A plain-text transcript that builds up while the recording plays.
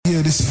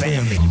of this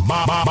family.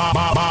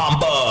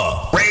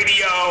 Mamba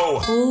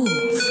Radio. Ooh,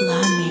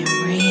 fly me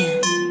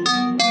ran.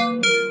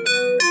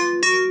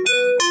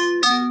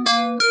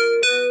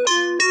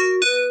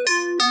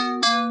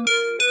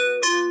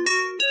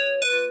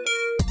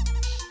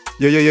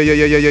 Yo,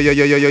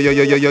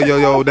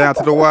 down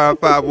to the wire,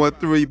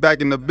 513,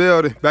 back in the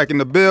building.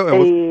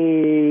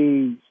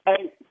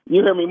 Hey,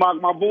 you hear me,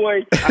 mock my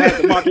boy? I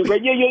had to mock him,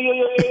 but yo,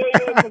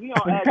 because he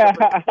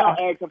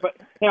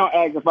don't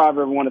ask if I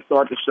ever want to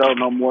start the show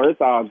no more. It's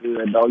all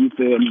good, though. You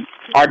feel me?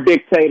 Our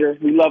dictator,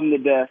 we love him to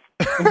death.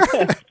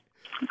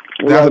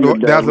 Down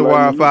to the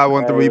wire,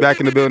 513, back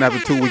in the building after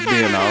 2 weeks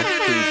being off.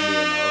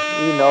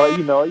 You know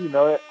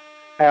it.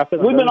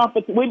 We've been off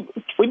for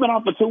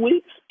 2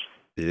 weeks.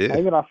 Yeah.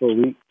 I've been off for a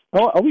week.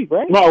 Oh, a week,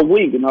 right? No, a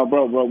week. No,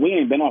 bro. We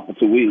ain't been off for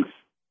 2 weeks.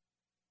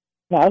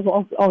 No, it's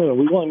only a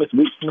week. We only missed a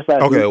week.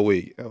 Okay, a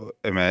week.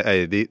 Hey, man.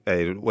 The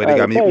way they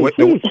got me,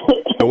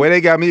 the way they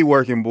got me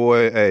working,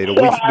 boy. Hey, the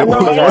weeks.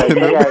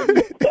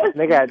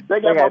 They got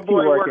you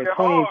working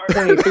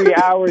 23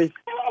 hours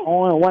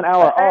on, 1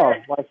 hour off.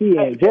 Like he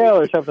in jail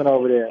or something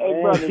over there.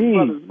 Hey,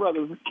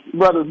 brothers.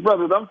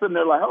 I'm sitting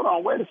there like, hold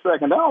on, wait a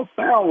second. That don't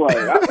sound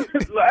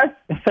right.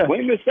 We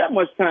ain't missed that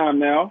much time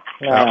now.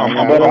 I'm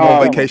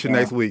on vacation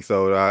next week,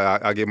 so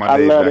I get my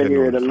days back. I love to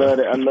hear it. You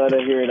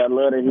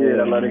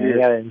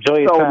gotta enjoy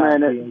your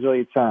time. Enjoy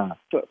your time.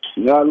 A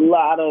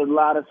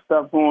lot of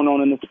stuff going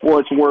on in the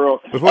sports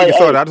world. Before you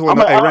start, I just want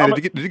to know, hey,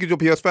 Randy, did you get your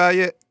PS5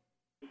 yet?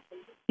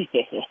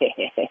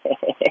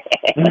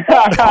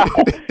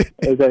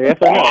 Is that yes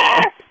or no?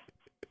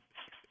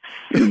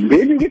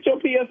 Did you get your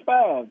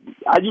PS5?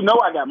 You know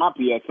I got my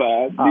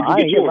PS5. Did you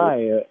get yours?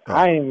 Mine yet.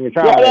 I ain't even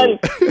tried.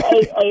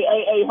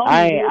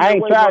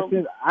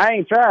 I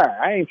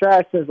ain't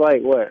tried since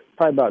like what?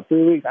 Probably about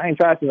 3 weeks. I ain't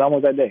tried since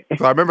almost that day.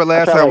 So I remember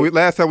last time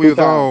we was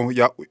on,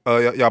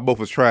 y'all both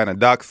was trying, and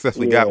Doc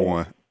successfully got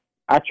one.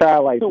 I tried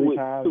like 3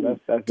 times.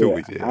 That's 2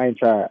 weeks. Yeah. I ain't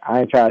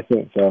tried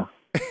since. So.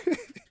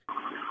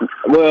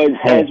 Well,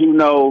 as you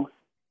know,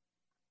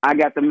 I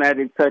got the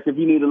magic touch. If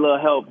you need a little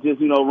help,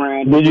 just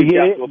Rand. Did you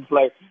get it?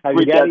 Have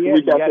you got it yet?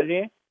 You got it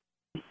in?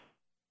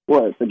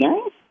 What, the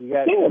game?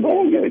 Yeah,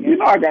 bro. You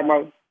know I got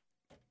my.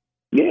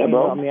 Yeah,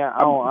 bro. I mean, I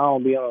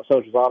don't be on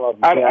socials all over.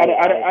 I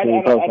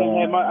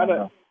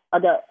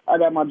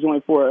got my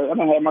joint for it. I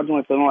done had my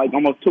joint for like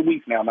almost 2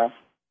 weeks now, man.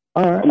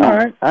 All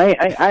right.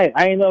 I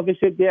ain't know if it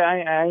should. Yeah,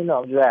 I ain't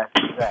know. I'm just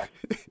asking.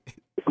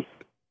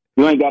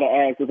 You ain't got to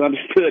ask. It's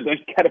understood. You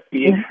got to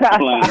be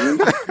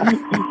explained.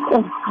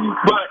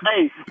 But,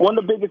 hey, one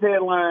of the biggest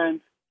headlines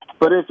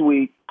for this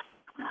week,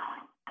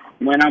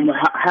 when I'm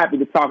happy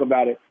to talk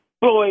about it,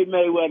 Floyd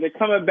Mayweather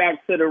coming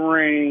back to the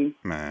ring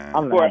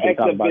for an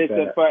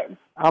exhibition.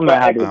 I'm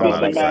not happy about that. I'm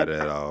not excited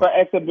at all.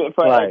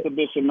 For an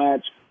exhibition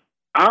match.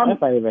 That's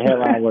not even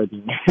headline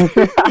worthy.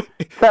 Shout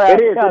out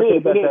to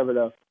the best ever,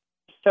 though.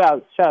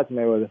 Shout out to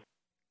Mayweather.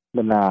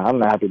 But, nah, I'm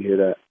not happy to hear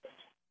that.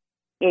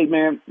 Hey,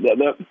 man,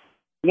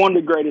 one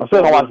of the greatest. I'm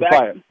still gonna watch the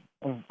fight.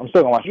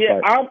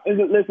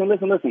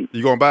 Listen.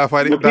 You gonna buy a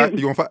fight, Doc?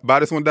 You gonna buy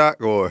this one,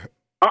 Doc, or?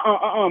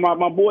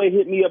 My boy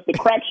hit me up the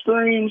crack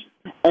streams,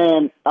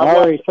 and I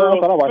watched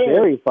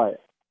every fight.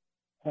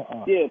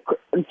 Yeah,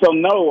 so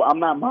no, I'm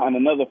not buying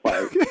another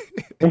fight.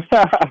 I'm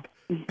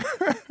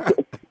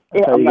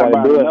not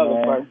buying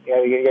another fight.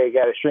 You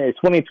gotta stream. It's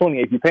 2020.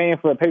 If you're paying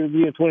for a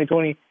pay-per-view in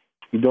 2020,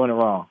 you're doing it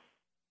wrong.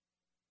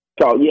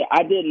 So yeah,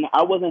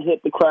 I wasn't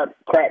hit the crack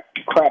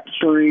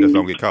streams. Just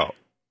don't get caught.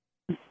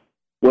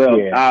 Well,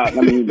 yeah. I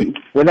mean,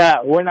 we're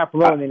not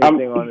promoting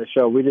anything on the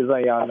show. We just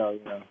let y'all know,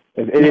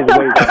 it is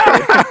ways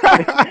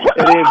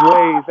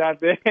out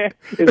there.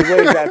 It's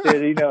ways out there,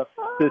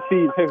 to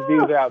see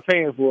pay-per-views without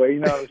paying for it.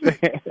 You know what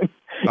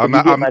I'm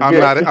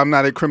saying? I'm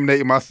not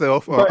incriminating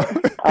myself.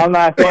 I'm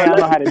not saying I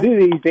know how to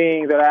do these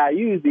things, that I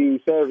use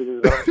these services.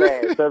 What I'm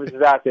saying,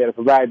 services out there to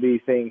provide these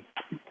things,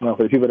 for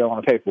the people that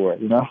want to pay for it.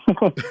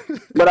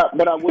 But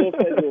I will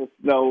say this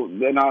though,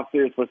 in all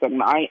seriousness for a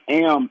second, I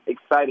am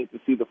excited to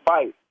see the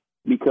fight.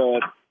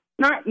 Because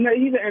he's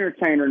an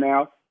entertainer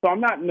now, so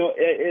I'm not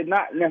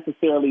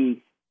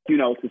necessarily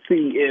to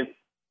see if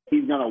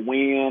he's gonna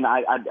win.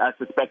 I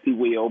suspect he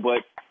will,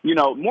 but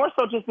more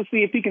so just to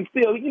see if he can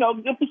still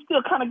if he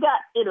still kind of got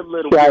it a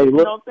little bit.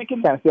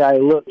 Thinking kind of see how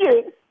he looks.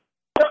 Yeah,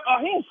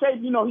 he in shape.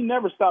 He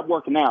never stopped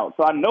working out,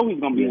 so I know he's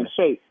gonna be in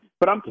shape.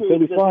 But I'm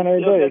curious. Does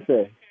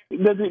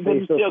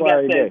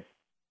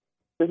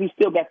he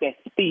still got that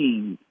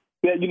speed?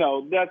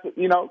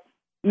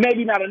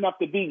 Maybe not enough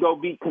to go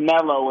beat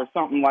Canelo or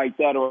something like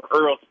that, or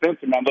Errol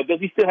Spencer, man. But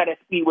does he still have that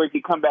speed where he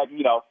can come back,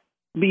 beat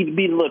a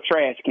little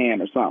trash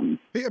can or something?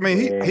 He's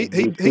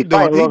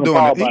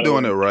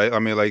doing it right. I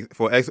mean, like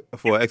for a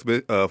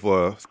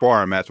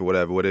sparring match or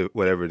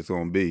whatever it's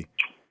going to be.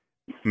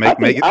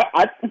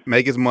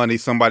 Make his money,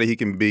 somebody he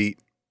can beat,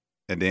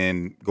 and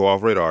then go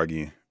off radar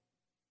again.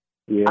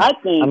 Yeah. I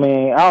don't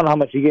know how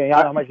much you getting.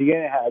 Y'all know how much you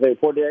getting? Have they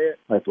reported that yet?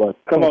 Like what?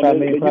 Come on,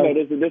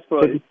 this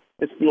for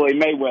It's Floyd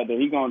Mayweather.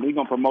 He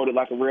gonna promote it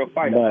like a real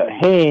fighter. But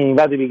he ain't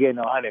about to be getting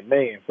 $100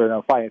 million for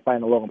no fighting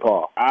Logan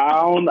Paul. I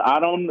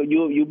don't.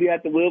 You'll be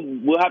at the.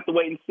 We'll have to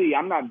wait and see.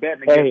 I'm not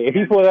betting against. Hey, if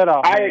he pull that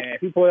off,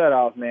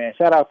 man,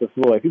 shout out to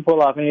Floyd. If he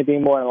pull off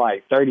anything more than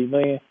like $30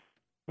 million,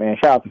 man,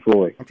 shout out to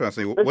Floyd. I'm trying to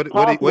see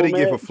what he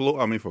get for Floyd.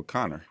 I mean for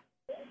Conor.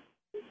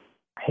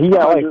 He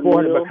got like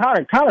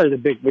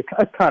 400,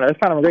 but Conor is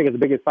Conor McGregor is the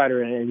biggest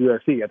fighter in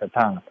UFC at the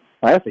time.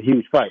 Like, that's a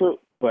huge fight. True.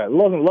 But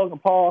Logan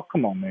Paul,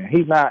 come on, man,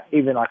 he's not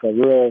even like a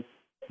real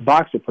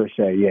boxer per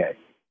se yet.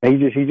 He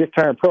just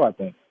turned pro, I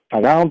think.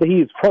 Like I don't think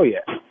he's pro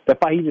yet. The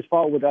fight he just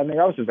fought with, I mean,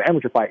 that was just an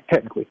amateur fight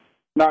technically.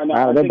 No,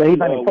 I think he's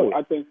not even pro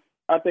yet.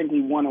 I think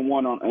he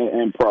 1-1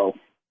 in pro.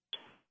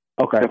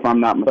 Okay, if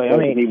I'm not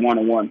mistaken, he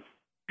 1-1.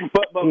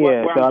 But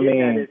yeah, so I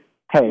mean,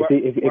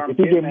 if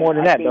he get more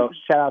than that, though,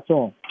 shout out to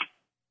him.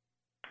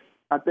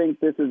 I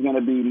think this is going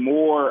to be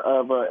more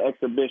of an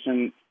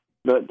exhibition,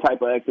 the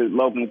type of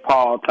Logan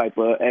Paul type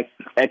of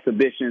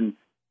exhibition,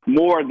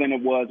 more than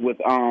it was with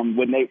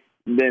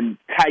than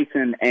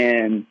Tyson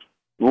and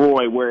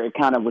Roy, where it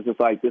kind of was just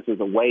like, this is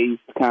a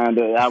waste. Kind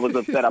of, I was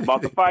upset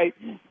about the fight,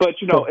 but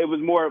it was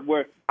more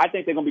where I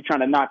think they're going to be trying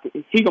to knock.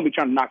 He's going to be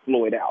trying to knock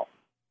Floyd out.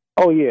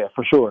 Oh yeah,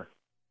 for sure.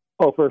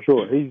 Oh, for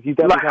sure. He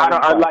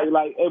definitely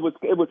like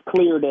it was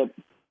clear that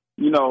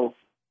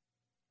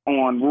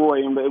on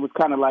Roy, and it was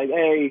kind of like,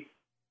 hey.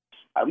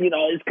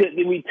 It's good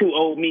that we two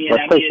old men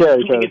out here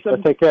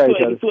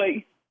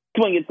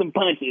swinging some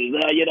punches.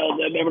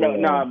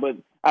 Nah, but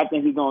I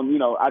think he's going.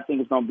 I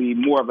think it's going to be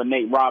more of a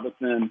Nate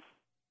Robinson,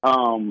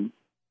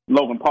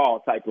 Logan Paul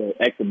type of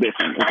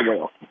exhibition as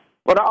well.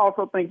 But I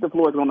also think the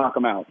Floyd's going to knock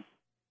him out.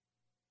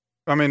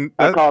 I mean,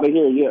 I called it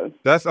here. Yeah.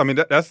 That's the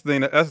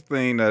thing. That's the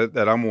thing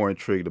that I'm more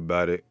intrigued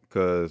about it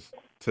because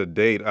to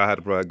date I had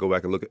to probably go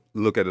back and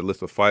look at the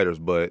list of fighters,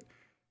 but.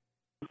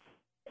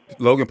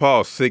 Logan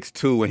Paul's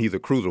 6'2" and he's a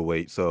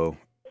cruiserweight, so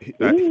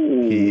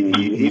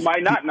he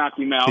might not knock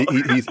him out.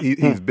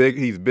 He's big.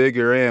 He's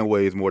bigger and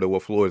weighs more than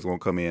what Floyd's going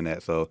to come in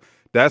at. So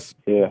that's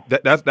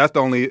the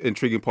only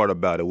intriguing part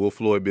about it. Will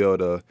Floyd be able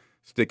to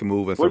stick and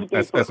move and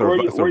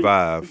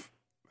survive?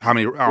 I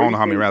don't know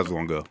how many rounds it's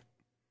going to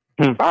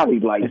go.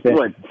 Probably like six.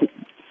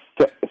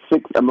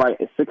 I'm like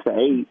 6 to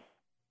 8.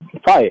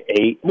 Probably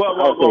 8.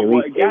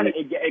 Well,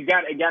 it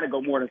got to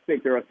go more than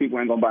 6, or else people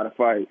ain't gonna buy the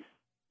fight.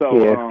 So,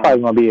 yeah, it's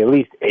probably going to be at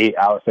least 8,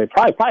 I would say.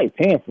 Probably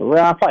 10.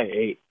 Probably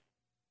 8.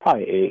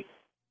 Probably 8.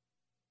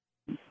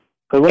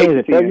 Because when is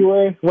it?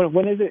 February?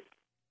 When is it?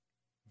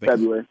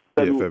 February.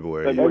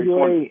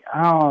 February.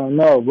 I don't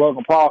know.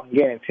 Logan Paul can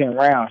get in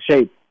 10-round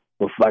shape.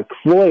 With like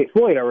Floyd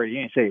already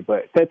in shape,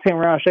 but that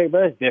 10-round shape,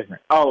 that's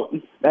different.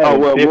 Logan Paul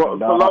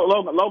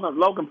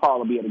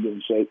will be able to get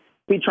in shape.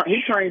 He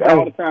trains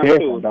all the time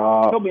too.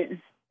 Dog.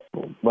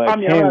 But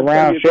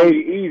 10-round shape, gonna be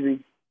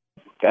easy.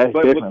 That's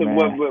different,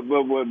 man.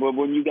 But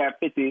when you got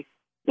 50,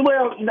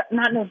 well,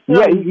 not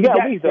necessarily.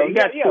 Yeah, you got weeks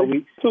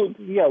though.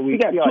 You got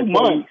weeks. You got 2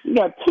 months. You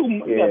got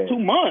 2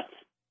 months.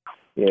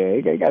 Yeah,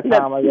 you got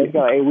time. I guess you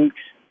got 8 weeks.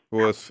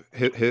 Well,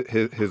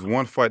 his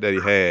one fight that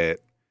he had,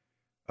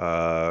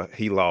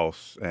 he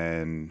lost,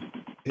 and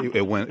it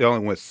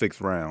only went 6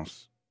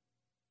 rounds.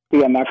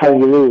 Yeah, how did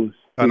you lose?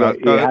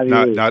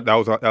 That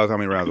was how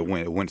many rounds it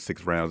went. It went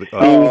 6 rounds.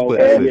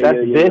 That's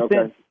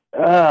distance.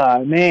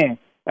 Man.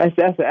 That's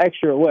the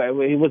extra. What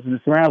it was the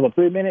rounds of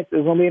 3 minutes. It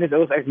was gonna be in it.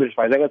 Those exhibition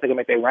fights. They're gonna take them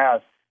make their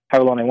rounds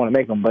however long they want to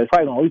make them. But it's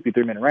probably gonna at least be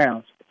 3-minute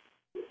rounds.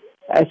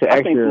 That's the extra.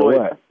 I think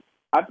Floyd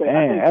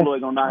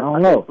gonna knock. I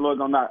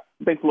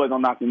think Floyd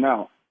gonna knock him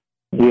out.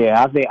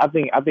 Yeah, I think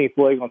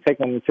Floyd gonna take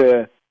him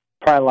to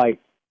probably like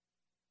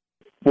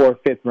 4th,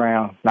 5th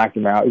round, knock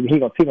him out. He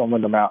gonna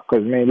win them out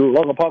because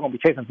Logan Paul gonna be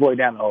chasing Floyd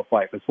down the whole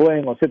fight. Because Floyd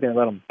ain't gonna sit there and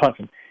let him punch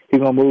him. He's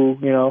gonna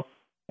move,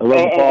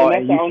 Logan Paul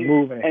and you can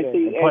move and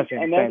punch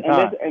at the same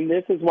time. And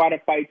this is why the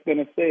fight's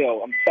gonna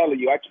sell. I'm telling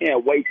you, I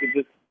can't wait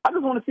to I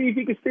just want to see if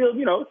he can still,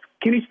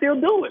 can he still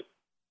do it?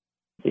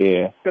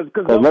 Yeah,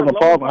 because Logan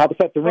Paul gonna have to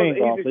set the ring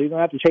off, so he's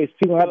gonna have to chase.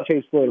 He's gonna have to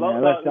chase Floyd.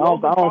 I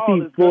don't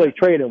see Floyd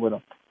trading with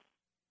him.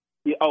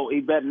 Yeah, he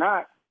better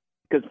not,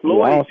 because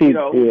Floyd,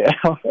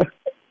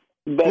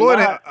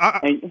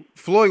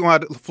 Floyd gonna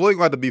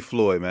have to be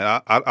Floyd,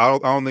 man. I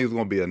don't think it's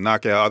gonna be a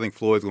knockout. I think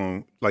Floyd's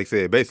gonna, like I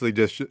said, basically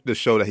just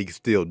show that he can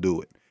still do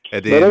it.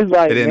 And then,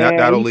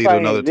 that'll lead to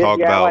another talk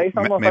about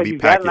maybe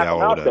Pacquiao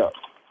or whatever.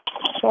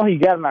 So you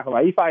got to knock him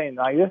out. You fighting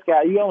like this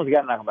guy, you almost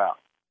got to knock him out.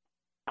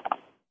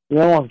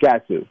 You almost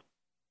got to.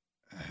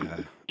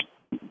 I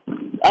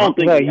don't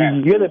think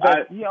you're the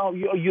best. I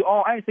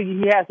don't think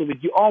he has to,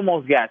 but you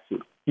almost got to.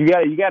 You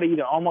got to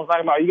either almost knock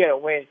him out. Or you got to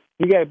win.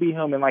 You got to beat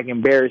him in like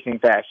embarrassing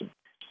fashion.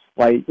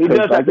 Like he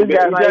does have to beat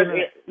him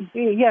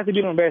in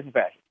embarrassing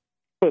fashion.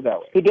 Put it that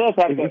way. He does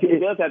have to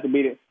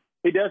beat it.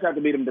 He does have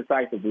to beat him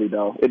decisively,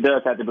 though. It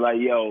does have to be like,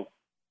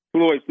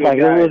 Floyd still like,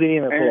 it wasn't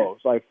even close.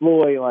 Like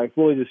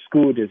Floyd just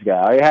schooled this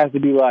guy. It has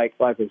to be like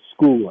a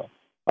schooling.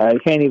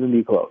 It can't even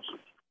be close.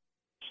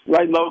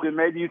 Like Logan,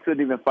 maybe you shouldn't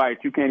even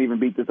fight. You can't even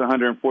beat this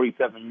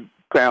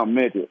 147-pound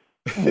midget.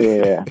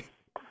 Yeah,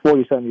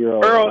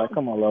 47-year-old.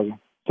 Come on, Logan.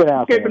 Sit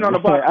down. On the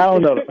box. I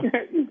don't know.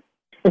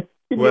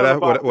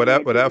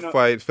 That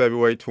fight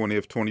February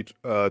 20th,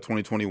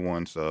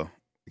 2021. So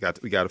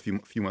we got a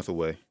few months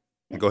away.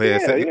 And go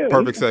ahead,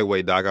 perfect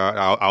segue, Doc.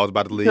 I was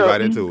about to lead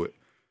right into it.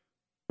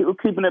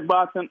 Keeping it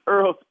boxing,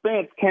 Errol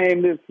Spence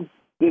came this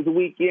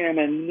weekend,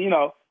 and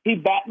he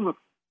back from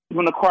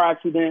the car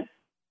accident,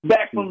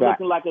 back from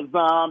looking like a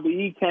zombie.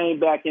 He came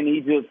back and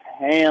he just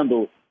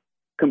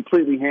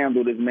completely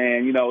handled his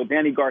man.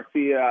 Danny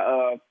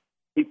Garcia,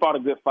 he fought a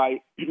good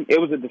fight. It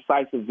was a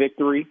decisive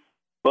victory,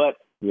 but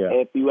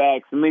if you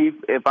ask me,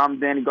 if I'm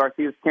Danny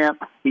Garcia's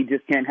camp, he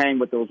just can't hang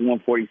with those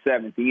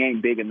 147s. He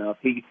ain't big enough.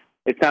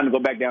 It's time to go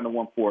back down to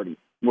 140,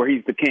 where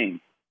he's the king.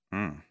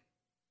 And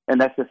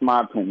that's just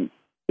my opinion.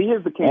 He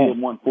is the king at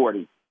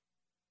 140.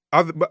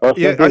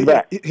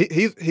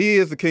 He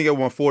is the king at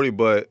 140,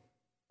 but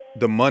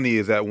the money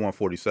is at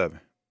 147.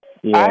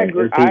 Yeah, I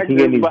agree. He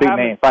getting these big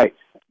name fights.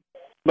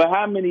 But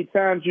how many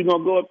times you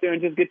gonna go up there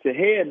and just get your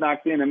head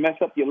knocked in and mess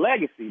up your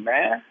legacy,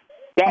 man?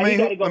 Let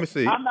me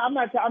see. I'm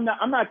not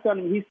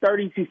telling you he's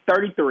 30. He's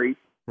 33.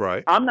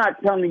 Right. I'm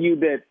not telling you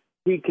that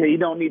he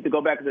don't need to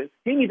go back.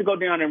 He needs to go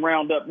down and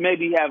round up.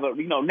 Maybe have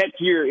next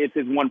year it's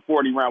his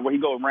 140 round where he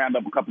go and round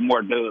up a couple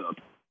more dubs,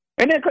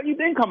 and then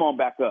come on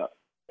back up.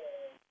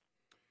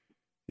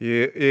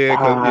 Yeah.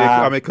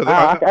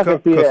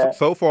 Because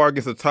so far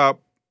against the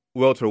top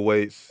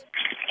welterweights,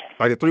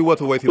 like the three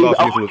welterweights he lost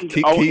against was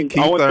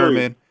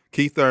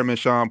Keith Thurman,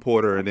 Sean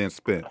Porter, and then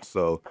Spence.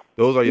 So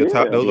those are your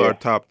top. Those are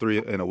top three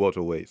in the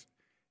welterweights.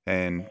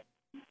 And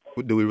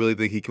do we really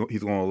think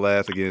he's going to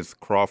last against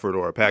Crawford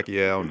or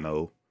Pacquiao?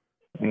 No.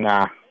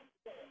 Nah.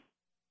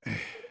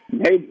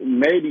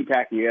 Maybe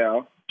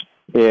Pacquiao.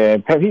 Yeah,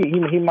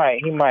 he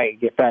might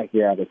get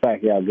Pacquiao. The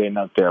Pacquiao getting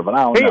up there, but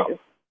I don't know.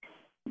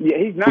 Yeah,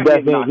 he's not.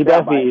 He's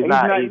definitely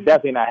not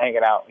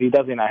hanging out. He's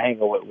definitely not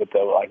hanging with the,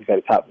 like you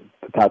said,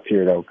 the top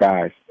tier of those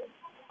guys.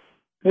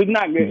 He's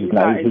not good. He's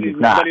not.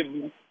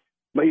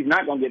 But he's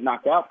not going to get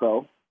knocked out,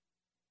 though.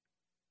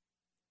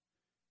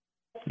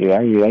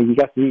 Yeah, you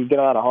get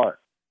a lot of heart,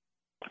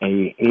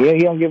 and he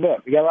don't give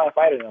up. He got a lot of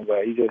fight in him,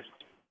 but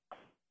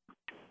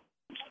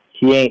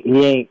he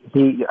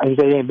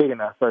ain't big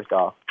enough. First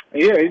off,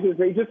 yeah,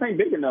 he just ain't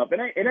big enough. It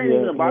ain't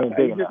even about that.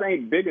 He just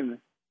ain't big enough.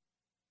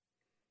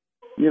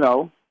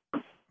 I'm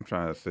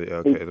trying to see.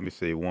 Okay, let me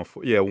see.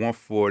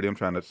 140. I'm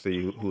trying to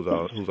see who's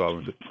all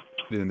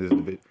in this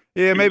division.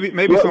 Yeah, maybe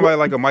somebody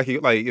like a Mikey.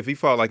 Like if he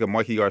fought like a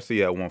Mikey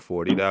Garcia at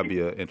 140, that'd be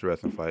an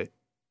interesting fight.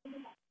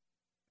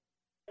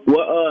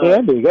 Well,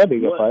 that'd be a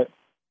good fight.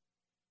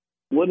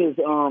 What is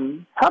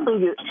how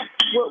big is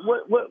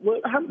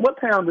what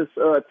pound is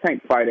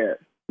Tank fight at?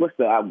 What's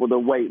the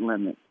weight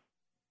limit?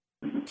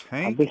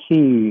 Tank? I think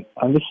he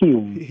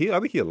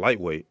a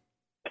lightweight.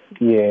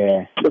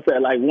 Yeah. What's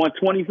that, like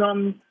 120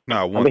 something?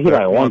 No,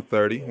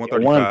 130,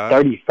 135.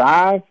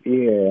 135?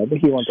 Yeah, I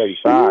think he's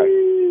 135.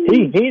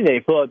 He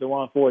didn't pull up to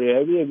 140.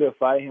 That'd be a good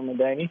fight, him and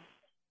Danny.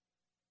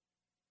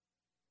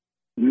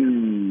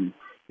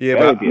 Yeah,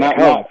 but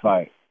not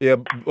fight. Yeah,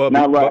 but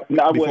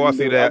before I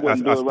see that, I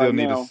still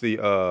need to see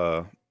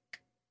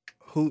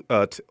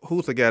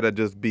who's the guy that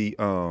just beat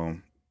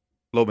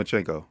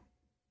Lomachenko.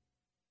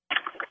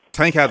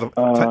 Tank has a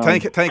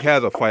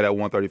fight at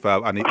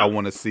 135. I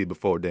want to see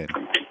before Danny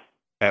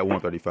at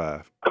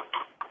 135.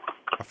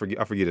 I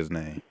forget his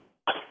name.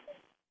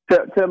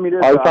 Tell me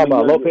this. Are you talking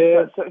about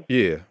Lopez?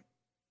 Yeah.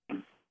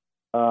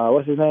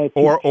 What's his name?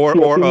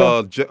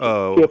 Teofimo?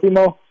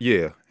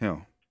 Yeah,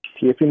 him.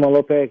 Teofimo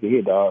Lopez.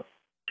 Yeah, dog.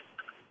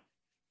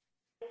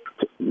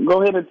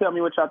 Go ahead and tell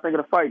me what y'all think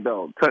of the fight,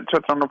 though.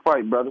 Touch on the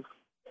fight, brothers.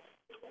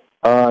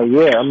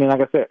 Yeah. I mean,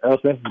 like I said, Errol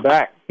Spence is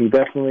back. He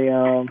definitely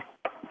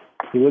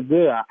he looked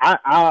good.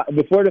 I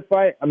before the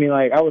fight, I mean,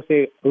 like I would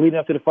say, leading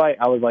up to the fight,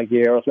 I was like,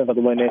 yeah, Errol Spence about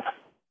to win this.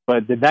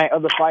 But the night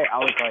of the fight, I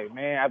was like,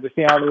 man, after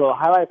seeing all the little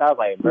highlights, I was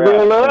like, bro,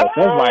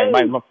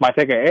 Spence might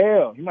take an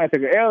L. He might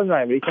take an L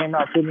tonight, but he came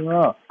out pretty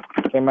wrong.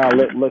 Came out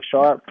look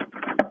sharp,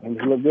 and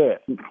he looked good.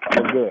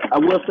 I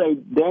will say,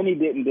 Danny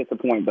didn't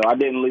disappoint, though. I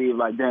didn't leave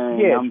like,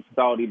 dang, I'm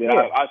salty that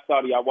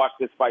I watched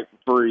this fight for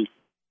free.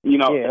 You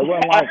know, it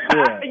wasn't like,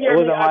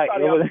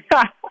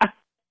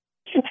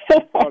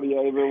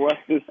 watch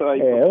this fight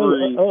for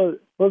free.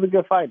 It was a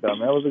good fight, though,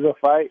 man. It was a good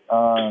fight.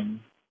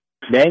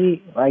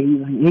 Danny, like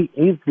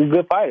he's a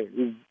good fighter.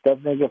 He's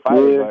definitely a good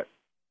fighter. Yeah. But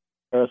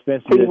Errol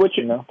Spence, what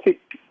you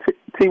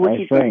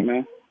think,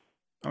 man?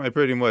 I mean,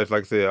 pretty much,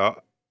 like I said,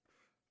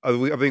 I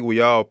think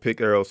we all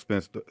picked Errol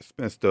Spence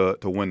to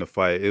win the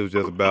fight. It was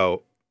just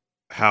about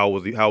how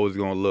was he going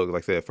to look.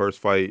 Like I said, first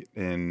fight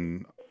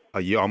in a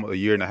year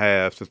and a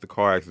half since the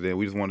car accident.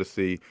 We just wanted to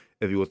see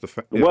if he was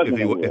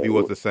if he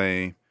was the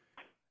same,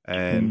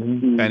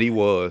 and he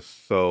was.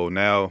 So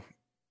now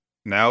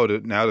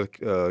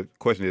the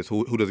question is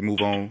who does he move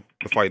on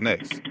to fight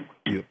next?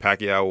 Either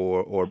Pacquiao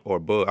or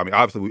Bud. I mean,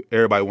 obviously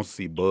everybody wants to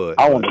see Bud.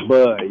 I want the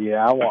Bud.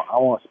 Yeah, I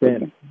want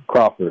Spence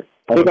Crawford.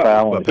 But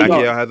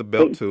Pacquiao has a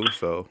belt too,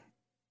 so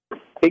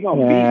he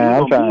gonna beat.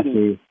 I'm trying to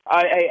see.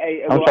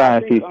 I'm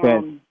trying to see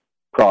Spence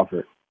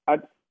Crawford.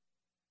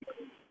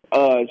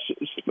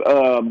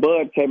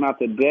 Bud came out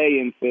today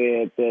and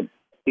said that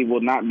he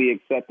will not be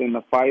accepting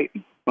the fight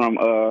from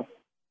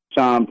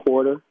Sean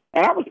Porter.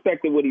 And I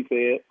respected what he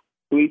said.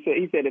 He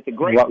said it's a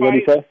great fight. What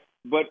did he say?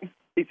 But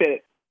he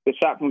said the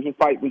shot from the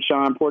fight with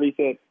Sean Porter. He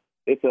said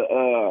it's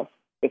a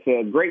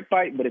great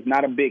fight, but it's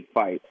not a big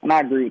fight. And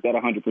I agree with that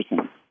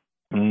 100%.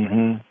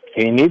 Mm-hmm.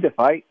 He needs to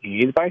fight. He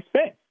needs to fight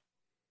Spence.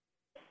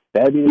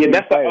 That'd be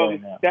the fight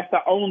right now. That's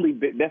the only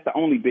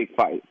big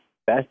fight.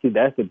 That's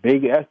the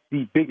biggest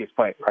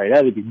fight, right?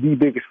 That would be the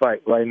biggest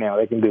fight right now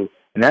they can do.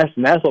 And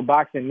that's what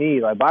boxing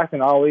needs. Like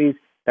boxing always.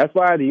 That's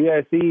why the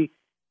UFC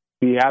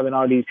be having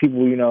all these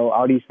people,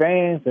 all these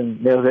fans,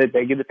 and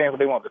they give the fans what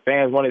they want. The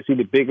fans want to see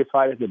the biggest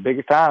fighters, the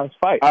biggest times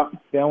fight.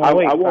 They don't want to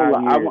wait. I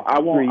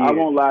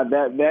won't lie.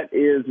 That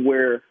is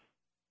where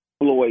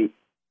Floyd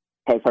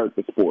has hurt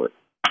the sport.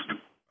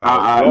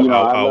 I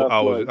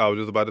was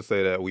just about to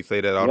say that. We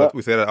say that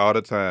all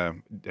the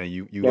time, and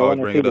you always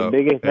bring it up.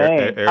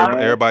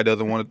 Everybody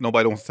doesn't want to.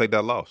 Nobody wants to take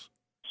that loss.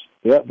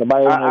 Yep,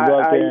 nobody wants to go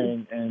out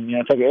there and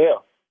take an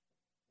L.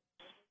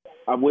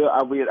 I will.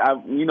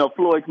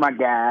 Floyd's my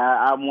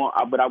guy.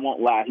 But I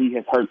won't lie. He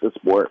has hurt the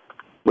sport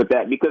with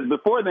that because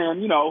before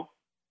then,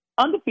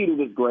 undefeated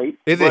is great.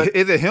 Is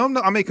it him?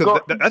 I mean,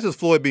 because that's just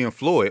Floyd being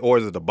Floyd, or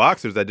is it the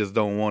boxers that just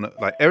don't want to?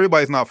 Like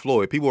everybody's not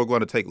Floyd. People are going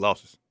to take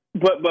losses.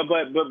 But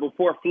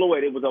before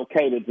Floyd, it was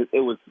okay it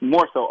was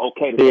more so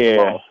okay to take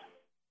a loss.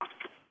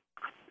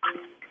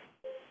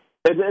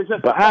 It's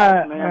just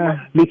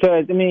man.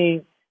 Because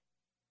you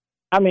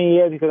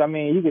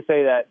could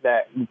say that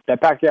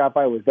Pacquiao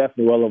fight was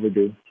definitely well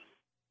overdue.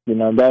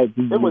 That was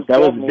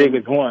the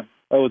biggest one.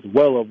 It was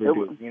well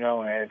overdue.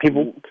 And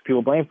people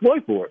blame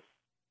Floyd for it.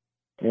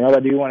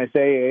 That you want to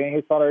say it ain't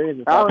his fault or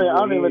his fault. I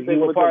don't even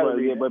think it was part of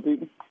it, but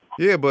people.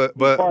 Yeah, but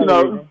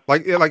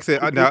like I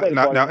said, now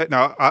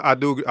I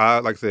do.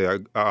 Like I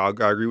said, I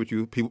agree with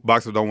you.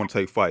 Boxers don't want to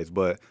take fights,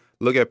 but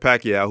look at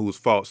Pacquiao, who's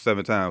fought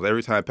 7 times.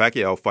 Every time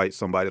Pacquiao fights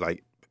somebody,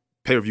 like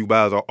pay-per-view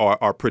buys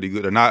are pretty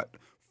good. They're not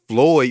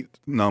Floyd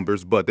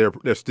numbers, but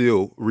they're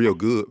still real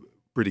good,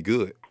 pretty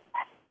good.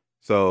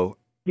 So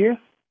yeah,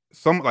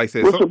 what's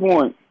your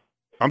point?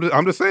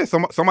 I'm just saying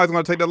somebody's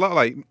going to take that loss,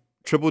 like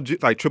Triple G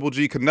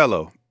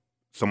Canelo.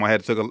 Somebody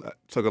had to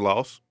took a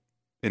loss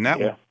in that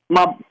one.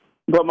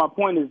 But my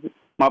point is,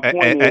 that's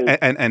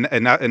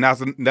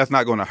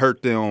not going to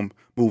hurt them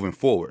moving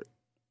forward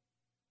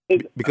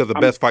because the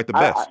best fight the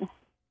best.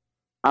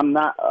 I'm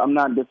not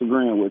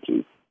disagreeing with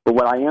you, but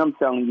what I am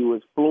telling you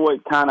is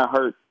Floyd kind of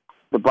hurt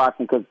the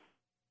boxing because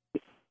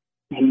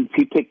he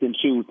picked and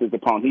chose his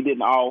opponent. He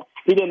didn't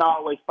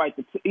always fight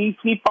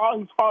he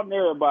fought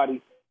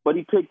everybody, but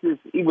he picked his.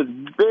 He was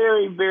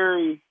very,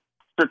 very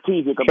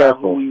strategic about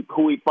who he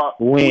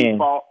fought. When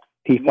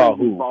he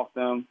fought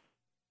them.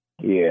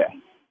 Yeah.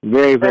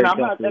 Very, very. That's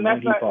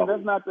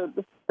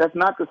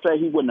not to say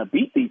he wouldn't have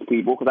beat these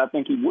people because I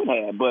think he would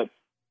have. But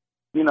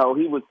he's the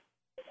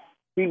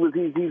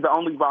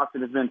only boxer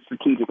that's been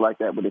strategic like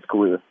that with his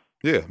career.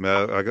 Yeah,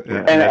 man.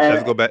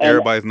 Let's go back.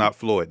 Everybody's not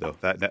Floyd though.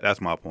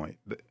 That's my point.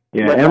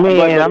 Yeah, I'm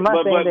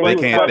not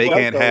saying that they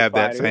can't have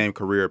that same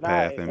career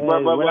path. We're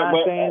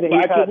not saying that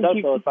he passed up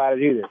those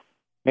fighters either.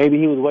 Maybe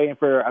he was waiting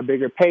for a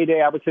bigger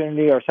payday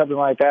opportunity or something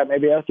like that.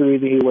 Maybe that's the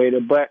reason he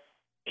waited. But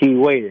he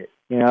waited.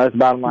 That's the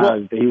bottom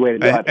line. He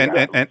waited.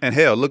 And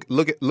hell,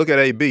 look at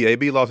AB.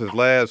 AB lost his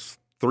last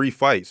 3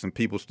 fights, and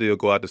people still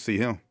go out to see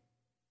him.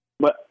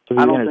 But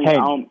I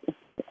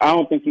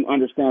don't think you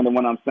understand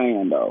what I'm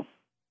saying though.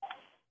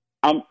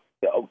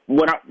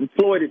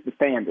 Floyd is the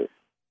standard.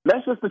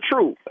 That's just the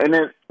truth. And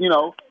then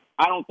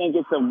I don't think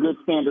it's a good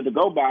standard to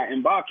go by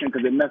in boxing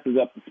because it messes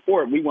up the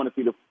sport. We want to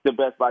see the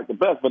best like the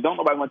best, but don't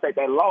nobody want to take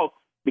that loss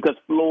because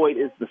Floyd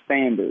is the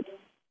standard.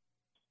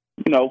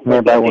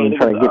 Everybody want to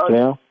try to get to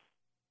him.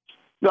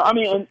 No, I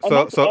mean,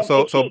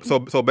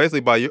 so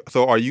basically,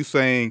 are you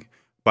saying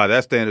by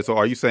that standard? So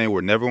are you saying we're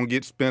never gonna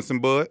get Spence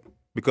and Bud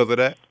because of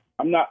that?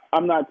 I'm not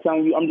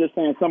telling you. I'm just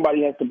saying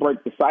somebody has to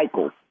break the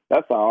cycle.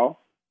 That's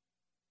all.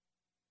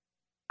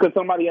 Because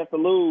somebody has to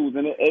lose,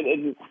 and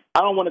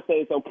I don't want to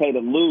say it's okay to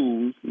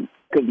lose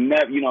because you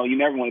never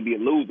want to be a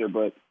loser,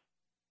 but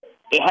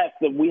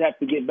we have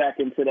to get back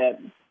into that.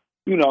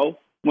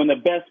 When the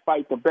best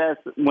fight the best,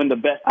 when the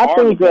best I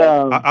think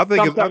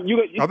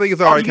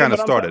it's already kind of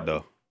started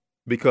though.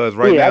 Because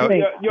now,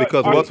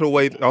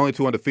 welterweight, the only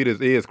 2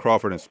 undefeated is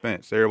Crawford and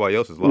Spence. Everybody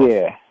else is lost.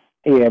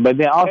 Yeah, but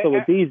then also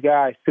with these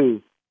guys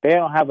too, they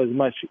don't have as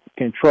much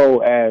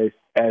control as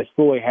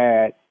Floyd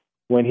had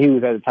when he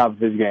was at the top of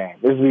his game.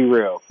 Let's be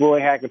real.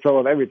 Floyd had control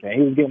of everything.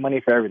 He was getting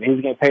money for everything. He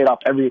was getting paid off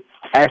every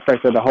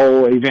aspect of the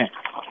whole event.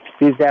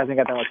 These guys ain't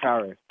got that much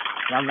power. And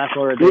I'm not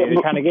sure if they're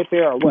trying to get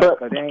there or what,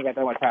 but they ain't got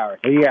that much power.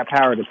 So he got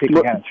power to pick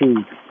and kind of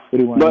choose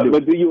what he wanted to do.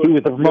 But do you, he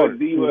was the promoter.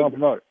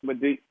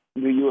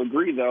 Do you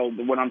agree, though,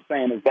 that what I'm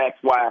saying is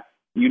that's why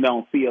you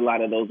don't see a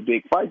lot of those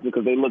big fights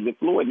because they look at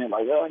Floyd and they're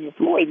like,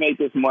 Floyd made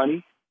this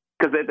money.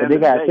 Because they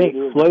got to think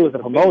Floyd was a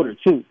promoter,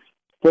 too.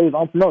 Floyd was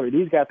unpromoted.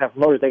 These guys have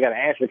promoters they got to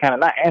answer,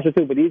 not answer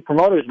to, but these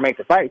promoters make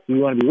the fights.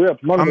 You want to be real.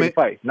 Promoters make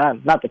the fights,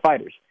 not the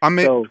fighters.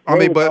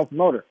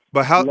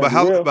 But how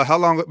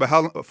long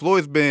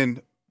Floyd's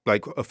been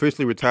like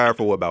officially retired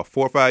for about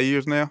 4 or 5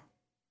 years now.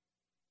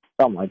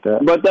 Something like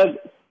that.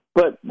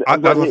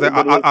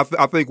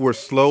 I think we're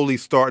slowly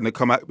starting to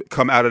come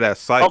out of that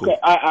cycle. Okay,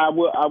 I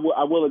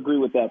will agree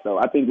with that though.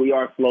 I think we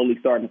are slowly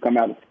starting to come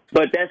out.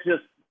 But that's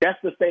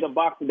the state of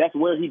boxing. That's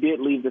where he did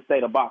leave the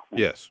state of boxing.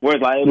 Yes. Where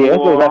it's like, that's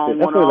where that's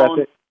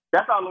it.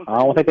 That's all I'm saying. I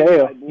don't want to take the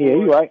L. Like, Yeah,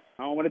 you're right.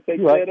 I don't want to take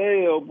that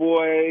L,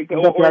 boy.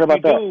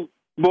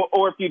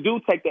 Or if you do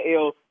take the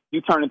L,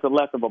 you turn into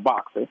less of a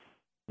boxer.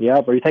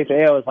 Yeah, but you take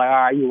the L, it's like, all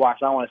right, you watch.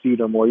 I don't want to see you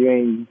no more. You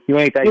ain't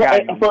that guy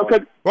anymore.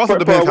 It also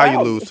depends how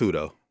you lose too,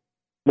 though.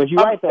 But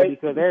you're right though,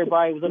 because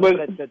everybody was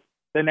looking at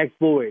the next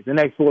Floyd. The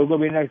next Floyd. It's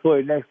gonna be the next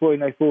Floyd. Next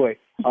Floyd.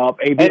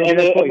 AB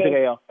took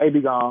the L. AB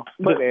gone.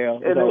 Took the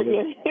L. You know what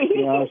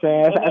I'm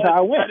saying? That's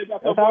how it went.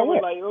 That's how it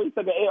went. Like, he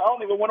took the L. I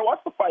don't even want to watch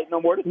the fight no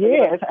more.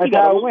 Yeah, that's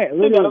how it went.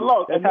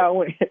 That's how it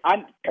went.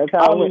 I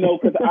only know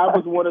because I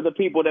was one of the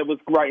people that was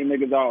writing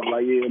niggas off.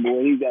 Like, yeah,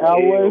 boy, he got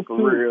the L for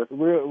real.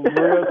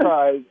 Real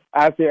tired.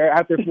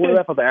 After Floyd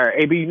left, I was like, all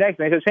right, AB next.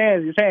 Man, it's your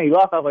chance. You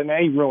lost. I was like,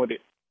 man, he ruined it.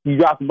 You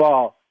dropped the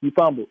ball. You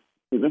fumbled.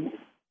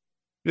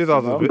 This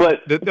also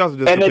just depends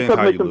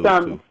how you lose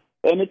too.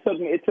 And it took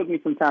me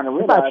some time to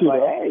realize,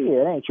 like, hey,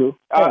 yeah, that ain't true.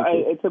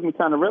 It took me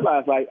time to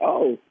realize, like,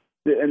 oh,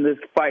 in this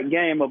fight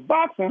game of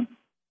boxing,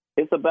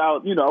 it's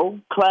about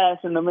class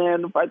and the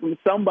man fight.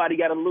 Somebody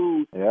got to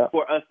lose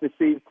for us to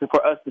see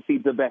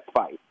the best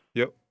fight.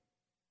 Yep.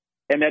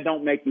 And that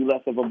don't make you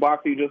less of a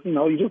boxer. You just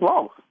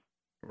lost.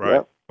 Right.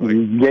 Yep.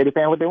 You gave the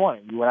fan what they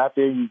wanted. You went out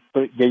there, you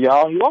gave your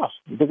all, and you lost.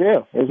 You took the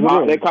L.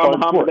 They call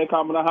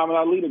Muhammad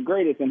Ali the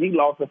greatest, and he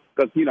lost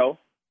because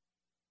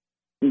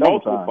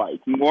multiple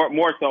fights,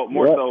 more so,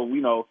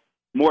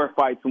 more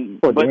fights.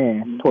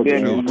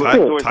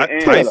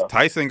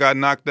 Tyson got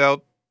knocked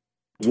out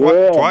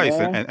twice,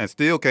 and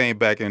still came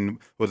back and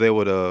was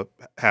able to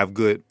have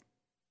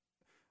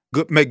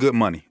make good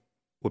money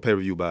with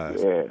pay-per-view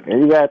buys. Yeah,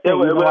 and you got to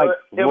think,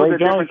 Roy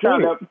Jones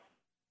Jr.,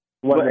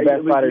 one of the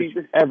best fighters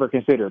ever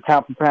considered,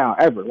 pound for pound,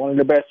 ever. One of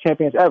the best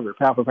champions ever,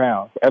 pound for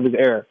pound, ever's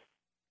era.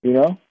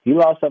 He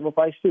lost several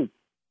fights too.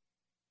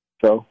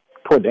 So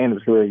toward the end of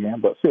his career again,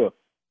 but still.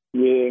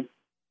 Yeah,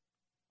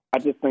 I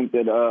just think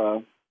that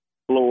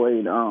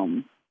Floyd,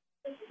 and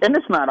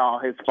it's not all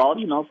his fault.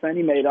 You know what I'm saying?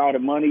 He made all the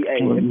money.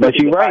 Hey, but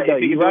you're right, though.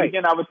 You're right.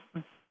 Again,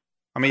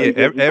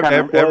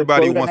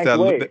 everybody wants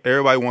that.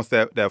 Everybody wants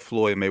that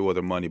Floyd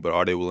Mayweather money, but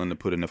are they willing to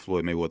put in the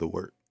Floyd Mayweather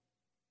work?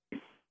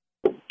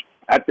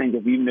 I think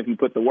even if you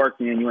put the work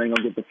in, you ain't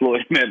gonna get the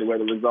Floyd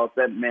Mayweather results.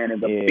 That man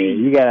is a beast.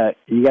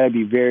 You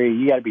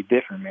gotta be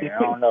different, man. I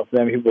don't know if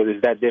many people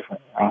is that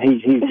different.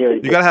 He's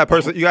very. You gotta have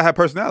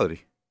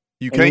personality.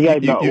 You can't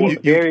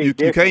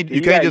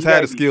just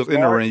have the skills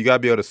in the ring. You gotta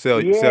be able to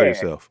sell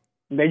yourself.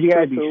 Then you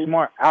gotta be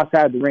smart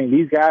outside the ring.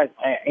 These guys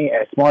ain't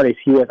as smart as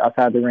he is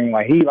outside the ring.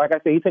 Like I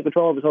said, he took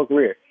control of his whole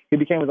career. He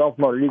became his own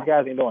promoter. These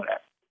guys ain't doing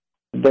that.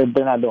 They're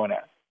not doing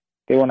that.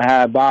 They want to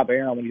have Bob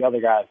Arum and the other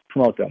guys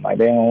promote them. Like,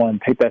 they don't want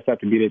to take that step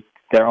to be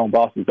their own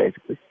bosses,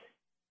 basically.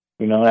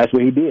 That's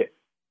what he did.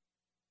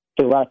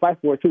 Took a lot of fight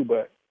for it, too,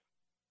 but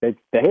they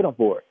hate him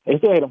for it. They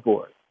still hate him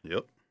for it.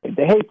 Yep.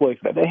 They hate Floyd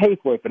for that. They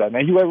hate Floyd for that,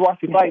 man. You ever watch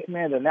the fights,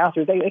 man, the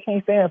announcers, they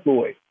can't stand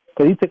Floyd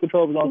because he took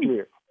control of his own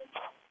career.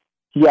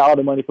 He got all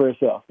the money for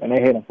himself, and they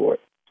hate him for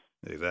it.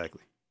 Exactly.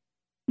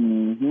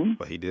 Mm-hmm.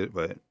 But he did.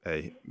 But,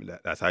 hey,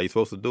 that's how you're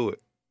supposed to do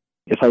it.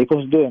 That's how you're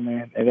supposed to do it,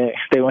 man. And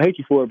they won't hate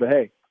you for it, but,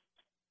 hey.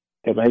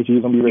 If I hate you,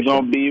 you're going to be rich. You're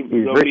going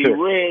to be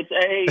rich.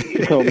 Hey.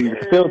 You're going to be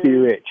filthy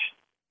rich.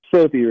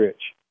 Filthy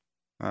rich.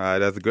 All right,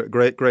 that's a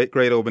great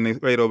opening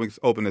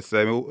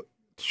segment.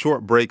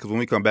 Short break, because when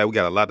we come back, we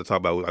got a lot to talk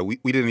about. Like, we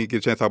didn't even get a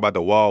chance to talk about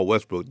the Wall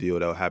Westbrook deal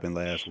that happened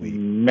last week.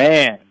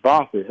 Man,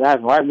 bonkers.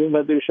 That's right. We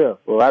went through the show.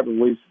 Well, all I'm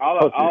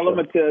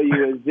going to tell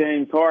you is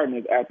James Harden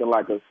is acting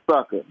like a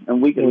sucker,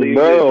 and we can leave it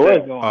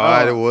at that. All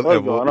right,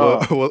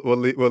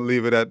 we'll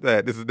leave it at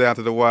that. This is Down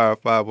to the Wire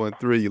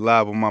 513,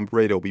 live on Mamba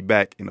Radio. Be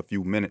back in a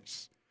few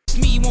minutes.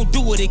 Me, you won't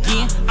do it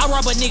again. I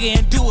rob a nigga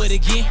and do it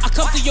again. I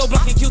come to your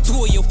block and kill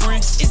 2 of your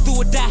friends. It's do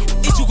or die.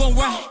 Is you gon'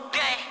 ride?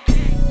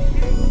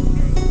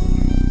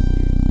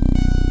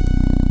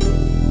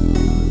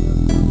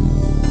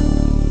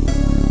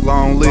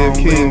 Long live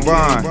King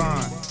Von.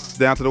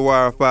 Down to the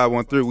Wire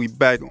 513. We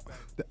back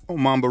on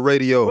Mamba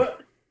Radio.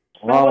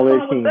 Long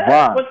live King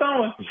Von. What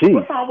song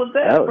was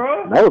that,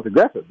 bro? That was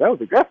aggressive.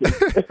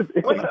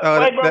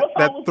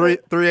 That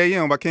 3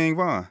 a.m. by King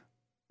Von.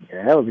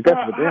 Yeah, that was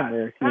aggressive with them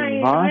there.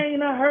 I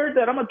ain't heard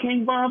that. I'm a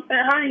King Von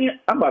fan.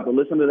 I'm about to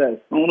listen to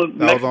that.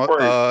 That was on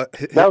the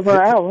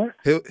album,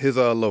 right? His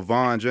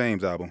LeVon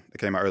James album that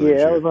came out earlier.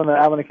 Yeah, that was on the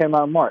album that came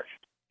out in March.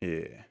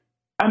 Yeah.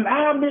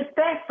 I missed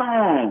that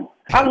song.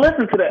 I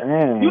listened to that.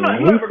 Man, he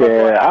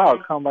said, I'll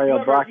come by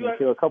your block and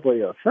kill a couple of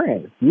your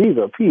friends. Use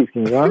a piece,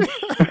 King Von.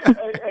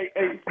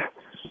 Hey.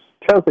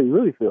 Tell us how you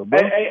really feel, bro.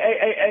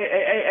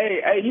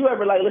 Hey, you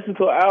ever listen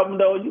to an album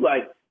though? You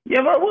like,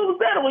 yeah, bro, what was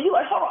that one? You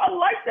like, hold on, I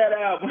like that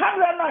album. How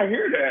did I not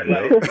hear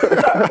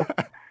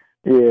that?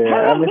 Yeah,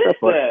 how did I miss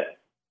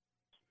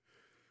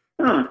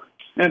that?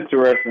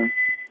 Interesting.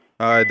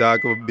 All right, Doc.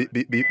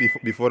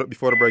 Before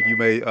the break, you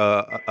made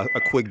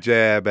a quick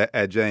jab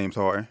at James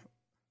Harden.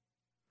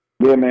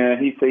 Yeah, man.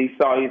 He said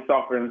he's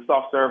softer than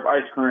soft serve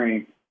ice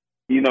cream.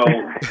 You know,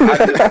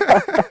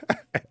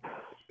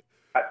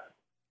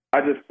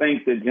 I just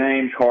think that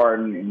James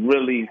Harden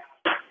really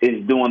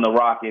is doing the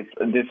Rockets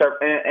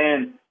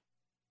and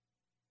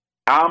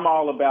I'm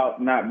all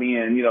about not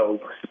being,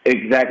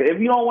 exactly.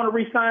 If you don't want to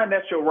resign,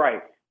 that's your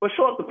right. But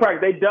show up to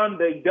practice. They've done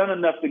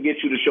enough to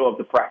get you to show up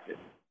to practice.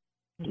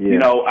 Yeah.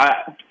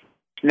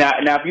 Now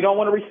if you don't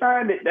want to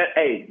resign,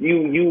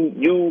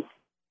 you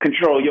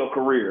control your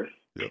career.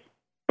 Yep.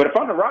 But if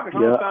I'm the Rockets,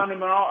 I don't sign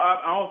him and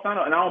I don't sign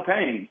him and I don't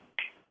pay him.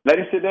 Let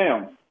him sit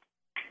down.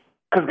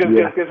 Because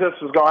guess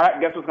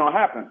what's going to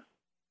happen?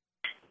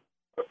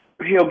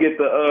 He'll get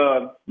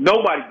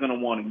nobody's going to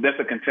want him. That's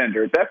a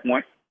contender at that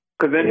point.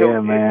 Because then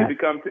it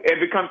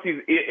becomes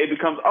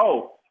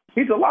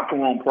he's a locker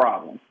room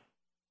problem.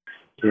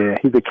 Yeah,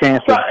 he's a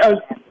cancer at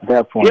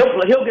that point.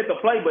 He'll get to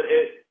play, but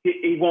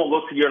he won't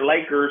look to your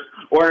Lakers,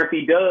 or if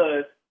he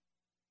does,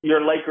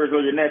 your Lakers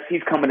or your Nets,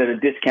 he's coming at a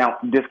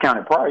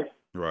discounted price.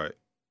 Right.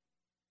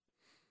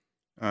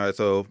 All right,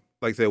 so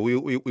like I said,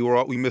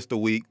 we missed a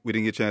week. We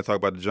didn't get a chance to talk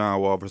about the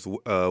John Wall versus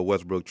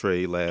Westbrook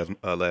trade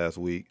last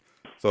week.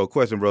 So,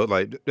 question, bro,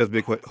 like that's a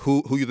big question.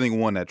 Who you think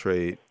won that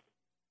trade,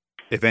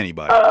 if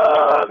anybody?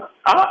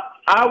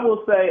 I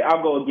will say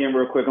I'll go again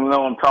real quick. I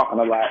know I'm talking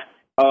a lot.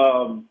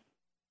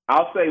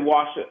 I'll say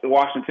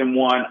Washington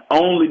won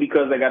only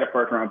because they got a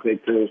first-round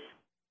pick, too.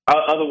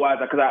 Otherwise,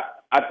 because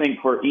I think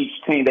for each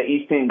team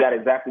got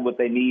exactly what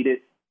they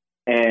needed.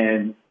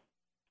 And,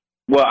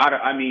 well,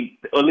 I mean,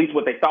 at least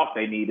what they thought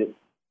they needed.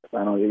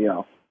 I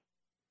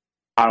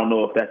don't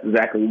know if that's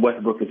exactly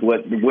Westbrook is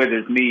what the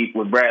Wizards need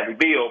with Bradley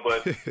Beal,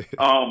 but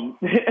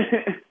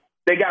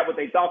they got what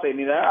they thought they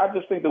needed. I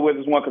just think the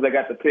Wizards won because they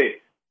got the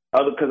pick.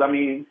 Because,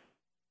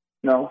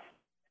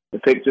 the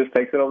pick just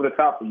takes it over the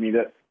top for me.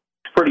 That's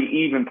pretty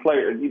even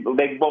players.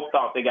 They both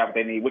thought they got what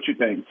they need. What you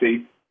think,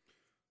 T?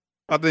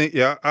 I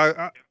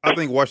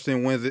think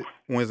Washington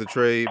wins the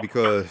trade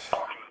because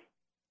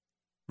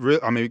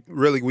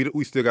really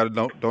we still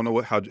don't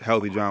know how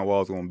healthy John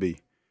Wall is going to be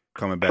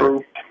coming back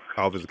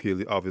off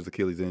his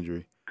Achilles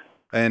injury,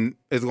 and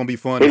it's going to be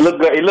fun. He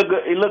look good. He look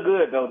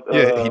good though.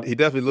 Yeah, he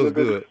definitely looks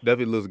good.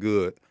 Definitely looks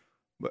good.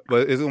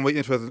 But it's going to be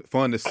interesting,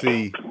 fun to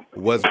see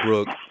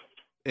Westbrook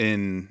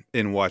in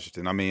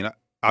Washington. I mean,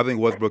 I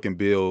think Westbrook and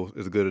Bill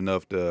is good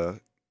enough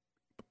to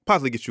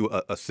possibly get you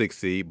a 6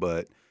 seed,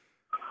 but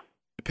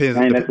depends.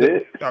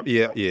 That's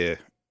it. Yeah.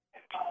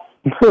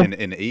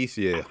 in the East,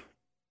 yeah.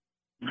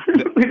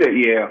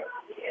 Yeah.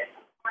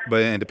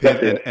 But it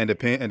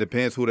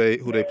depends who they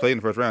play in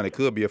the first round. It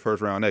could be a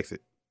first round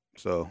exit.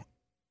 So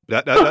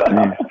that's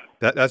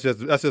just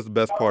the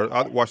best part.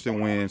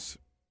 Washington wins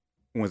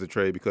the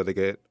trade because they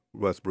get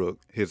Westbrook,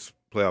 his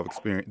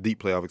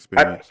deep playoff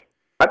experience.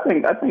 I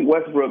think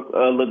Westbrook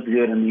looks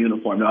good in the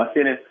uniform. Now, I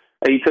seen it.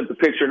 He took the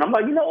picture, and I'm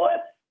like, you know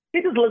what?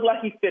 He just looked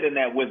like he fit in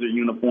that Wizard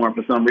uniform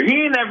for some reason.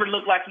 He never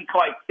looked like he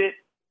quite fit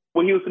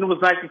when Houston. It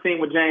was nice to see him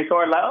with James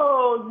Harden. Like,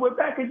 oh, we're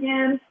back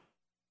again.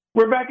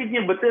 But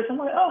this, I'm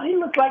like, oh, he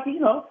looks like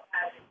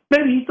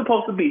maybe he's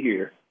supposed to be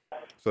here.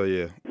 So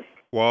yeah,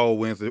 Wall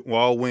wins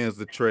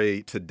the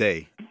trade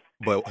today,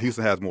 but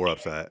Houston has more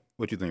upside.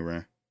 What you think,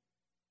 Rand?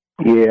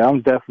 Yeah,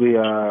 I'm definitely.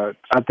 I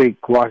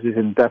think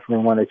Washington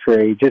definitely won a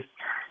trade. Just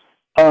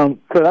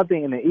because I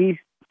think in the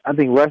East,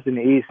 West in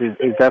the East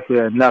is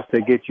definitely enough to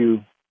get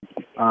you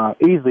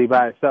easily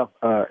by itself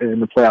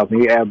in the playoffs.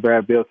 And you add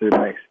Brad Beal to the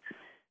mix,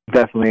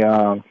 definitely.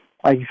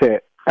 Like you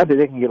said, I think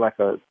they can get like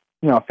a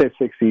 5th,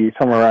 6th seed,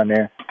 somewhere around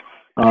there.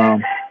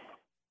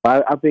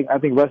 I think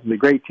Russ is a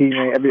great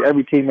teammate.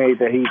 Every teammate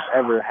that he's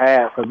ever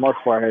had, for the most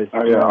part, has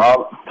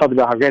talked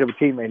about how great of a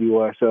teammate he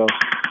was. So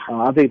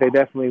I think they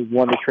definitely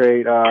won the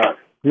trade.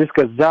 Just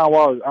because John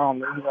Wall,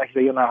 like you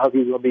said, you know how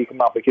he's going to be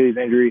coming off Achilles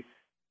injury.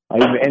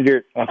 He's been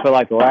injured. I feel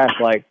like the last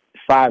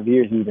 5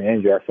 years he's been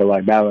injured. I feel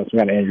like battling some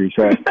kind of injury.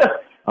 So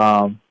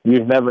you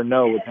just never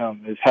know with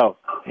him his health,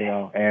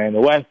 And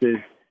the West is.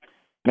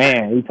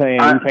 Man, he's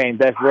playing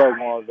Death Row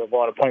going to the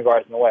point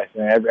guards in the West,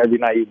 and every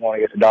night he's going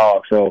against a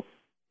dog. So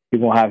he's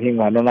gonna have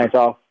no nights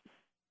off.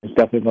 It's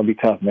definitely gonna be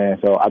tough, man.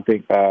 So I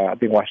think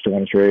Washington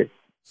won the trade.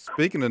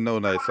 Speaking of no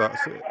nights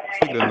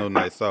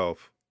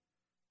off,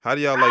 how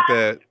do y'all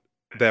like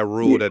that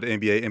rule that the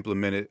NBA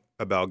implemented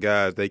about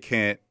guys they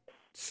can't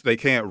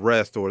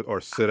rest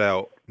or sit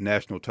out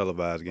national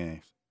televised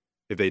games?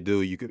 If they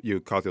do,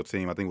 you cost your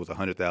team. I think it was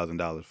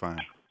 $100,000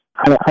 fine.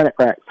 100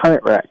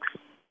 racks.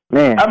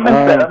 Man, I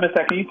missed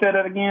that. Can you say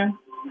that again?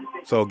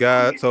 So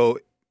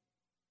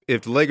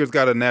if the Lakers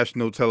got a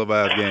national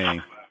televised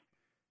game,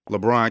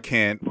 LeBron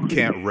can't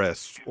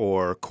rest,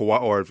 or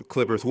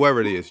Clippers,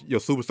 whoever it is, your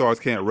superstars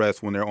can't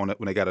rest when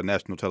they got a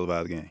national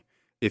televised game.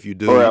 If you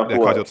do, that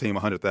costs your team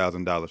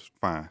 $100,000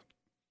 fine.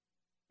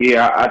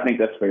 Yeah, I think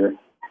that's fair.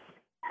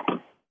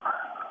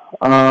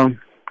 I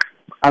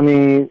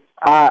mean,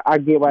 I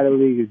get why the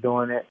league is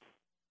doing it.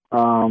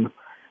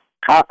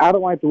 I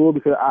don't like the rule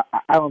because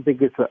I don't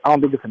think it's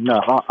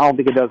enough. I don't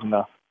think it does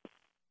enough.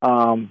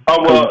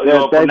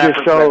 That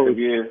just shows.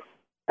 Yeah.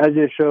 That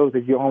just shows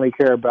that you only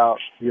care about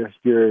your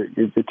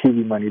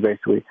TV money,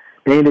 basically.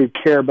 They need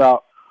to care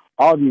about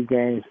all these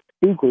games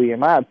equally, in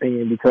my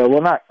opinion, because, I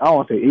don't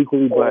want to say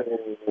equally, but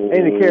they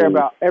need to care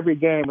about every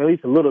game at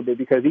least a little bit,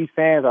 because these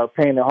fans are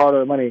paying their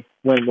hard-earned money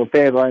when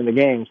fans are in the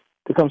games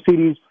to come see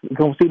these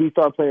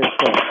star players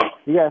play.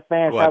 You got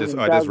fans. Well,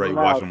 I just rate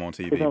watching them on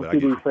TV. To come see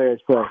these players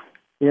play.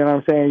 You know what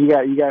I'm saying?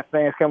 You got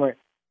fans coming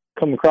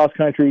across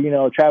country,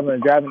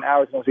 driving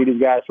hours to see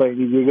these guys play.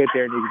 You get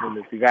there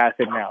and the guys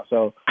sitting out.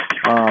 So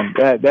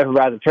that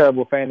provides a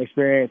terrible fan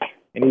experience.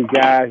 And these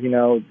guys,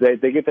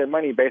 they get their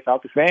money based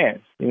off the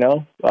fans,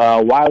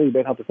 widely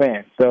based off the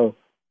fans. So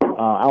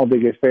I don't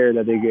think it's fair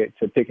that they get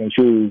to pick and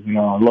choose,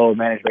 low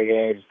management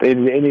games. It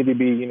need to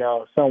be,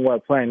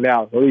 somewhat planned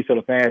out, at least so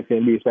the fans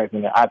can be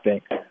expecting it, I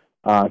think,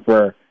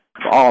 for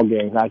all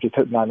games, not just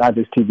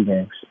TV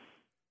games,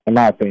 in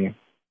my opinion.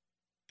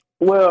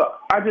 Well,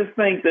 I just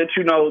think that,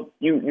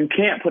 you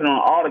can't put it on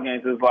all the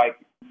games. It's like,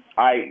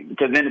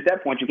 because then at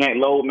that point you can't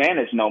load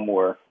manage no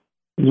more.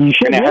 You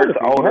should hurt.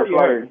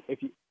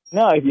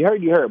 If you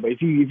hurt, you hurt. But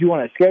if you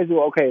want to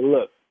schedule, okay,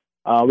 look,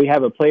 we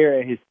have a player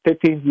in his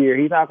 15th year.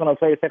 He's not going to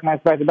play the second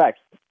match back-to-back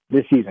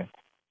this season.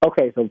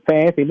 Okay, so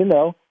fans need to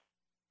know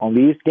on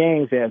these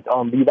games, and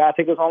you buy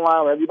tickets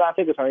online, wherever you buy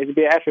tickets, there needs to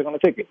be an asterisk on the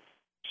ticket.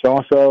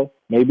 So-and-so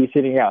may be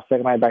sitting out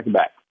second night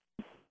back-to-back.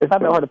 It's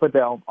not that hard to put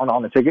that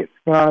on the ticket.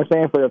 You know what I'm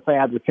saying? For the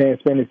player to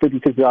spending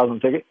 $50, $60 on the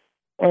ticket.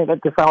 And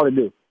that's not hard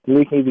to do. The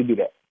league can easily do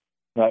that.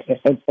 Right?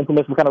 And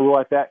implement some kind of rule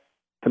like that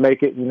to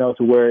make it,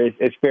 to where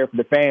it's fair for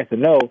the fans to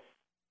know.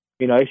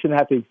 They shouldn't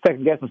have to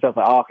second guess themselves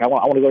like, okay, I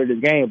want to go to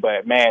this game,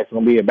 but man, it's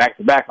going to be a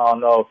back-to-back. I don't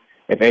know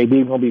if AD's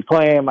going to be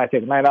playing, might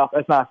take a night off.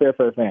 That's not fair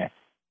for the fans.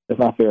 That's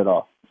not fair at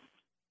all.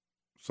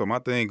 So my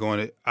thing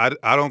I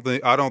don't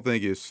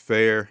think it's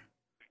fair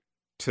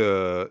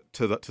to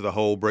the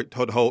whole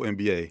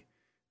NBA,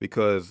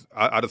 because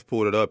I just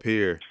pulled it up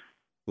here.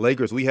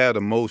 Lakers, we had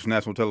the most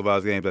national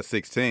televised games at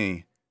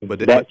 16, but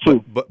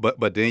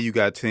then you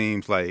got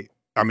teams like,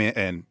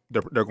 and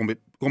they're going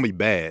to be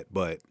bad,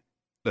 but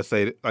let's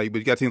say, but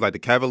you got teams like the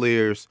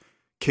Cavaliers,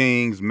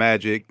 Kings,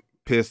 Magic,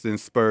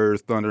 Pistons,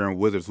 Spurs, Thunder, and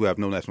Wizards who have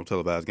no national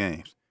televised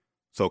games.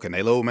 So can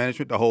they load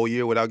management the whole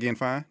year without getting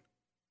fined?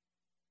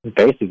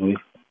 Basically.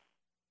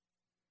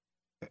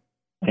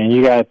 And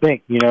you got to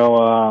think, you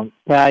got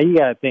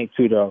to think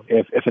too, though.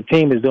 If a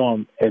team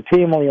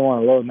only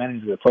want to load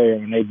manage the player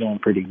and they're doing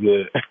pretty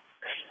good,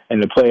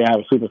 and the player have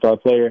a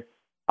superstar player,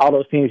 all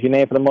those teams you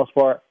name for the most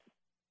part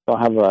don't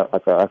have name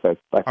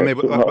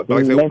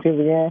teams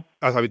again.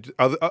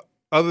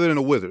 Other than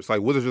the Wizards, like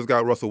Wizards just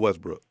got Russell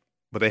Westbrook,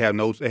 but they have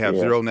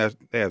zero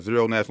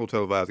national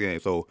televised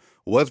games. So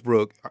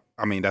Westbrook,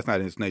 that's not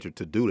in his nature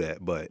to do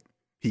that, but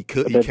he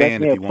can if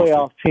he wants to.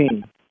 Playoff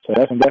team. So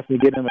that can definitely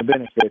get him a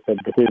benefit to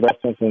the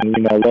restaurants and,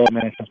 load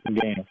manage some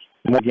games.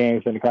 More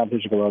games than the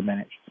competition can load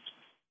manage.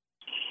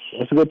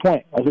 That's a good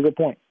point.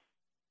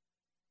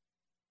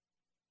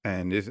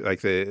 And this,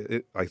 like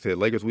I said,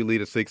 Lakers, we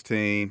lead at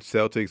 16.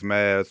 Celtics,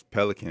 Mavs,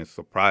 Pelicans,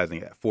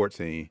 surprising at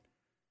 14.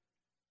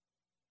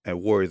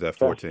 And Warriors at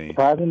 14.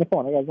 Surprising the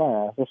point. I got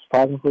Zion. That's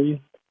surprising for you.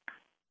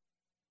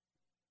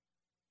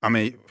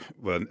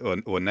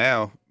 Well,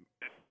 now.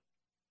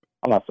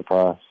 I'm not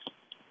surprised.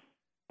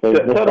 Tell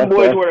them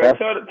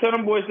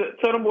boys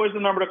the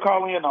number to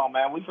call in on,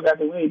 man. We forgot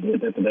that we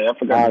did that today. I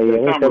forgot. We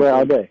said that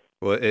all day.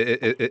 Well,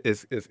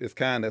 it's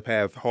kind of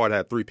hard to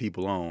have three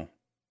people on.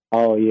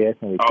 Oh yeah, it's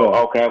gonna be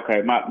tough.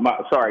 Okay.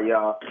 My sorry,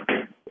 y'all.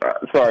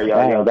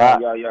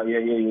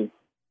 Yeah.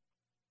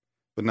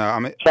 But now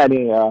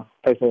chatting, y'all.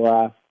 Facebook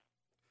Live.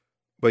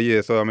 But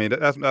yeah, so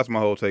that's my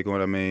whole take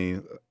on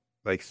it.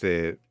 Like I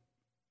said,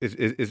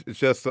 it's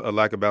just a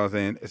lack of balance,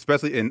 and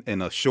especially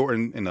in a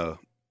shortened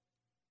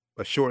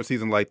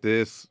season like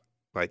this,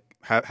 like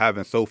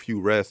having so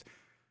few rests.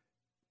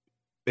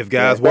 If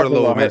guys were to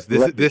load manage,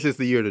 this is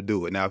the year to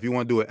do it. Now, if you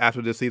want to do it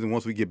after this season,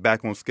 once we get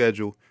back on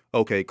schedule,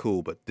 okay,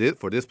 cool. But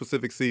for this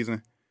specific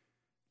season,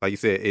 like you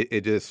said,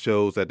 it just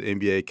shows that the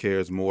NBA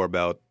cares more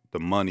about the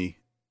money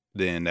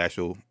than the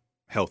actual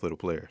health of the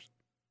players.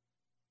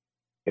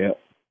 Yeah.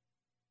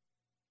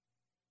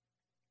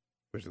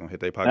 We're just gonna hit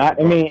their pocket.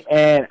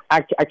 And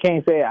I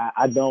can't say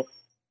I don't.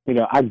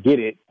 I get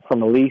it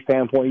from a league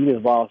standpoint. You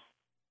just lost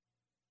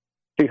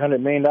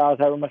 $600 million,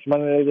 however much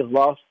money they just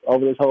lost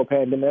over this whole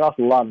pandemic. They lost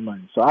a lot of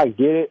money. So I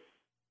get it.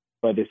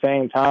 But at the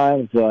same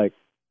time, it's like,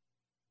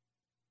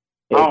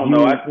 I don't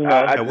know.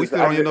 We still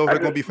don't even know if they're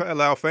going to be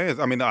allow fans.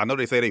 I know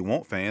they say they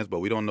want fans, but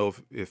we don't know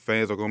if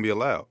fans are going to be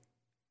allowed.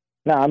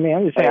 No, I'm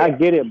just saying, I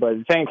get it. But at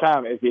the same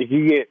time, if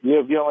you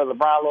don't let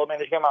LeBron load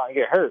manage come out and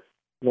get hurt,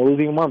 you'll lose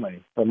even more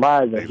money.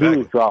 LeBron is a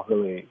huge draw for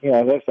the league.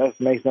 That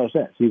makes no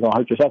sense. You're going to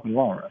hurt yourself in the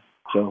long run.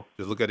 So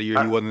just look at the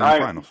year he wasn't in the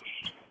finals.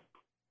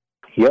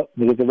 Yep,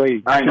 look at the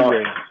rating. I ain't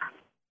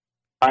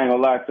gonna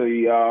lie to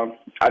you.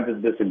 I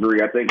just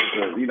disagree. I think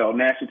it's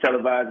national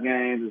televised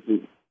games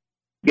is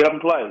get up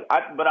and play.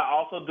 But I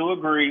also do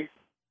agree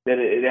that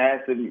it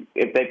has to,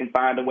 if they can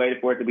find a way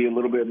for it to be a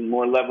little bit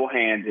more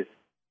level-handed,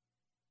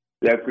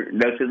 That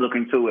should look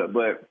into it.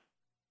 But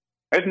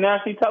it's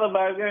nationally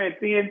televised game.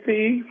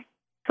 TNT,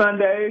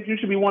 Sundays. You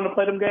should be wanting to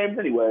play them games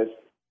anyways.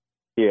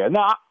 Yeah,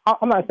 no,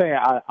 I'm not saying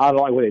I don't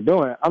like what they're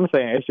doing. I'm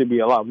saying it should be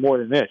a lot more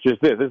than this.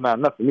 Just this. It's not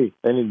enough for me.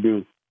 They need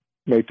to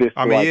make this.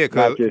 I mean,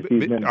 because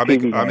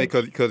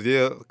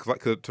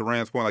to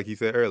Rand's point, like he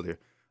said earlier,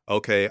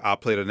 okay, I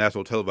played a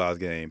national televised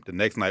game. The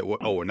next night,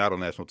 we're not on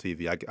national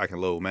TV. I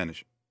can load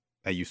manage,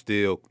 and you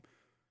still,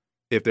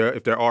 if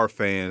there are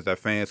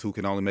fans who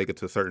can only make it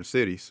to certain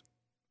cities,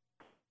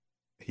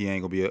 he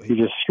ain't gonna be. He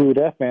just screwed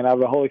that fan out of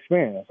the whole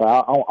experience.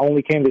 I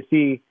only came to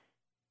see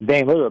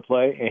Dame Lillard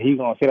play, and he's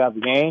gonna sit out the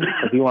game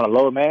because he want to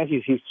load manage.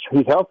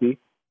 He's healthy,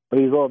 but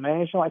he's load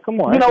managing. Like, come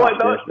on. You know what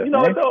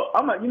though?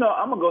 I'm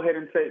gonna go ahead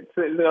and say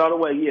it all the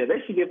way. Yeah,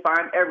 they should get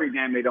fined every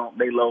game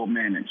they load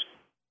manage.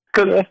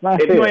 Because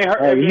if you ain't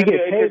hurt, you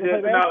get paid to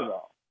play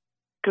basketball.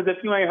 Because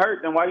if you ain't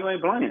hurt, then why you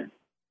ain't playing?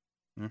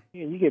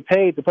 Yeah, you get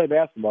paid to play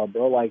basketball,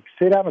 bro. Like,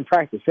 sit out and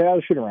practice. Sit out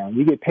and shoot around.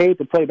 You get paid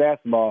to play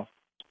basketball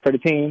for the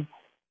team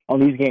on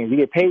these games. You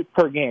get paid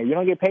per game. You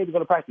don't get paid to go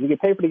to practice. You get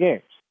paid for the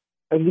games.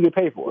 That's what you get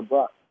paid for.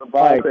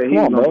 LeBron said he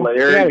was going to play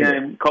every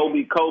game.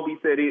 Kobe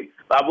said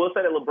I will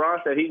say that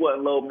LeBron said he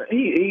wasn't low.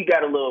 He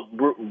got a little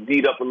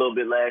beat up a little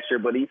bit last year,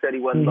 but he said he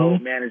wasn't low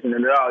managing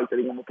it at all. He said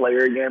he going to play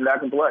every game that I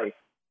can play.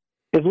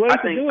 It's way to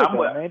do it,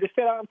 though, man. Just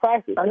sit out and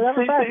practice.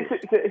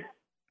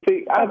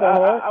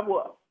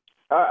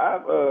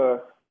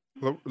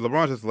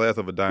 LeBron's just the last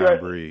of a dying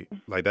breed.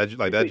 Like that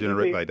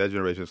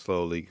generation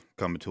slowly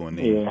coming to an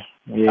end.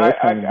 Yeah, I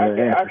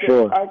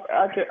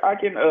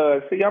can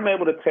see. I'm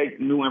able to take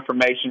new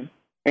information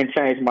and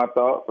change my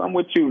thoughts. I'm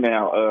with you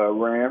now,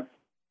 Ram.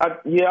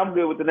 I'm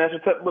good with the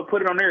national team, but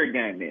put it on every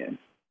game then.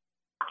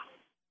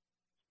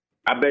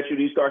 I bet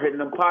you start hitting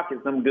them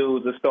pockets, them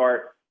dudes will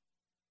start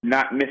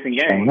not missing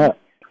games.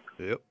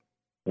 Yep.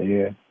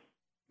 Yeah.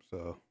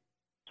 So.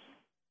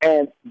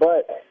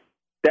 But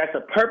that's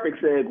a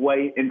perfect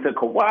segue into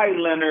Kawhi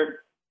Leonard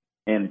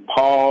and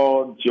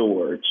Paul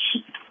George.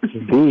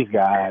 These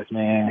guys,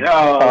 man.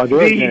 Paul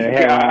George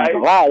a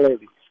lot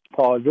lately.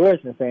 Paul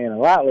George been saying a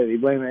lot lately.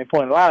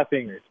 Pointing a lot of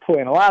fingers.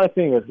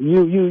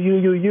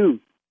 You.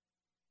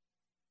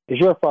 It's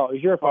your fault.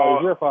 It's your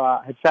fault.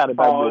 I shouted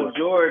about Paul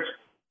George.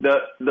 The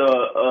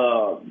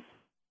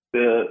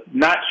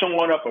not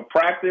showing up for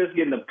practice,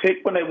 getting the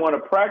pick when they want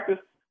to practice.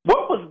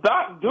 What was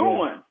Doc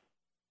doing?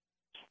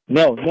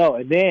 No,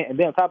 and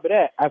then on top of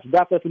that, after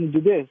Doc let them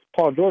do this,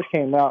 Paul George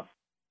came out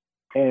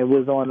and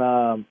was on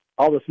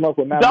All the Smoke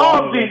with Matt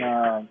Barnes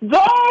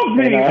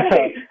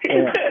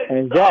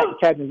and Jack,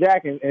 Captain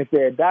Jack, and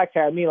said Doc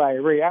had me like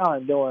Ray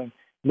Allen doing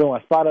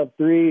spot up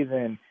threes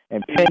and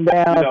pin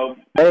down.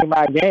 That ain't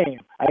my game.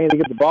 I need to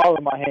get the ball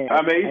in my hand.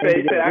 I mean, he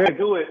said I can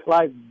do it.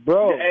 Like,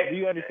 bro, do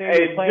you understand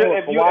you're playing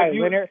with Kawhi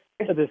Leonard?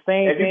 It's the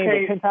same thing,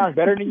 but 10 times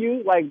better than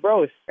you? Like,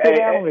 bro, sit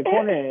down in the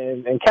corner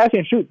and catch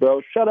and shoot,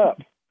 bro. Shut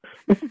up.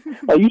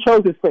 Like, you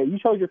chose this fate. You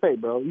chose your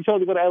fate, bro. You chose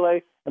to go to LA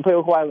and play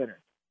with Kawhi Leonard.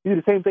 You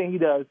do the same thing he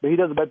does, but he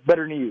does it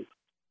better than you.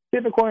 Sit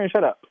in the corner and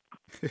shut up.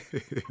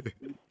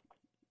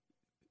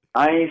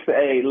 I ain't say,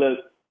 hey, look,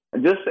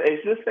 just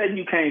say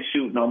you can't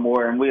shoot no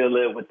more, and we'll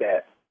live with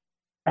that.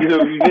 You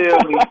feel me?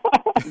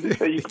 Just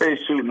say you can't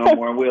shoot no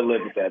more, and we'll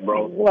live with that,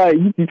 bro. Like,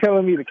 you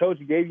telling me the coach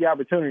gave you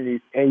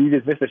opportunities, and you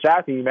just missed a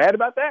shot, and you mad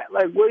about that?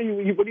 Like, what are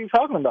you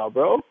talking about,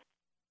 bro?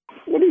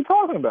 What are you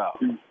talking about?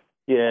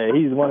 Yeah,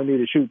 he's wanted me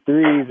to shoot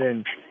threes,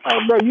 and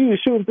like, bro, you was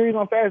shooting threes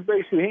on fast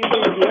break shoot. He ain't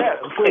gonna do that.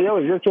 I'm sure that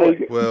was your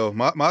choice. Well,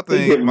 my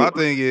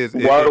thing is,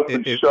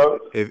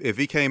 if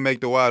he can't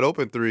make the wide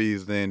open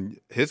threes, then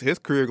his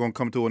career gonna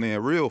come to an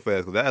end real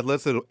fast. Because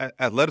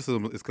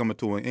athleticism is coming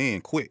to an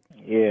end quick.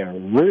 Yeah,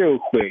 real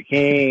quick. He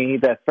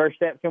ain't that first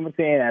step coming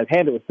to an end. His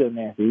handle was still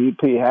nasty.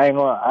 I ain't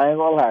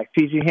gonna lie.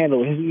 PG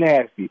handle is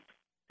nasty.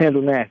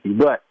 Handle nasty,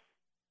 but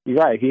you're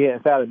right. He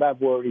hadn't fouled the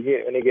backboard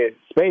when they get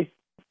space.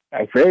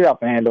 Like, straight off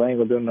the handle ain't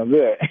gonna do no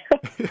good.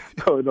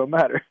 So it don't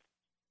matter.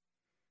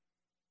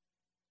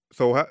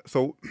 So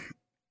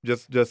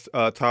just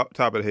top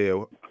of the head,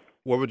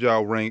 what would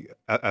y'all rank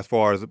as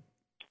far as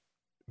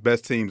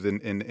best teams in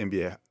the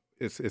NBA?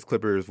 Is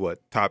Clippers what,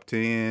 top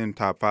 10,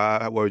 top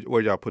 5?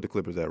 Where y'all put the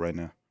Clippers at right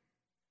now?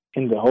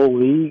 In the whole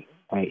league,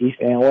 like East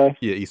and West.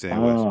 Yeah, East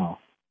and West.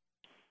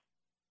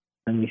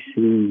 Let me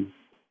see.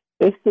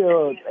 It's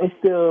still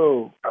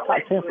top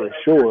 10 for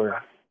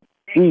sure.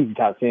 Easy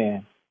top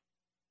 10.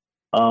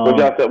 What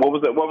y'all said? What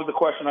was the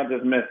question? I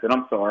just missed it.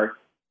 I'm sorry.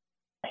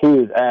 He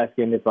was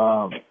asking if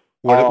what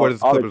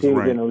is all Clippers the teams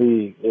rank? in the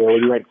league, what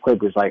do you rank the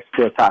Clippers? Like,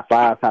 still top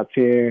 5, top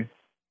 10?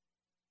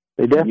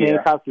 They definitely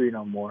ain't top 3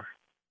 no more.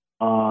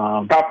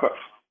 Top 5.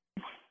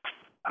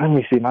 Let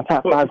me see my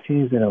top 5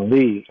 teams in the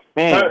league.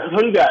 Man,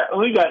 who you got?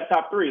 Who you got?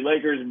 Top 3?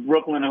 Lakers,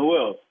 Brooklyn, and who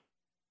else?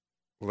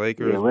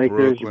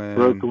 Lakers,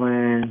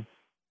 Brooklyn.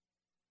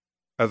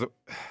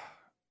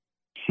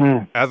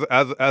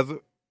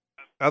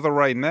 As of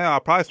right now, I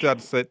probably still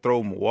have to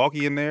throw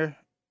Milwaukee in there,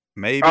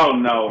 maybe. Oh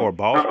no, or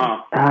Boston.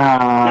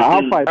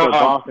 I'll probably throw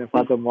Boston. If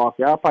I throw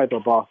Milwaukee, I'll probably throw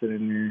Boston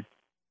in there.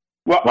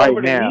 Well, right over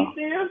now.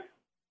 The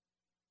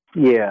Heat,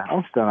 Yeah,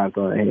 I'm still not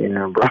throwing it in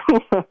there, bro.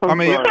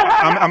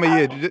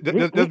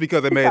 Just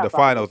because they made the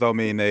finals don't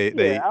mean they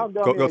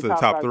go to the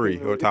top 3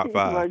 or top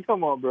 5. Like,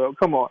 come on, bro.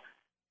 Come on.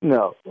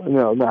 No,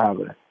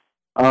 not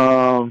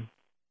happening.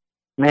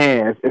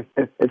 Man,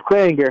 if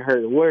Clay didn't get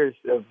hurt, worse.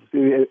 It'd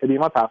be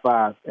my top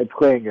 5 if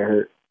Clay didn't get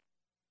hurt.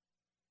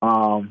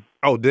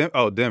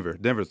 Denver.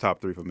 Denver's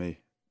top 3 for me.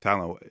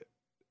 Talent.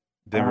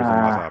 Denver's in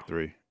my top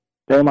 3.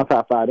 They're in my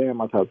top 5. They're in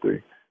my top 3.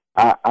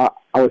 I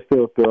would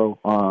still throw.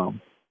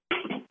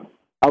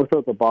 I would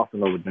throw the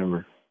Boston over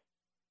Denver.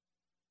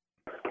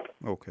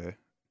 Okay.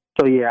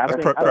 So yeah, I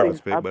think Clippers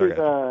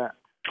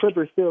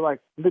still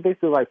they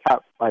still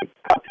top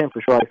 10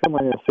 for sure, like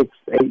somewhere in the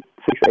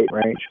 6-8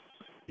 range.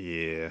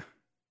 Yeah.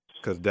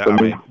 Because Dallas,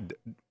 are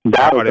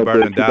they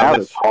better than Dallas?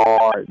 Dallas is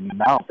hard. I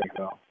don't think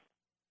so.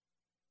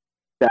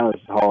 Dallas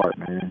is hard,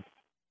 man.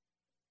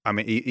 I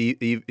mean,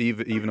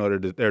 even though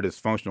they're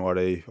dysfunctional,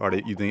 are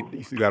they? You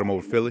think you got them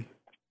over Philly?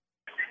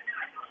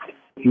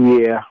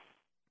 Yeah.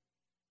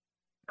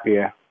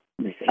 I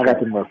got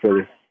them over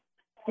Philly,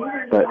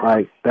 but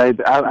I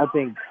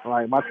think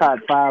like my top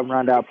 5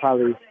 round out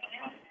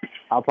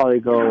I'll probably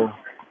go.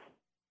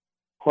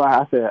 Well,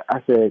 I said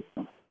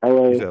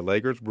LA. You said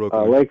Lakers,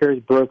 Brooklyn.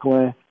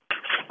 Brooklyn.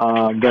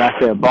 Then I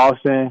said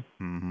Boston.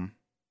 Mm-hmm.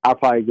 I'll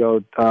probably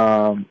go.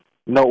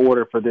 No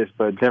order for this,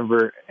 but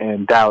Denver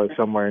and Dallas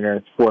somewhere in there.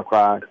 It's 4 or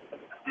 5,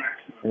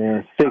 and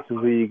then 6 is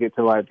where you get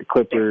to like the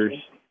Clippers.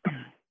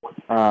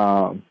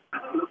 What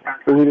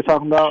were we just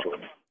talking about?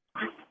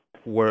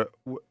 Where's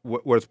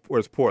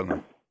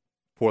Portland?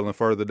 Portland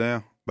further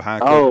down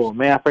behind. Oh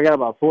man, I forgot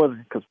about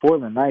Portland because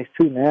Portland nice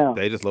too now.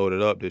 They just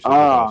loaded up this year.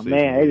 Oh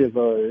man, they just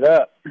loaded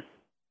up.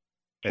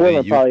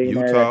 Portland probably in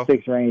there that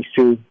 6 range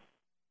too.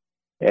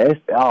 Yeah,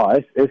 it's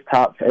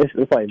top.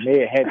 It's like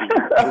mid heavy.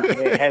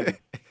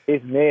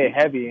 It's mid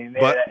heavy in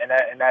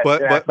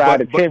that 5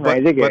 to 10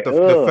 range.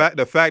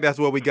 The fact that's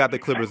where we got the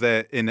Clippers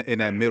at in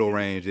that middle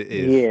range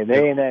is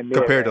they in that mid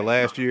compared range. to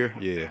last year.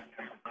 Yeah.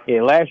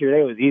 Yeah, last year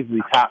they was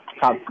easily top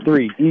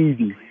 3,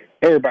 easy.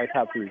 Everybody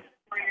top 3.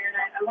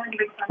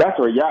 That's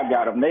where y'all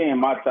got them. They in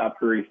my top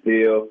 3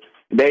 still.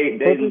 They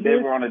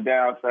were on the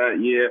downside.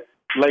 Yeah,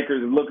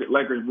 Lakers,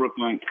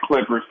 Brooklyn,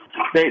 Clippers.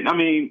 You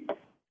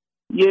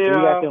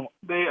got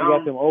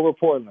them over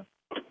Portland,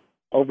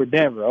 over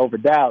Denver, over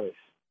Dallas.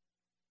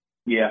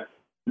 Yeah,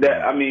 they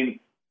ain't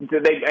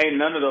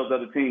none of those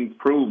other teams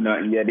proved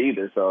nothing yet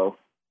either. So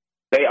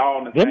they all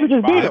in the Denver same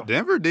just beat spot. them.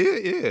 Denver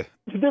did, yeah.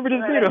 Denver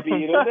just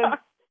beat them.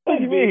 They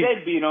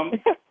beat them.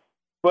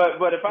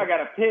 But if I got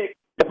to pick,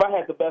 if I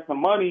had to bet some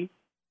money,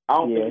 I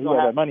don't think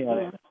you're bet money on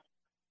it.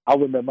 I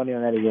wouldn't bet money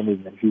on that again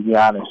either, if you be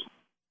honest.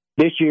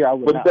 This year I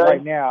would not.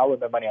 Right now I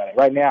wouldn't bet money on it.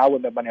 Right now I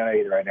wouldn't bet money on it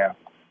either right now.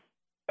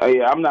 Oh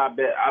yeah, I'm not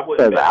bet. I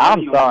wouldn't bet.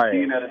 I'm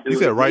sorry.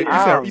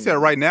 You said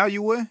right now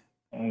you would?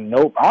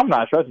 Nope, I'm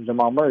not trusting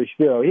Jamal Murray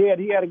still. He had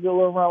a good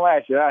little run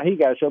last year. He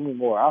got to show me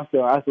more. I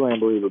still ain't a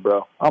believer,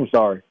 bro. I'm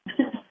sorry.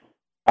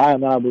 I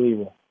am not a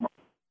believer.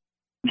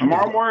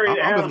 Jamal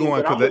Murray. I'm just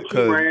going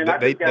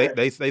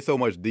because they so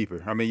much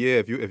deeper. I mean,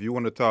 yeah, if you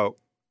want to talk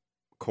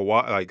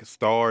Kawhi, like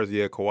stars,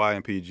 yeah, Kawhi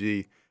and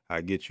PG,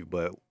 I get you,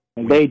 but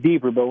they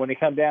deeper. But when it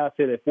comes down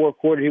to the fourth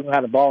quarter, he's gonna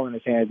have the ball in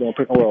his hands doing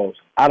pick and rolls.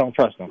 I don't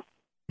trust him.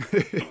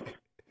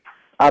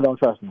 I don't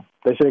trust him.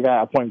 They should have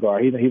got a point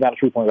guard. He's not a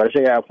true point guard. They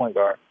should have got a point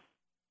guard.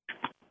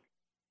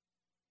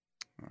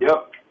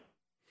 Yep.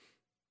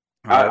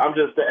 Right.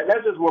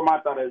 That's just where my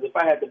thought is. If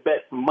I had to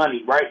bet some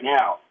money right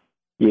now.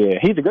 Yeah,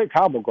 he's a great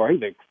combo guard.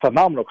 He's a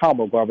phenomenal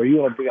combo guard, but you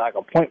want to be like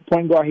a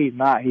point guard. He's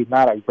not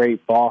a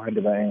great ball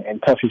handler in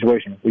tough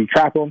situations. When you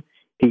trap him,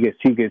 he gets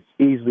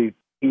easily.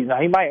 He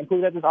might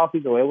improve that this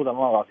offseason. It was a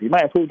long offseason. He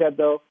might improve that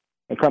though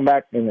and come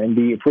back and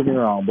be proving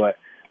wrong. But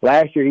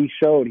last year he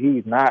showed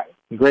he's not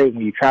great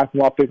when you trap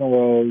him off pick and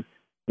rolls.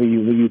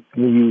 When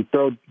you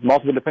throw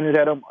multiple defenders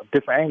at him,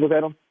 different angles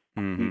at him,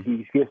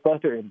 he gets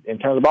flustered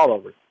and turns the ball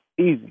over.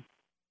 Easy.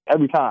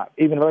 Every time.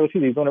 Even in the regular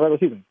season. He's doing the regular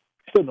season.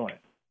 Still doing it.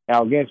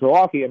 Now, against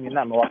Milwaukee,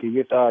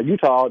 against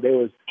Utah, they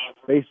was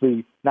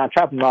basically not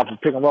trapping him off and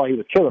pick and roll. He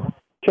was killing him.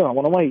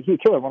 One-on-one. He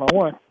would kill him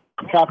one-on-one.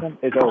 Trap him.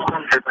 It's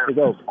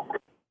over.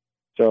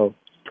 So,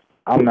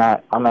 I'm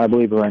not a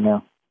believer right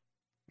now.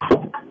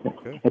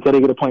 Okay. Until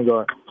they get a point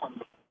guard.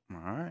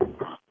 All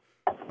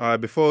right.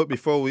 Before we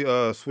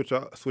switch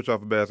off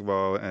of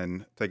basketball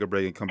and take a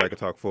break and come back and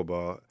talk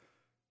football,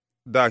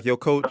 Doc, your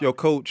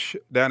coach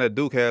down at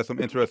Duke had some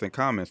interesting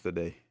comments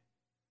today.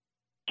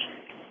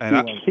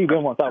 And he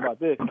didn't want to talk about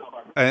this.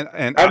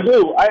 And I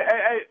do.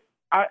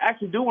 I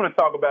actually do want to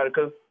talk about it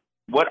because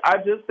what I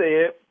just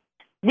said,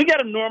 we got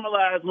to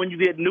normalize when you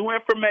get new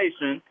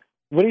information.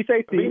 What do you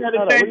say, Steve? I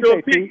don't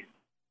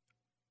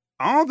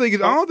think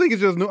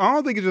it's just new. I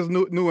don't think it's just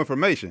new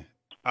information.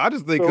 I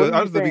just think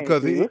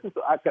because he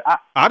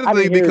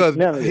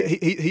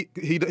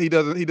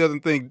doesn't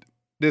think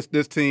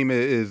this team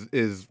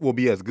will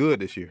be as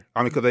good this year.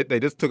 I mean, because they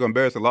just took an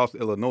embarrassing loss to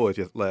Illinois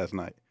just last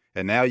night.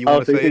 And now you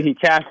want to say he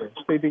casting.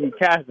 So you think he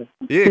casting?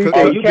 Yeah,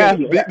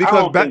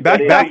 because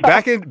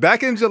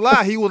back in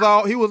July he was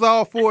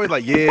all for it.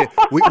 Like, yeah,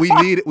 we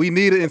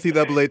need an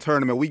NCAA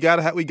tournament.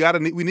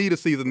 We need a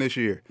season this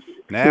year.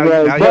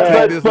 Now you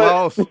take this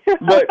loss.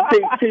 But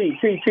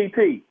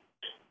T.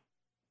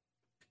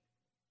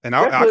 And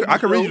I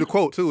can read you the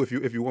quote too if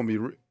you want me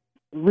to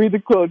read the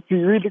quote.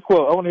 Read the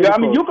quote. I want to hear the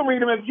quote. You can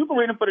read them. You can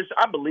read them for the.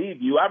 I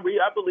believe you. I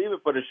believe it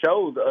for the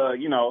shows. I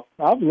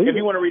believe if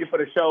you want to read it for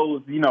the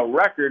shows,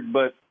 record.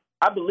 But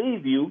I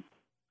believe you.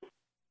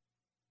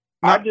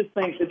 I just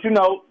think that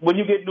when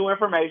you get new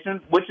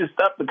information, which is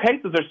stuff, the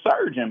cases are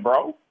surging,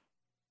 bro.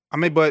 I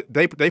mean, but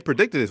they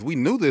predicted this. We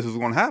knew this was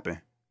going to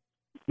happen.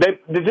 Just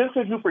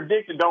because you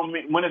predicted don't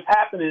mean when it's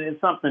happening, it's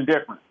something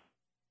different.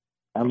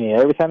 I mean,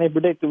 every time they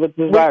predicted with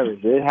this virus,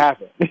 it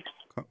happened.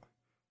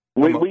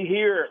 We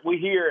hear,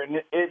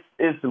 and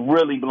it's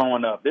really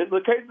blowing up.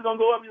 The case is gonna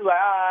go up. You're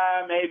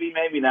like,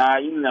 maybe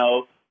not,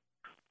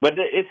 But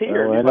it's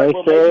here. When they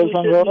say it's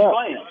gonna go up,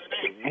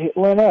 it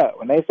went up.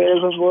 When they said it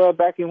was gonna go up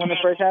back when it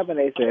first happened,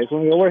 they said it's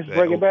gonna get worse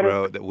before it get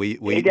better. Bro, we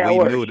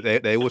knew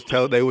they was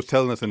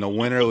telling us in the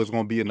winter it was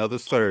gonna be another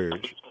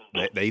surge.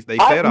 They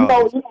said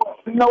all this.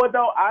 You know what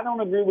though? I don't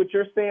agree with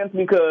your stance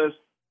because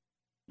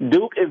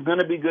Duke is going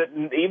to be good,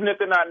 even if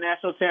they're not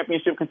national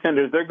championship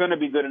contenders. They're going to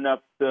be good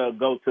enough to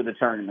go to the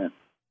tournament.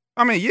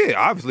 I mean, yeah,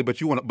 obviously,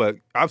 but you want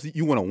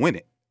to win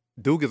it.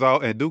 Duke is.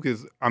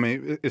 I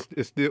mean,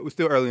 it's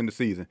still early in the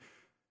season,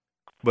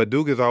 but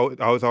Duke has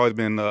always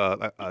been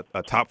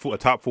a top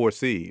four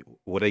seed.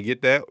 Will they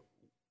get that?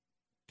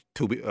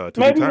 To be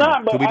maybe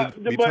not,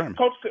 but determined.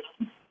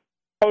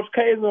 Coach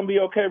K is going to be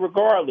okay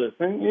regardless,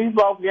 and he's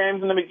lost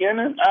games in the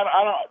beginning.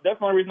 I don't. That's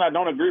the only reason I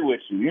don't agree with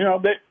you.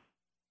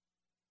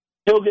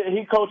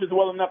 He coaches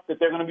well enough that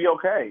they're going to be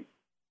okay.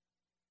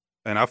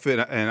 And I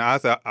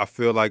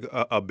feel like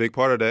a big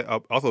part of that,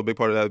 also a big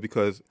part of that, is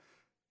because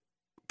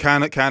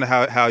kind of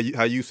how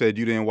you said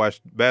you didn't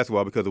watch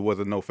basketball because there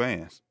wasn't no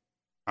fans.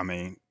 I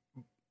mean,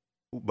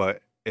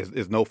 but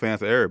it's no fans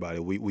for everybody.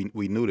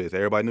 We knew this.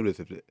 Everybody knew this.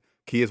 If the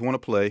kids want to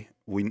play,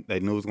 they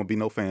knew it was going to be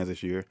no fans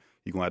this year.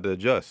 You're going to have to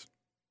adjust.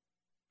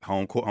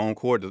 Home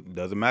court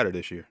doesn't matter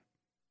this year.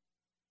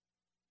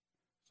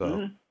 So.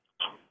 Mm-hmm.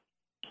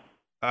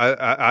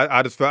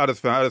 I just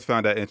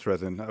found that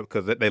interesting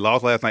because they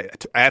lost last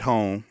night at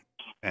home,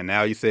 and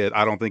now you said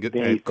I don't think it.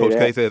 And Coach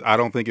K says I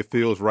don't think it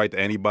feels right to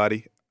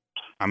anybody.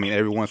 I mean,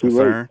 everyone's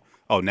concerned.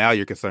 Oh, now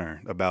you're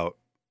concerned about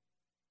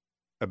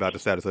the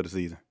status of the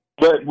season.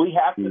 But we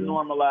have to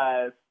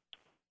normalize,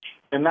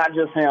 and not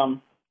just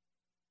him,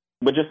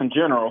 but just in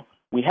general,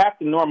 we have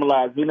to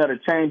normalize. To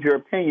change your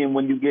opinion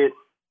when you get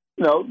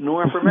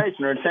new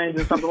information or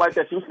changing something like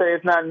that. You say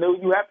it's not new.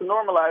 You have to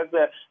normalize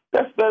that.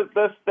 That's a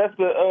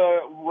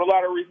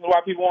lot of reasons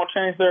why people won't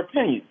change their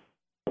opinion.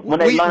 When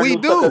they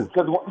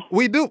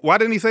we do. Why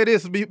didn't he say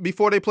this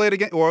before they played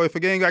again, or if a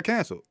game got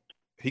canceled?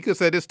 He could have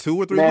said this 2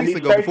 or 3 weeks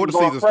ago before the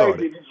season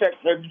started. If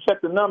you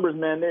check the numbers,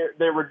 man,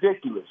 they're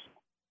ridiculous.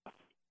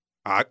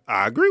 I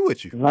agree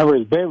with you. The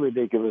numbers been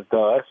ridiculous,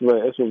 though. That's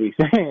what we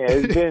saying.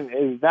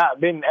 It's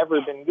not been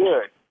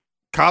good.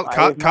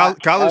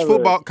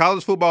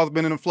 College football has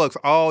been in flux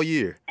all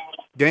year.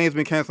 Games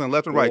been canceling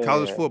left and right.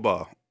 College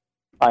football.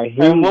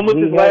 When was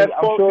his last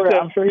quote?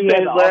 I'm sure he had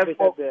his last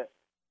quote.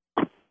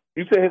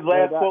 You said his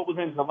last quote was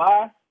in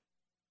July?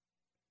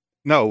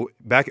 No,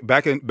 back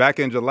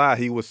in July,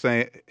 he was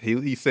saying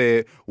he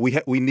said we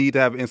need to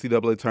have an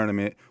NCAA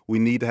tournament. We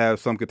need to have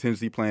some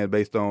contingency plan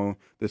based on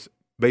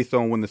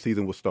when the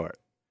season will start.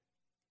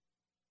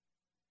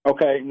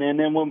 Okay, and then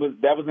that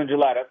was in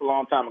July. That's a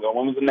long time ago.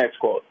 When was the next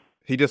quote?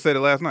 He just said it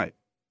last night.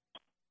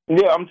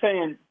 Yeah, I'm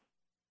saying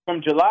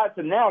from July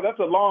to now, that's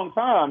a long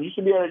time. You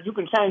should be able you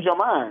can change your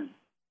mind.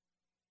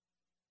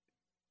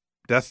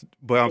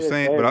 But I'm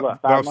saying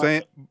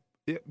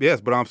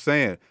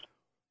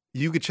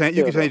you could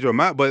change your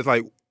mind, but it's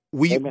like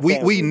we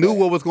knew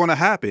what was going to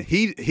happen.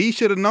 He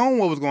should have known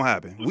what was going to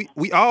happen.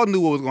 We all knew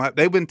what was going to happen.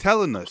 They've been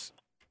telling us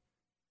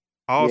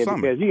all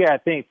summer. Because you got to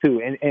think too.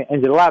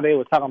 In July they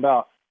were talking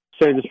about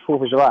this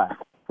 4th of July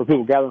for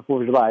people gathering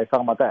 4th of July. They're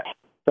talking about that.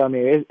 So I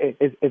mean,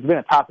 it's been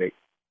a topic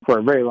for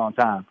a very long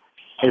time.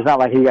 It's not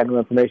like he got new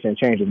information and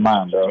changed his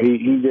mind, bro.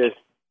 He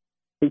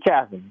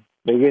capping.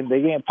 They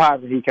getting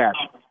positive. He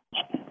capping.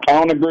 I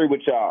don't agree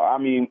with y'all. I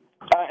mean,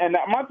 and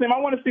my team. I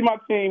want to see my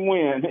team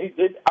win.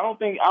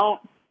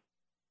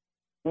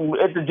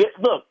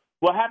 Look,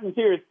 what happens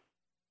here is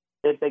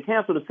if they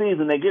cancel the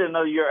season, they get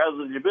another year of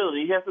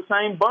eligibility. He has the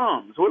same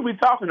bums. What are we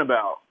talking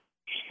about?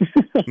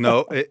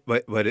 No, it's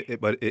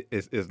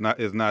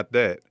not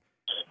that.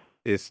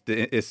 It's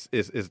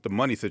the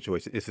money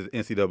situation. It's the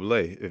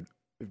NCAA.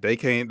 If they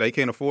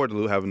can't afford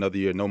to have another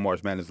year, no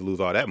March Madness to lose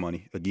all that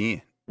money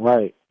again.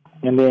 Right,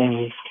 and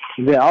then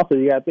also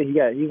you got to think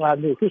you gonna have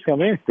new recruits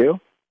coming in still.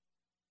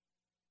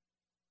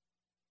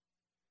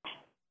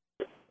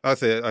 I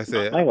said. I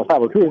ain't gonna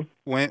talk recruiting.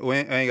 When I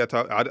ain't gonna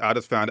talk. I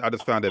just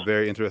found it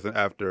very interesting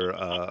after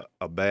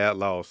a bad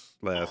loss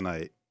last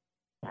night.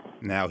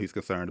 Now he's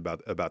concerned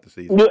about the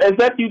season. Is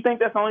that you think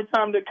that's the only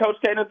time that Coach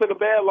K took a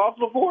bad loss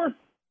before?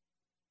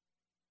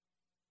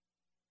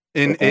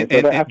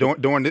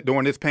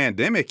 During this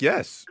pandemic,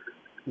 yes.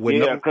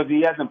 Because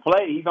he hasn't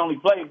played. He's only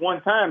played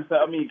one time.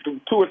 So 2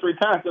 or 3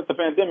 times since the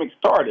pandemic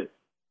started.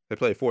 They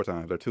played 4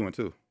 times. They're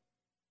 2-2.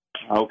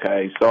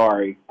 Okay,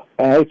 sorry.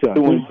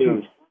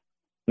 2-2.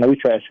 No, we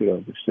trash it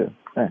over still.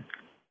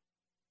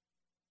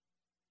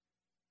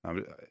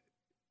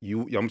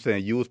 I'm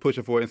saying you was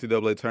pushing for an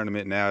NCAA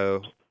tournament.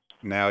 Now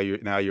you're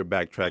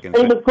backtracking.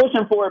 He was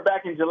pushing for it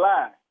back in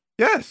July.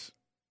 Yes.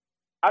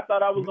 I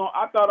thought I was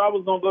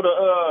gonna go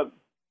to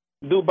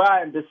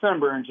Dubai in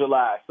December and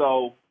July.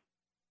 So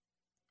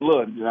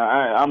look,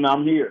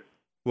 I'm here.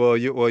 Well,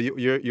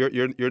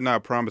 you're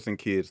not promising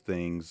kids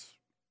things.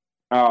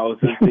 Oh,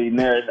 see,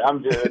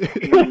 I'm just.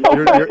 You're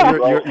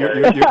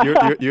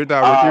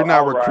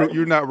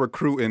not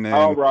recruiting. And,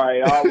 all right.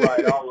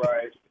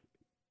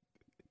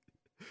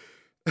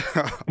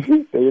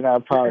 You're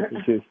not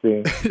promising kids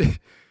things.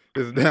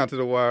 It's Down to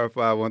the Wire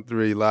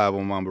 513 live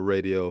on Mamba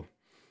Radio.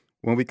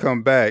 When we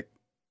come back,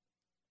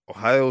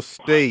 Ohio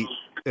State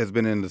has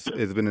been in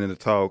the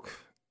talk.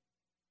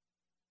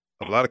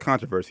 A lot of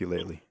controversy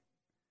lately.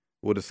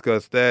 We'll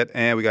discuss that,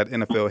 and we got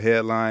NFL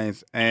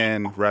headlines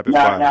and rapid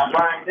fire. Now,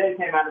 Brian Day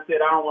came out and said,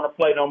 "I don't want to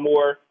play no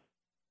more."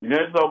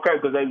 It's okay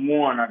because they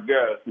won, I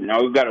guess.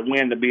 We've got to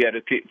win to be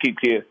able to keep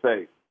kids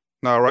safe.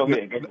 No,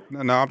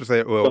 I'm just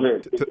saying. Well,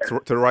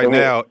 to right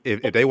now,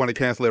 if they want to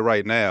cancel it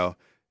right now,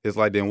 it's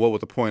like then what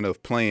was the point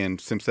of playing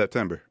since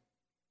September?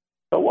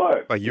 So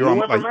what? Like you're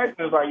almost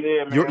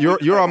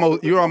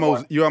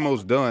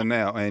done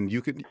now, and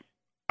you could.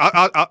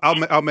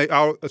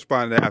 I'll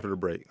respond to that after the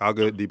break. I'll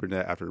go deeper than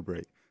that after the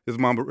break. This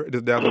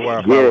is Down to the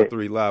Wire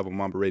 513 live on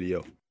Mamba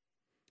Radio.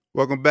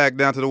 Welcome back,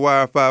 Down to the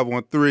Wire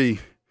 513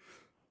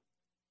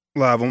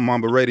 live on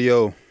Mamba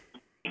Radio.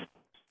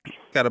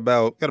 Got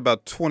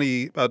about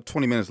 20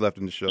 minutes left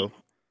in the show.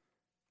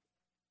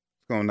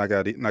 Going to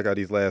knock out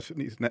these last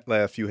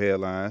few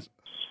headlines.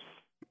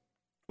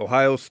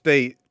 Ohio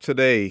State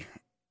today.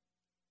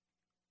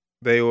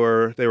 They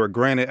were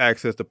granted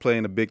access to play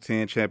in the Big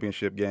Ten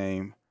championship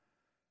game,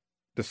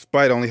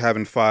 despite only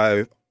having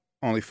five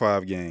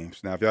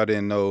games. Now, if y'all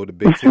didn't know, the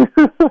Big Ten,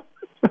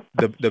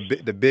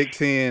 the Big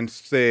Ten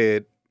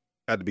said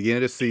at the beginning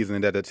of the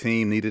season that the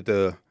team needed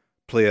to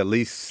play at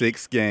least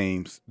 6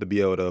 games to be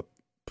able to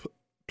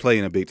play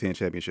in a Big Ten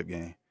championship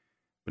game.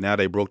 But now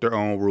they broke their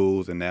own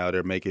rules, and now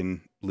they're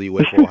making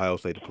leeway for Ohio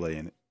State to play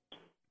in it.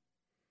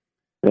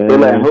 They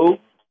let who?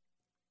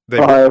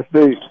 Ohio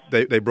State.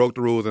 They broke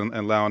the rules and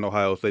allowing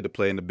Ohio State to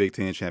play in the Big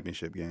Ten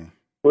championship game.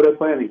 Who they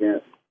playing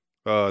against?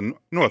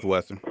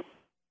 Northwestern.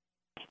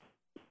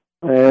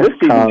 Man, this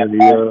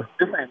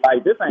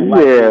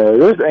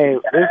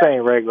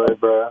ain't regular,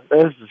 bro.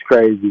 This is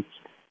crazy.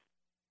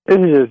 This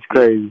is just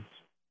crazy.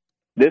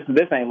 This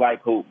ain't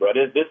like hoop, bro.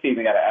 This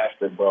season got an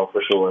asterisk, bro,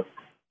 for sure.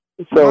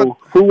 So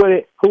who would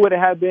it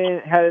have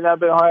been had it not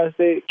been Ohio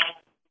State?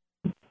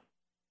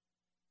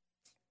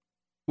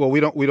 Well, we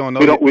don't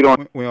know. We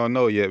don't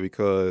know yet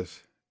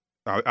because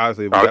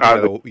obviously we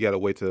got to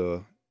wait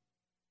till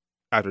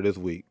after this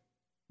week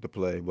to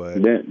play.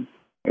 But then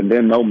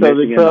no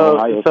Michigan,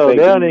 Ohio State. So they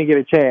don't even get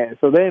a chance.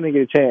 The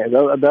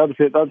other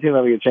team don't get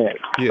a chance.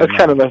 Yeah, That's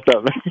kind of messed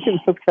up.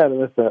 That's kind of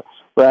messed up.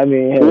 But I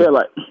mean,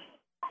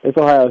 it's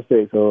Ohio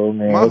State, so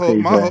man.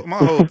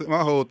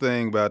 My whole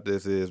thing about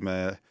this is,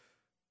 man,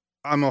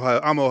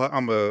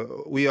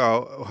 we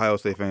all Ohio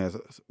State fans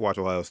watch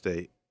Ohio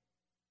State.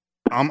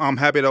 I'm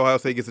happy that Ohio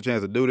State gets a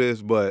chance to do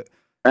this, but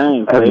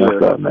that's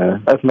messed up,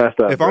 man. That's messed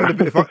up.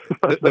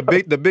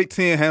 The Big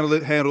Ten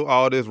handled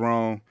all this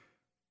wrong.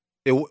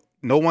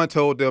 No one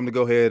told them to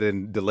go ahead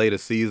and delay the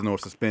season or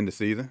suspend the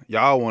season.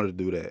 Y'all wanted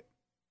to do that.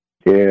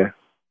 Yeah.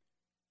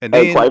 And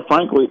then, quite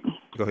frankly,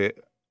 go ahead.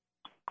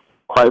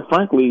 Quite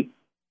frankly,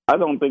 I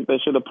don't think they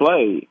should have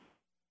played.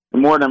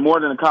 More than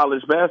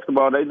college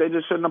basketball, they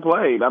just shouldn't have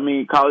played. I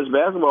mean, college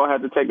basketball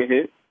had to take a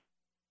hit.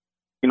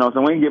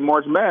 So we didn't get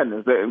March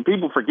Madness. And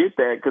people forget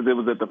that because it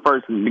was at the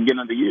beginning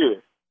of the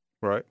year.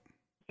 Right.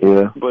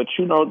 Yeah. But,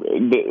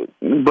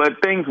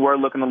 but things were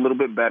looking a little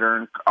bit better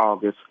in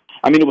August.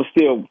 I mean, it was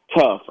still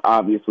tough,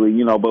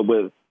 obviously, but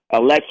with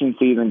election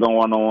season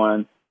going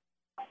on.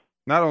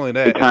 Not only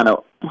that, but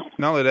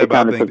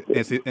I think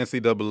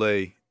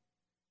NCAA,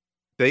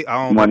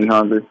 money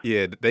hungry.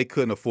 Yeah, they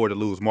couldn't afford to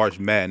lose March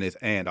Madness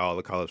and all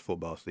the college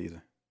football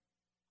season.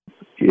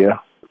 Yeah.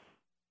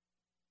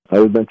 That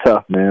would have been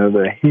tough, man. It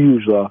was a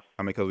huge loss.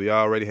 I mean, because we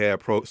already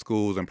had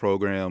schools and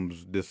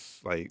programs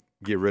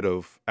get rid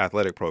of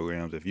athletic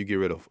programs. If you get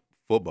rid of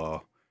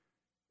football,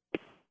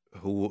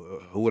 who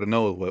would have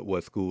known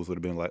what schools would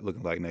have been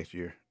looking like next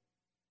year?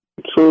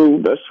 True,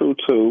 that's true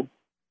too.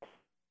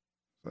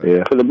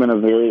 Yeah, could have been a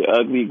very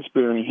ugly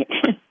experience.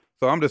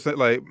 So I'm just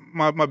saying,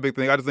 my big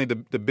thing. I just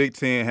think the Big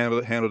Ten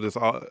handled this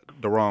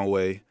the wrong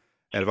way.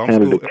 And if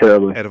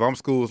I'm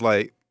schools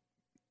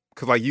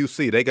because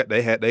UC,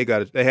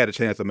 they had a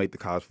chance to make the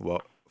college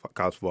football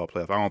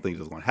playoff. I don't think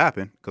it's going to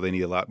happen because they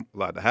need a lot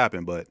to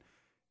happen. But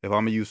if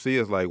I'm a UC,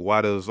 it's like,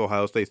 why does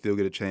Ohio State still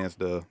get a chance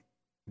to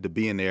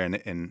be in there?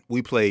 And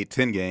we played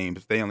 10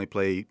 games. They only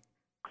played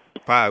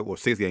 5 or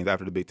 6 games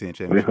after the Big Ten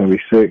championship. It's gonna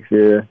be 6,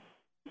 yeah.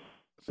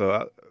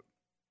 So,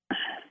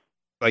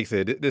 like I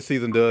said, this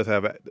season does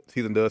have an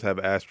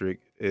asterisk.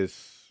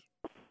 It's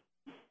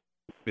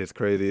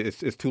crazy.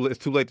 It's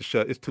too late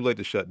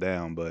to shut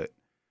down. But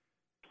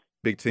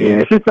Big Ten. Yeah,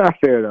 it's just not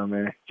fair though,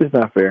 man. It's just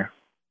not fair.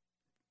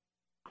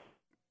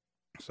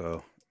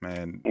 So,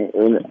 man,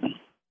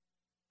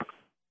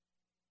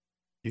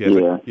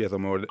 Yeah. You have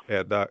some more to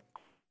add, Doc?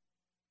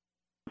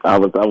 I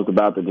was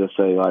about to just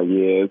say, like,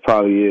 yeah, it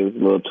probably is a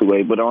little too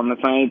late. But on the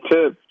same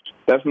tip,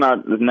 that's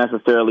not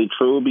necessarily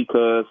true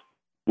because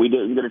we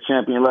didn't get a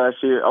champion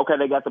last year. Okay,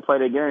 they got to play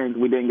their games.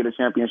 We didn't get a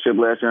championship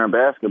last year in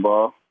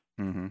basketball.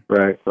 Mm-hmm.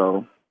 Right.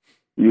 So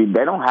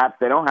they don't have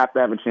to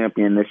have a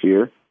champion this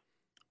year.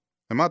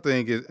 And my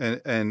thing is,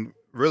 and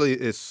really,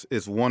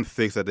 it's one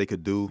fix that they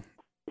could do.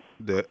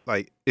 That,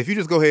 like, if you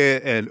just go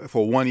ahead and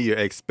for 1 year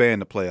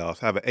expand the playoffs,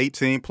 have an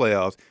 18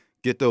 playoffs,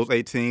 get those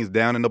 18s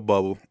down in the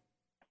bubble,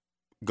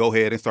 go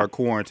ahead and start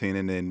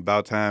quarantining, and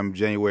by the time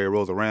January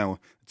rolls around,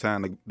 the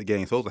time the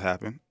game's supposed to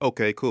happen,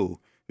 okay,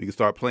 cool, we can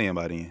start playing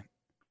by then.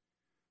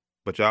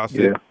 But y'all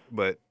said,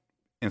 but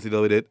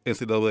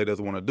NCAA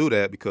doesn't want to do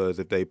that because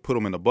if they put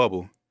them in the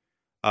bubble,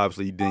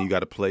 obviously then you got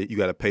to pay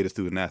the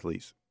student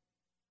athletes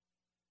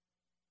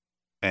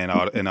and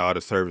all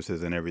the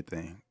services and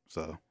everything.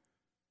 So.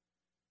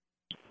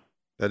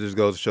 That just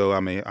goes to show. I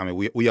mean,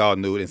 we all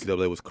knew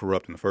NCAA was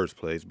corrupt in the first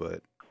place,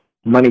 but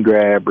money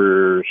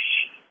grabbers.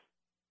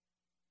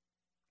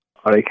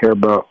 All they care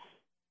about.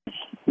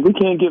 We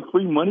can't get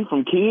free money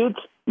from kids.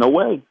 No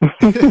way.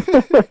 You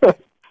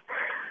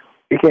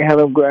can't have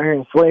them go out here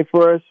and slave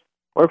for us,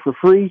 work for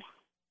free,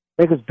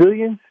 make us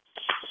billions.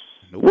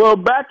 Nope. Well,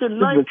 back in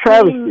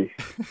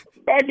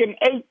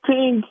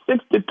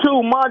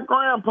 1862, my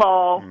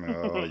grandpa.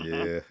 Oh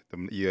yeah,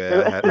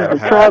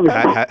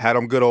 had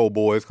them good old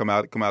boys come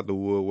out the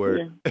woodwork.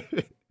 Yeah.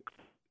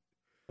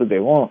 What they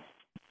want.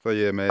 So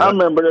yeah, man. I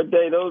remember the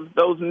day those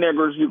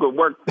niggers you could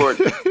work for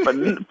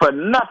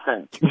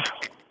nothing.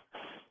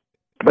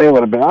 They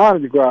would have been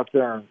honored to go out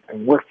there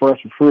and work for us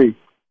for free.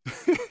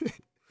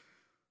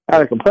 Are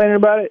they complaining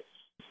about it?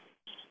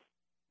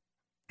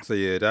 So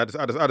yeah, I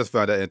just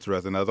found that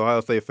interesting. As an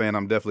Ohio State fan,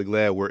 I'm definitely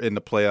glad we're in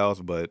the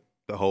playoffs, but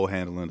the whole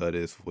handling of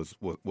this was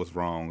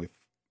wrong.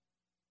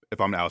 If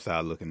I'm the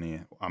outside looking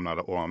in, I'm not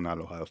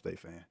an Ohio State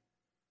fan.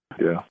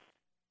 Yeah.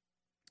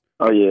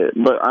 Oh yeah,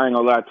 but I ain't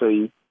gonna lie to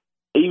you.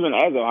 Even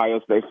as an Ohio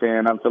State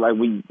fan, I feel like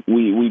we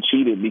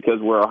cheated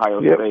because we're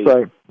Ohio State.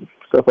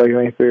 Stuff like it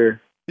ain't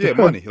fair. Yeah,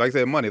 money. Like I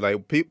said, money.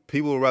 Like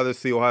people would rather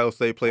see Ohio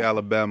State play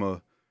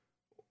Alabama,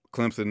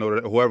 Clemson,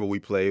 Notre Dame, whoever we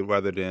play,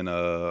 rather than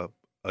a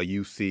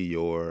UC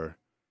or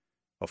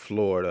a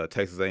Florida,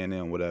 Texas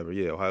A&M, whatever.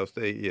 Yeah, Ohio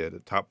State. Yeah, the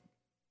top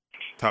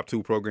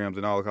 2 programs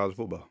in all of college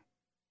football.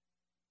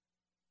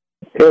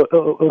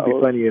 It'll be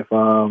funny if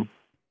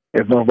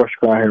Northwestern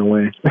come out here and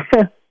win.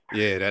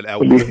 Yeah, that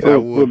would be hilarious.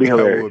 That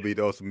would be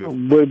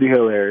awesome. Would be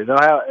hilarious. As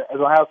an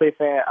Ohio State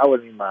fan, I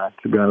wouldn't even mind,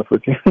 to be honest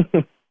with you.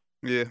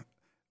 Yeah,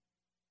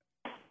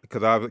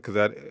 because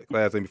that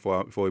last thing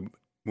before we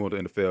move to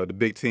the NFL, the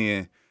Big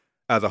Ten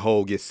as a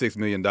whole gets $6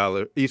 million.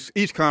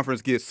 Each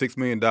conference gets $6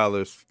 million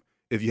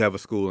if you have a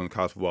school in the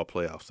college football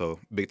playoff. So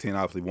Big Ten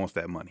obviously wants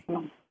that money.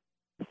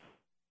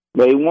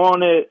 They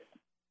want it.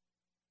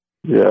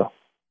 Yeah.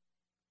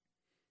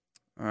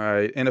 All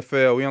right,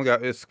 NFL. We only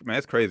got it's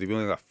crazy. We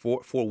only got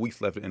four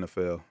weeks left in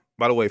NFL.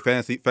 By the way,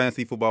 fantasy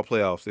football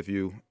playoffs. If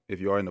you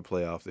are in the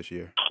playoffs this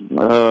year.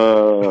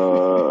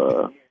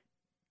 No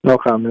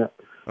comment.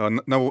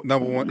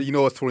 Number one. You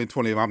know it's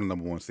 2020. I'm the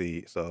number 1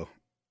 seed. So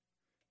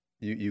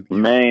you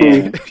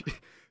man. Can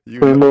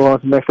we move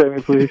on to the next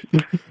segment, please?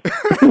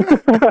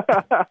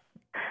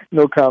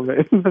 No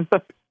comment.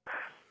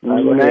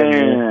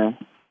 Man.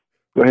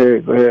 Go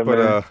ahead, man.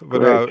 But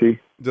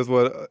just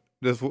what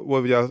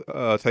were y'all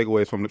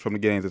takeaways from the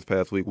games this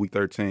past week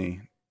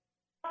 13?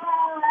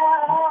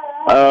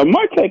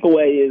 My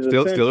takeaway is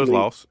Steelers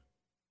lost.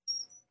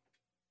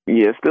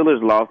 Yeah,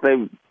 Steelers lost.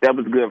 That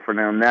was good for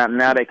them.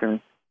 Now they can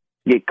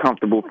get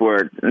comfortable for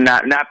it.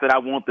 Not that I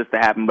want this to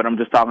happen, but I'm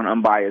just talking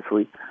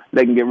unbiasedly.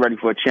 They can get ready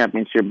for a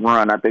championship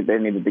run. I think they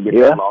needed to get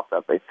that loss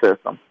out their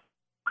system.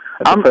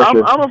 I'm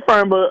a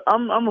firm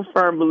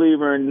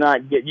believer in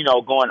not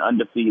going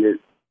undefeated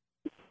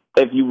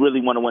if you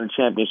really want to win a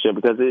championship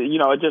because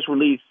it just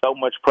relieves so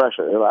much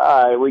pressure. They're like,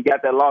 all right, we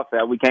got that loss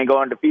out. We can't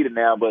go undefeated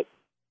now, but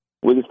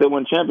we can still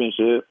win a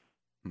championship.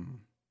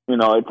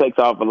 Mm-hmm. It takes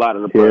off a lot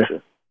of the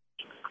pressure.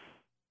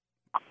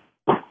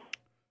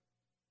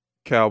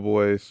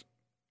 Cowboys.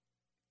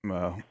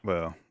 Well,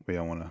 we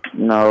don't want to.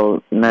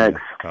 No,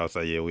 next. I'll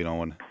say, yeah, we don't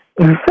want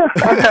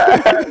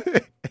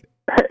to.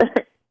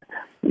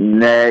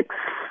 Next.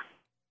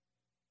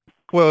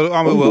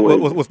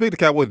 Well, speaking of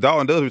Cowboys,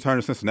 Dalton does return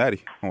to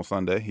Cincinnati on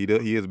Sunday. He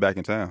is back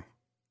in town.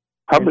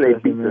 Hope they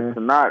beat the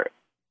snot.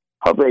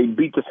 Hope they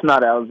beat the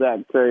snot out of Zach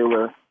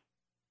Taylor.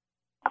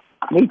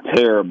 He's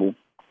terrible.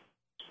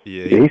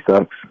 Yeah, he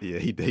sucks. Yeah,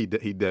 he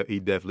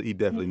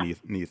definitely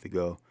needs to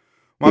go.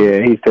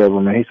 He's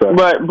terrible, man. He sucks.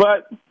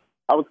 But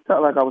I was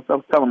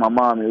telling my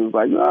mom, it was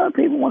like,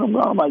 people want him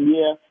gone. I'm like,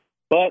 yeah,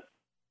 but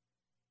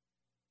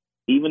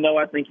even though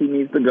I think he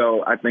needs to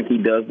go, I think he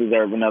does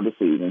deserve another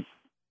season.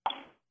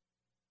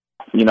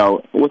 You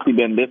know, what's he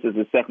been? This is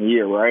his second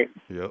year, right?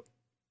 Yep.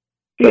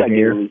 You got to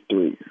give at least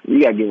 3.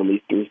 You got to give at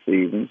least 3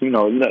 seasons. You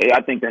know,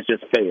 I think that's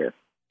just fair.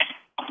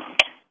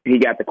 He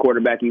got the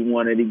quarterback he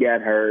wanted. He got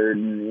hurt,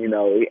 and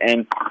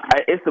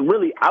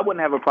I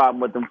wouldn't have a problem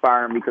with them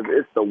firing because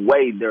it's the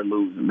way they're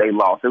losing. They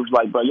lost. It was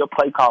like, bro, your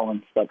play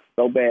calling sucks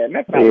so bad. And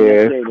that's not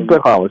play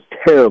calling was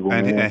terrible,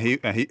 man. And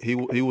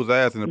he was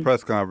asked in the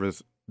press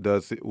conference,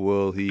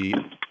 will he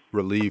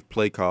relieve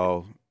play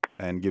call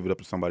and give it up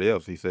to somebody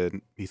else? He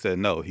said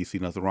no. He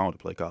sees nothing wrong with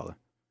the play calling.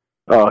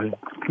 Oh, he's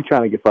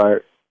trying to get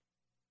fired.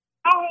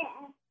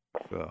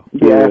 So.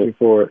 He asked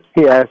for it.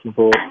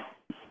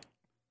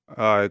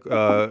 All right.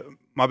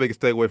 My biggest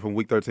takeaway from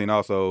Week 13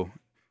 also,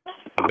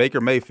 Baker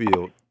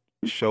Mayfield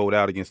showed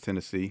out against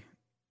Tennessee.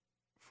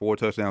 4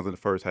 touchdowns in the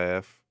first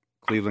half.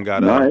 Cleveland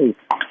got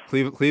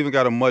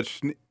a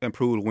much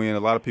improved win. A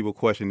lot of people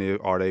question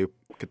are they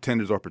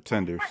contenders or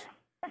pretenders.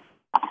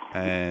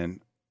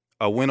 And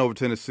a win over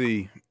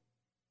Tennessee,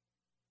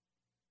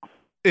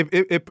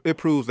 it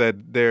proves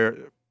that they're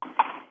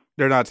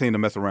not a team to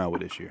mess around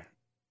with this year.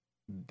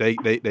 They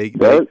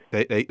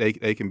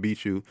can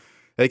beat you.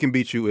 They can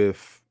beat you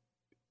if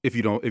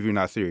you're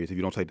not serious, if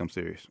you don't take them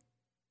serious.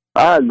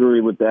 I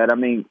agree with that. I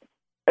mean,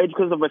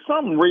 because for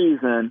some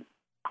reason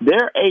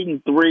they're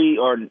 8-3,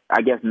 or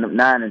I guess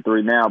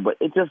 9-3 now, but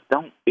it just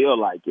don't feel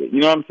like it.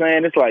 You know what I'm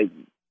saying? It's like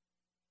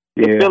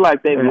it feel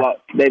like they've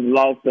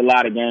lost a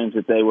lot of games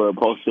that they were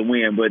supposed to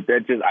win, but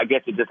I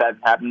guess it just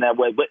hasn't happened that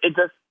way. But it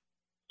just.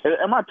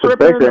 Am I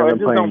tripping? They're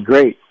playing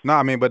great. No,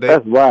 I mean, but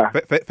that's why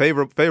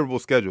favorable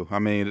schedule. I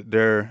mean,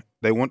 they're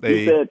on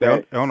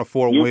a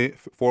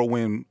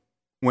 4-win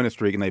winning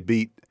streak, and they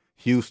beat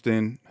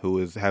Houston, who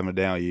is having a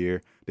down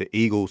year. The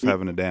Eagles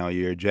having a down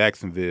year.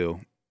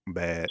 Jacksonville,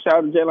 bad. Shout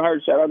out to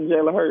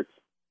Jalen Hurts.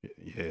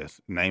 Yes,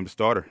 named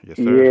starter. Yes,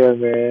 sir. Yeah,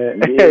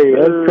 man. Hey,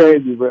 that's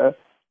crazy, bro.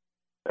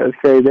 That's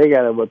crazy. They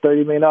got a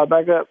 $30 million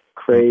backup.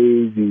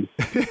 Crazy.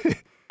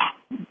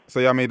 So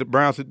yeah, I mean the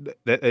Browns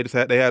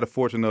they had a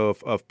fortune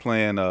of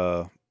playing.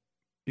 He'll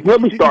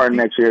be starting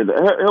next year.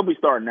 He'll be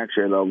starting next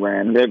year though,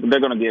 man. They're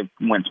going to give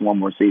Wentz one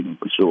more season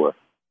for sure.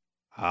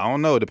 I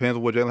don't know. It depends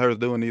on what Jalen Hurts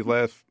doing these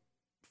last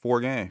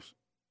 4 games.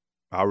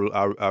 I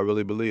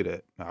really believe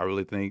that. I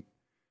really think.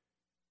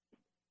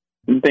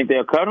 You think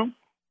they'll cut him?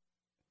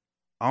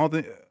 I don't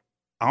know.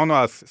 I don't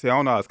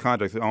know his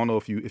contract. I don't know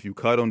if you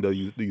cut him, do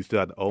you still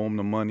have to owe him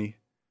the money?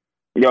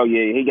 Yo,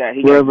 yeah, he got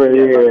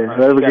guaranteed.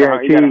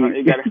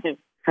 He got a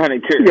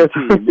 $100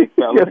 guaranteed, big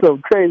fella. He got some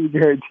crazy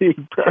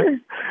guaranteed, bro.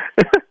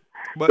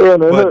 But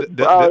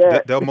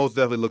they'll most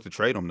definitely look to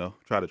trade him, though.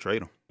 Try to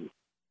trade him.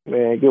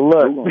 Man, good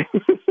luck.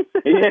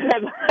 Yeah.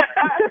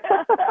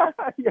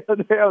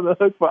 They on the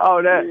hook for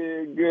all that.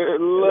 Yeah,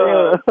 good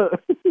luck.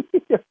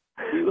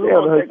 They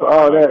on the hook for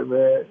all that,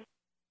 man.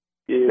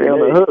 Yeah, they on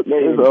the hook.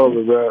 It's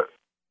over, bro.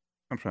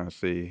 I'm trying to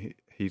see.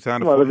 He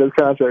signed his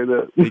contract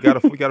up. He got a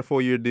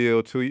 4-year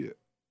deal. 2 years.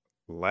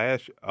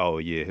 Oh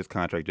yeah, his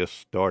contract just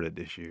started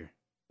this year.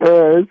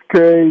 Yeah, it's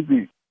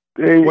crazy.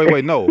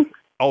 Wait, no.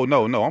 Oh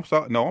no, I'm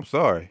sorry. No, I'm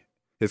sorry.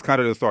 His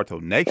contract doesn't start till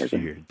next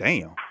year.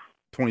 Damn,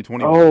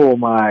 2020. Oh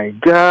my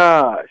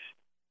gosh.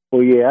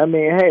 Well, yeah. I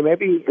mean, hey,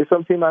 maybe there's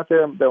some team out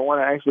there that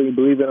want to actually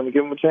believe in him and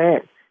give him a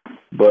chance.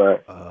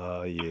 But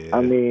yeah.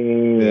 I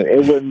mean,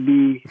 it wouldn't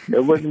be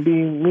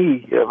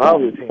me if I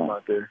was a team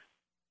out there.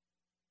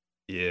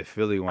 Yeah,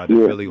 Philly going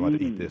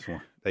to eat this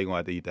one. They going to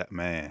have to eat that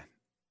man.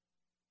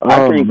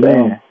 I think,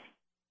 man.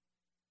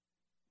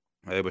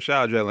 Hey, but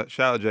shout out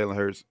Jalen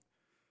Hurts.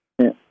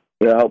 Yeah,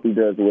 I hope he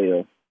does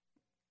well.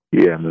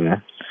 Yeah,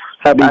 man.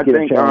 I don't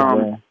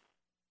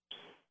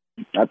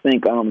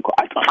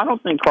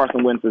think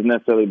Carson Wentz is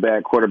necessarily a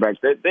bad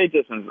quarterback. They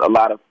just in a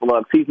lot of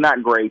flux. He's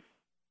not great,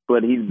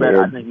 but he's better.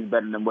 Yeah. I think he's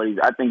better than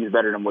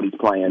what he's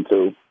playing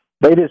too.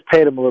 They just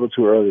paid him a little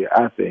too early,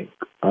 I think.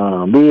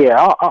 But yeah,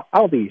 I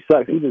don't think he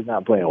sucks. He's just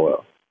not playing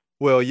well.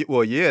 Well,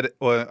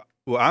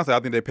 honestly, I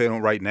think they paid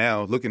him right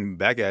now. Looking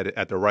back at it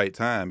at the right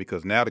time,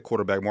 because now the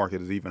quarterback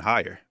market is even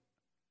higher.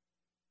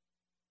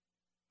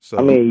 So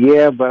I mean,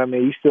 yeah, but I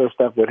mean, you still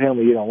stuck with him,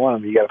 and you don't want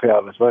him. You got to pay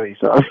all this money.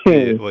 So if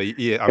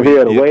he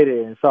had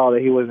waited and saw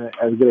that he wasn't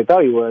as good as I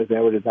thought he was, they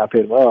would have not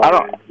paid him well.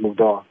 And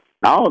moved on.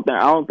 I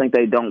don't think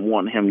they don't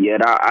want him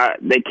yet.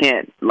 They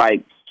can't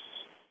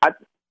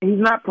he's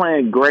not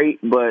playing great,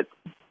 but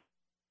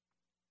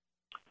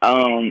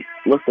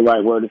what's the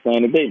right word of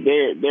saying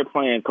it? They're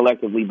playing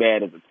collectively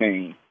bad as a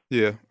team.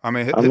 Yeah, I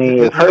mean, his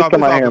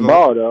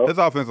ball though. His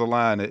offensive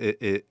line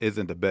it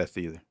isn't the best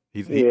either.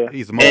 He's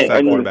the most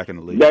sacked quarterback in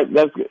the league.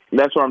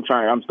 That's what I'm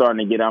starting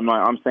to get.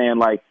 I'm saying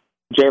like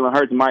Jalen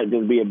Hurts might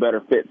just be a better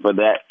fit for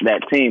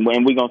that team,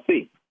 and we're gonna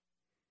see.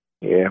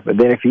 Yeah, but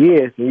then if he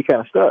is, then you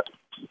kind of stuck.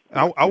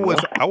 I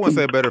wouldn't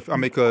say better. I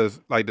mean, because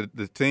like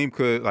the team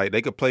could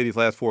they could play these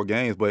last 4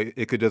 games, but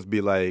it could just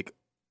be like,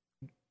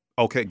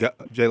 okay,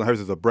 Jalen Hurts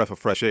is a breath of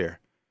fresh air,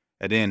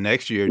 and then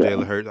next year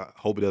Jalen Hurts. I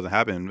hope it doesn't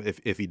happen.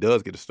 If he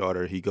does get a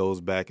starter, he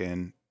goes back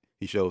and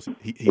he shows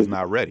he's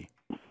not ready,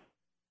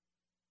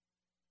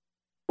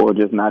 or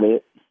just not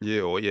it.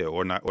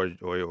 Or not,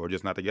 or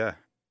just not the guy.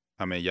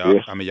 I mean,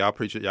 y'all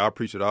preach it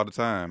all the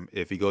time.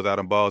 If he goes out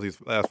and balls these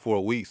last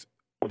 4 weeks,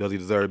 does he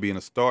deserve being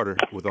a starter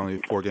with only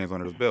 4 games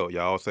under his belt?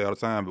 Y'all say all the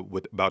time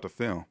about the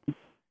film.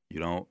 You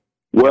don't.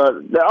 Well,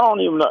 I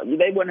don't even know.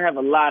 They wouldn't have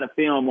a lot of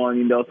film on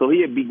him, though, so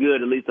he'd be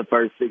good at least the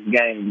first 6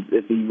 games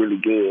if he's really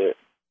good.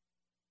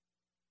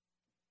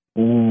 I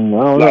don't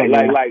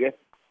know.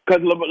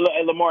 Because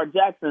Lamar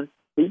Jackson,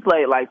 he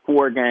played like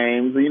 4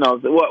 games,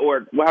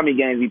 or how many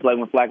games he played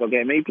when Flacco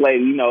came? He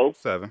played,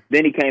 7.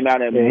 Then he came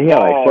out and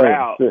balled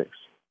out. 6.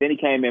 Then he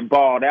came and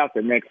balled out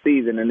the next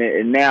season,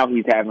 and now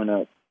he's having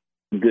a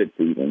good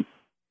season.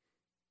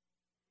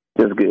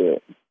 Just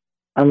good.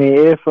 I mean,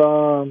 if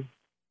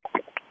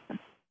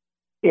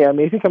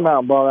he come out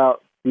and ball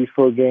out these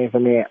 4 games, I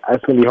mean,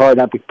 it's gonna be hard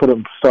not to put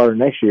him starter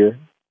next year.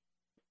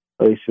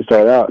 At least to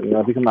start out,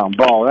 if he come out and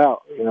ball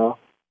out, it's gonna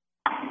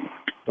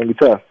be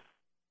tough.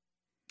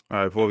 All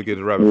right, before we get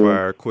to rapid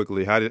fire,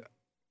 quickly,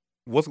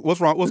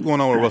 what's wrong? What's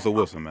going on with Russell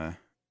Wilson, man?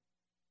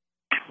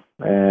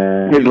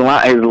 His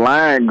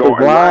line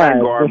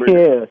garbage.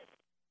 Yeah,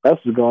 that's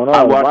what's going on.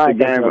 I watched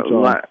the game.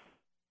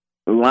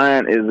 The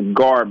line is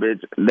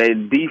garbage. Their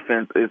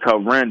defense is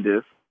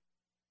horrendous.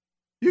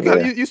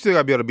 You still got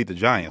to be able to beat the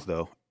Giants,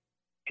 though.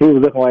 He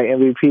was looking like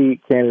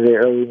MVP candidate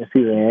early in the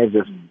season, and it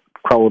just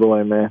crumbled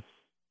away, man.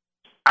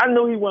 I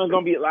knew he wasn't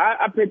going to be.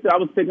 I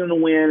was picking to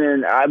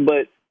win,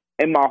 but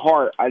in my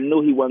heart, I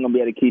knew he wasn't going to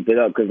be able to keep it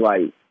up because,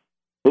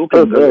 who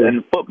can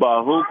in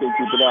football? Who can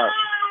keep it up?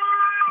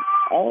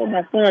 Oh,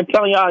 my son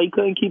telling y'all he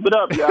couldn't keep it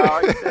up, y'all.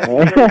 He said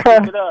he couldn't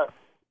keep it up.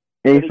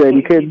 He said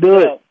he couldn't do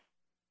it.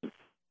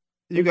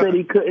 He said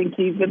he couldn't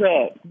keep it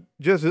up.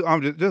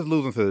 I'm just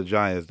losing to the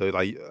Giants though.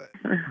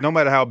 No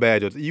matter how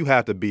bad you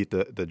have to beat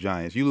the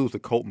Giants. You lose to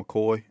Colt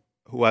McCoy,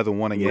 who hasn't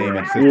won a game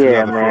since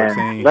 2014.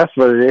 Man. That's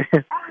what it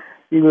is.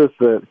 You lose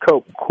to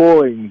Colt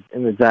McCoy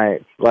in the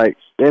Giants. It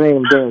ain't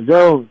even Daniel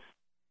Jones.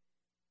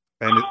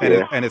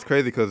 And it's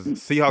crazy because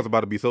Seahawks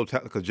about to be so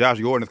because Josh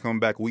Gordon is coming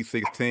back week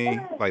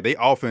 16. Their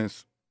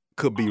offense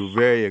could be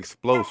very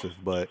explosive,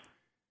 but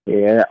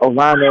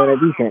O-line on that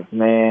defense,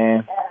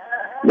 man.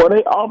 Well,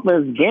 they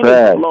offense getting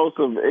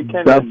explosive.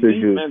 Can the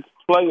defense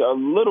play a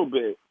little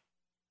bit?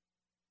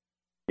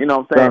 You know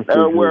what I'm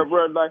saying?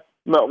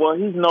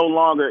 He's no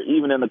longer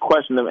even in the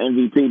question of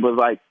MVP, but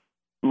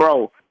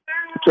bro,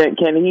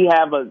 can he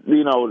have a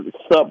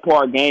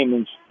subpar game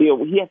and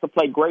still he has to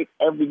play great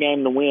every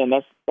game to win?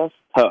 That's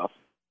tough.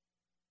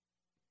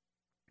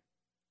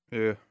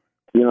 Yeah.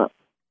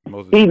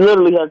 He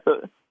literally has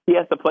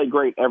to play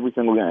great every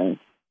single game.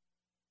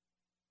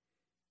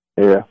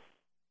 Yeah.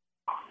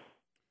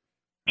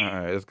 All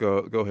right, let's go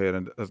ahead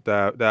and let's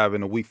dive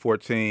into week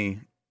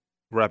 14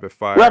 rapid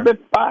fire. Rapid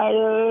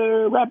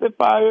fire.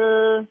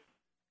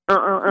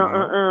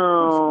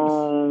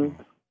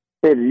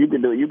 You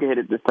can do it. You can hit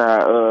it this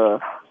time. All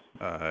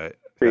right,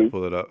 let's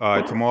pull it up. All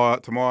right,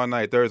 tomorrow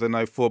night, Thursday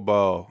night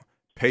football,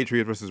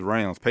 Patriots versus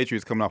Rams.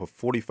 Patriots coming off a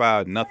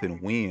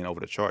 45-0 win over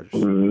the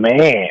Chargers.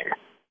 Man,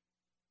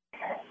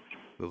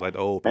 looks like the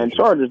old and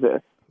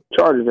Patriots.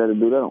 Chargers had to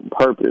do that on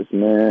purpose,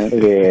 man.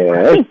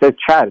 Yeah, they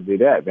try to do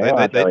that,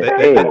 man.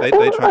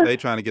 They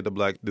trying to get the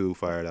black dude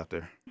fired out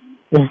there.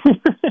 No.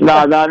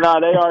 They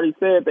already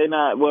said they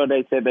not. Well,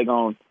 they said they're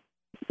gonna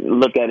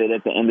look at it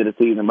at the end of the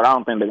season, but I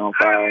don't think they're gonna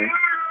fire him.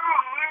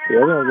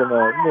 Yeah, they're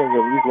gonna give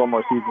at least one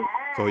more season.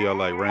 So y'all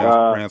like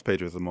Rams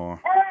Patriots tomorrow?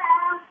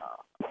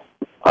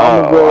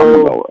 I'm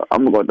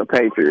gonna go with the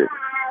Patriots.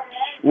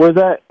 Where's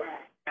that?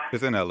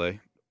 It's in LA.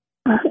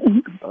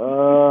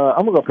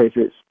 I'm gonna go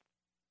Patriots.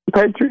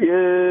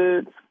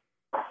 Patriots.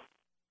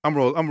 I'm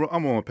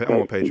on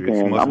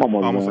Patriots.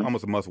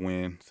 Almost a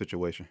must-win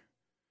situation.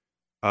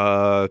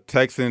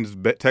 Texans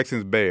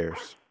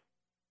Bears.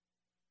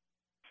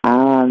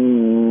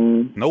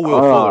 No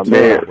Will Fuller.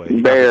 Bears.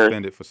 He got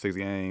suspended for 6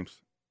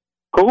 games.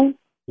 Who?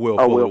 Will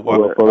Fuller,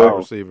 wide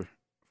receiver.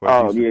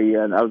 Yeah. I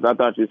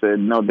thought you said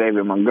no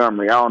David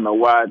Montgomery. I don't know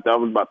why. I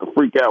was about to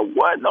freak out.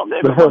 What? No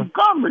David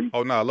Montgomery?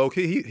 Oh, no,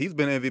 low-key, he's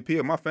been MVP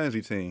of my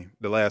fantasy team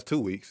the last 2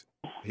 weeks.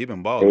 He's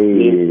been balling.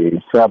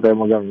 Hey, stop David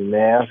Montgomery,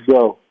 man. Let's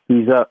go.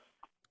 He's up.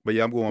 But,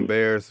 yeah, I'm going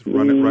Bears.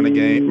 Running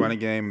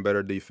game,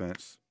 better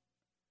defense.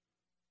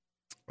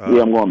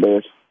 I'm going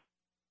Bears.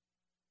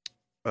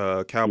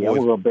 Cowboys. Yeah,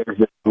 I'm going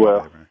Bears as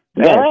well.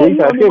 Dang,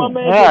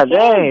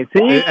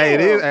 Hey,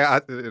 it is.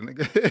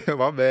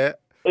 My bad.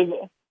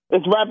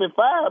 It's rapid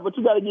fire, but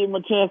you got to give him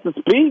a chance to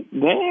speak.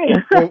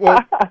 Damn.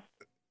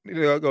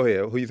 Go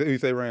ahead. Who you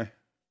say, Rand?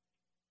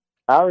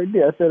 I already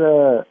did. I said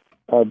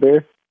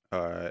Bears.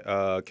 All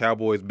right.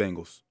 Cowboys,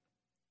 Bengals.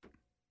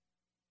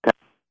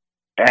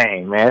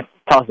 Dang, man.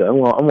 Toss it.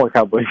 I'm going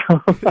Cowboys.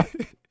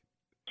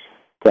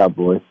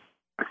 Cowboys.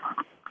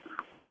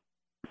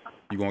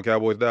 You going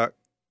Cowboys, Doc?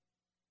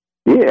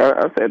 Yeah,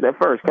 I said that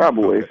first.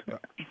 Cowboys. Okay.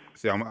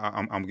 See,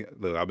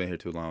 look. I've been here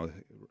too long.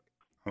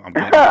 I'm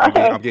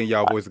getting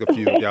y'all voices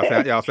confused.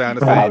 Y'all sound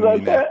the same to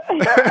me now.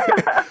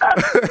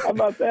 I'm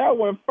about to say I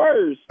went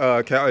first.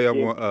 I'm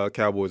going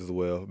Cowboys as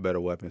well. Better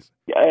weapons.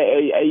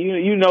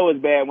 You know it's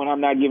bad when I'm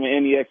not giving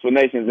any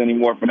explanations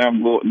anymore for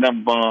them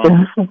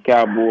bum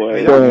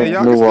Cowboys. Hey,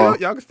 y'all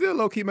can still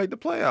low key make the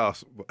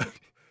playoffs.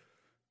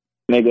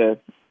 Nigga,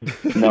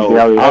 no.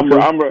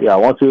 I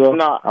want to.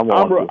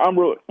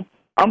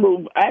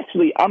 No,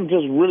 actually, I'm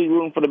just really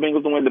rooting for the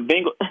Bengals to win. The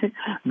Bengals.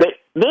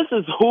 This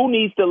is who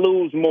needs to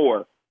lose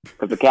more,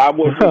 because the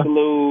Cowboys need to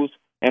lose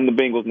and the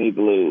Bengals need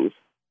to lose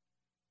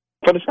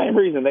for the same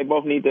reason. They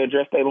both need to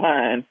address their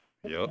line.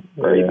 Yep.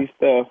 Crazy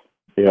stuff.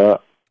 Yeah.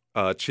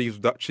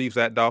 Chiefs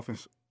at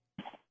Dolphins.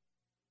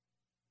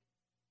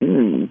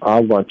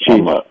 I'm going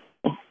Chiefs.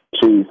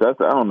 Chiefs. I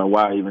don't know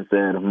why I even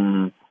said.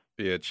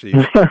 Yeah,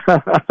 Chiefs.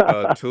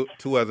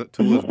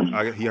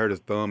 He hurt his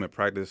thumb in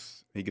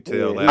practice. He could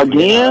tell last week.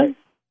 Again?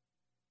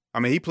 I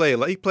mean, he played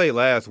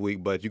last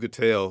week, but you could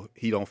tell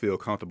he don't feel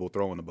comfortable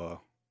throwing the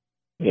ball.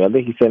 Yeah, I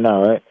think he said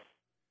now, right?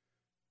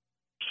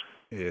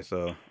 Yeah,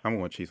 so I'm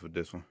going Chiefs with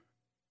this one.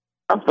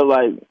 I feel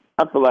like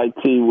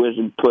T was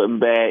putting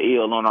bad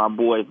ill on our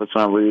boy for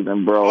some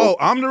reason, bro. Oh,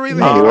 I'm the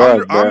reason.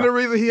 I'm the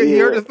reason he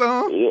hurt his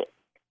thumb.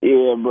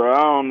 Yeah, bro.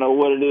 I don't know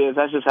what it is.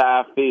 That's just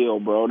how I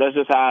feel, bro. That's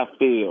just how I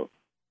feel.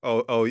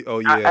 Oh,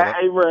 yeah.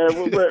 Hey,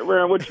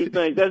 Ren, what you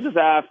think? That's just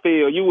how I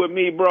feel. You with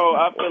me, bro?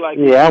 I feel like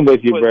I'm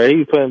with you, bro.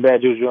 He's putting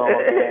bad juju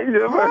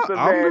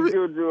on.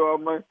 Juju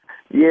on, man.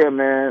 Yeah,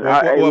 man.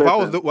 If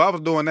I was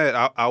doing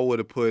that, I would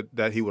have put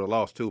that he would have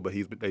lost too. But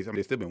they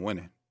still been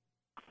winning.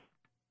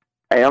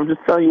 Hey, I'm just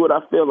telling you what I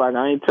feel like.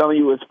 I ain't telling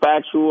you it's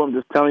factual. I'm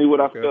just telling you what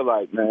I feel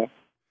like, man.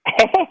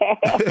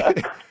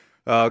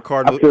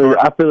 Cardinals.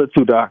 I feel it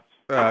too, Doc.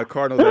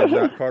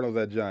 Cardinals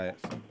at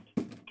Giants.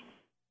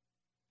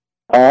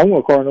 I'm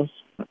going Cardinals.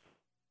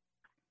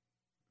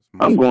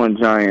 I'm going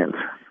Giants.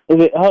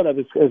 Hold up,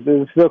 is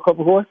it still Colt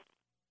McCoy?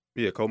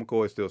 Yeah, Colt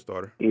McCoy is still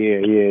starter. Yeah.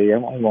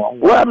 I'm going.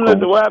 What happened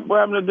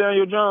to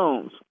Daniel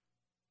Jones?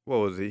 What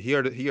was he? He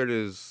hurt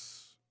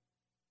his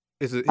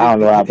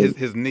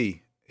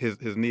knee.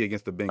 His knee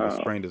against the Bengals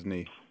sprained his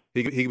knee.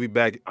 He could be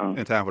back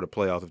in time for the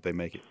playoffs if they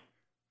make it.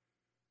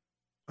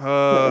 The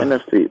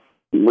NFC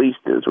least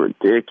is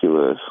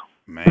ridiculous.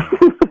 Man,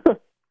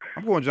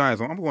 I'm going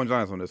Giants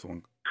on this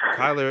one.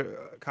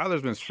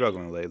 Kyler's been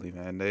struggling lately,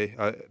 man.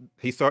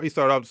 He started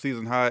off the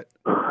season hot.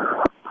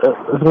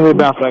 It's gonna be a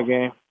bounce back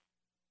game.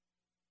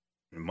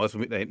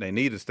 They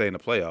need to stay in the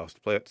playoffs.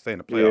 Stay in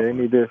the playoffs. Yeah, they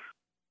need this.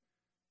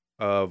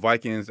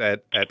 Vikings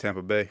at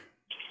Tampa Bay.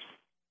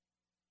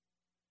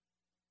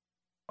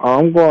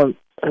 I'm going.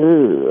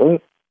 I'm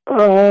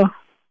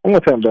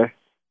going Tampa Bay.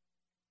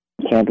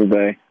 Tampa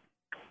Bay.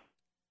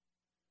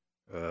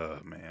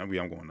 Man, I'm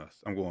going nuts.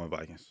 I'm going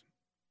Vikings.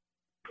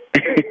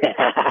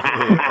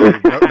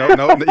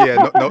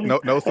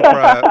 No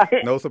surprise.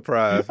 No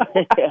surprise.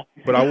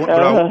 But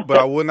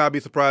I would not be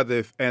surprised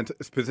if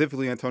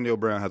specifically Antonio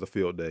Brown has a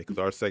field day, because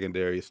our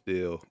secondary is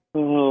still.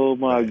 Oh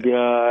my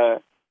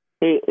God!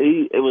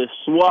 It was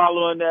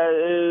swallowing that.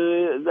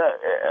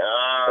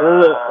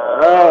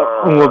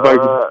 I'm going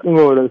Vikings. I'm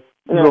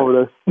going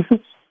with us.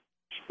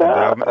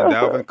 And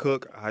Dalvin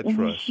Cook, I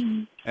trust,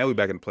 and we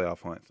back in the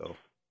playoff hunt, so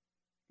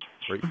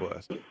great for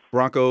us.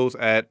 Broncos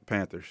at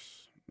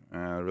Panthers.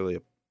 Really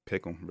a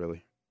pick 'em,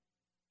 really.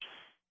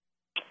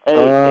 Hey,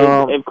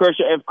 if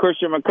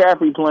Christian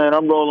McCaffrey playing,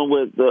 I'm rolling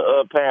with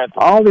the Panthers.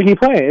 I don't think he's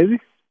playing, is he?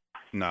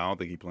 No, I don't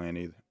think he's playing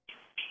either.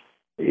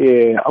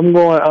 Yeah, I'm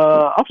going.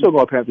 I'm still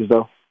going Panthers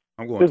though.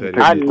 I'm going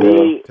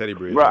Teddy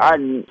Bridge. Bro, I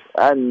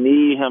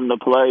need him to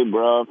play,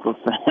 bro, for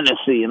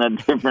fantasy in a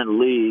different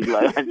league.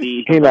 Like I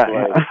need him to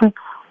play.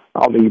 I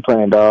don't think he's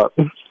playing, dog.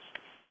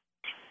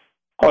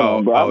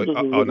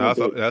 No,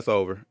 that's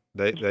over.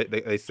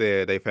 They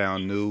said they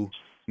found new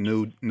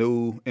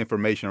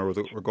information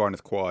regarding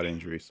his quad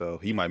injury, so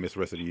he might miss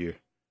the rest of the year.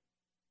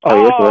 He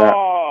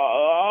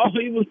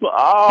was.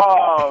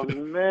 Oh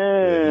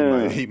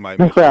man, yeah, he might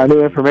miss. Found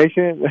new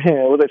information.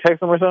 Was they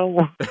text him or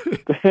something?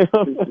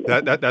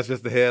 That's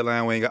just the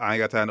headline. I ain't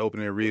got time to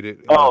open it and read it.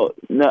 No,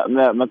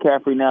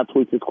 McCaffrey now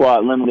tweets his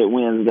squad limited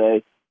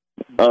Wednesday.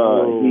 I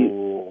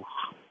knew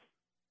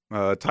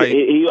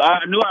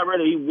I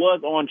read it. He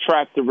was on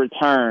track to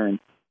return,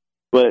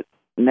 but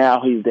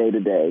now he's day to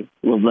day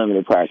with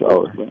limited practice.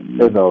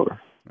 It's over.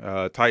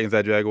 Titans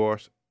at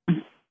Jaguars.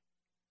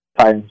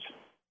 Titans.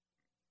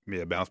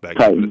 Yeah, bounce back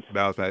game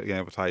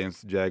for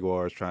Titans.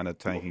 Jaguars trying to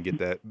tank and get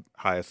that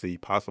highest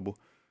seed possible.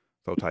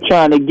 So Titans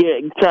trying to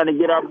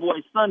get our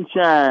boy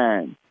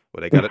Sunshine.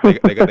 Well, they got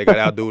to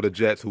outdo the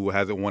Jets, who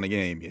hasn't won a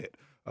game yet.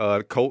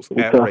 Colts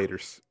at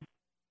Raiders.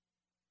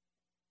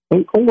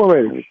 I'm going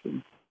Raiders.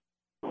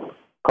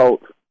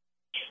 Colts.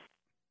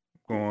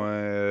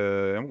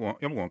 I'm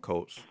going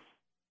Colts.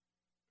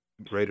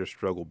 Raiders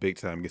struggled big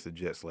time against the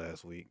Jets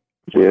last week.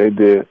 Yeah, they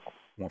did.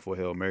 One for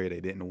Hail Mary, they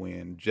didn't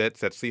win.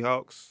 Jets at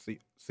Seahawks.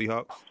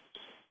 Seahawks.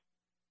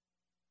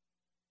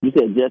 You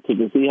said Jets to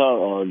the Seahawks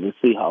or the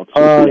Seahawks?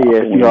 Yeah,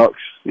 Seahawks.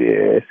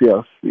 Yeah,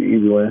 Seahawks.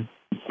 Easy win.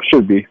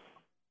 Should be.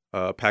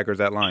 Packers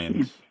at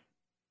Lions.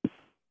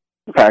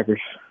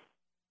 Packers.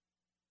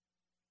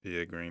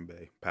 Yeah, Green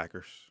Bay.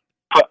 Packers.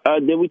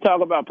 Did we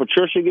talk about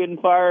Patricia getting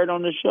fired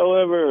on the show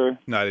ever? Or?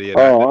 No,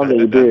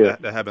 yeah.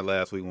 That happened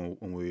last week when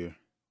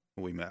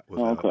we met.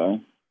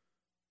 Okay.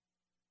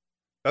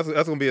 That's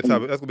gonna be a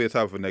topic. That's gonna be a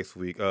topic for next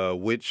week.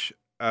 Which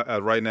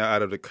right now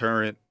out of the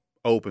current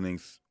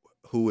openings,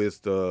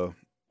 which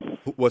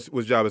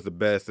job is the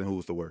best and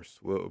who's the worst?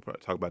 We'll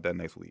probably talk about that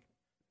next week.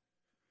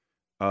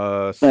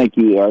 Thank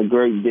you, our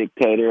great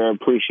dictator. I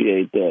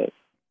appreciate that.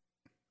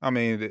 I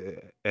mean,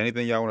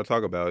 anything y'all want to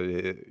talk about,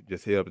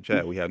 just hit up the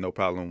chat. We have no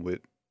problem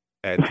with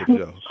adding to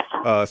the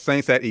show.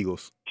 Saints at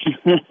Eagles.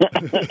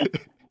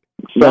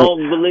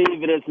 Don't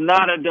believe it. It's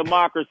not a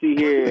democracy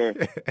here.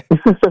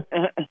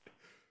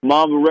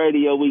 Mama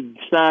Radio, we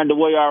signed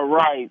away our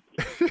rights.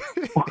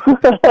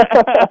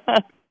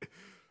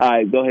 All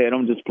right, go ahead.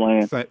 I'm just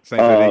playing. Saints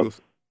at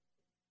Eagles.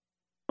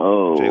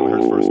 Oh. Jalen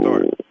Hurts' first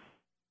start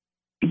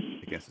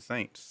against the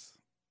Saints.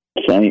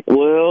 Saints.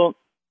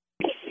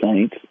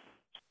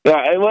 Yeah,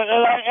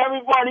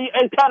 everybody,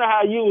 it's kind of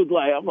how you was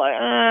like. I'm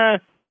like,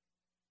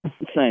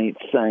 Saints.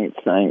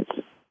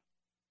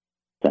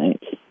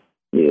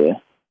 Yeah.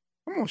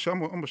 I'm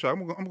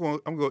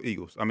gonna go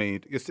Eagles. I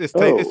mean, it's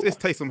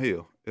Taysom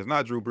Hill. It's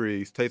not Drew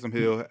Brees. Taysom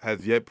Hill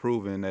has yet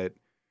proven that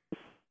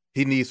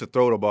he needs to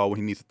throw the ball when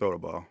he needs to throw the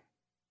ball.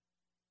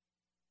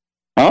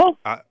 Huh?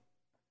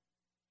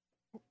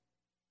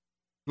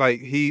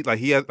 He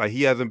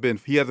hasn't been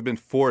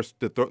forced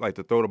to throw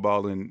the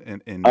ball in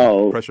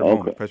pressure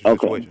moments, pressure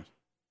situations.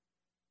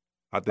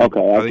 I think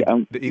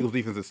the Eagles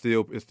defense is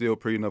still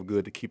pretty enough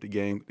good to keep the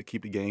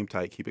game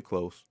tight, keep it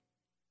close.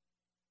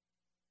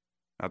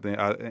 I think,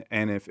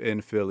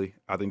 in Philly,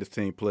 I think this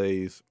team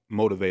plays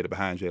motivated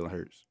behind Jalen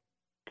Hurts.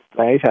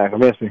 Man, he's trying to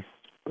convince me,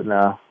 but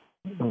nah,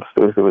 I'm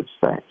still with the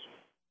Saints.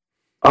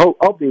 I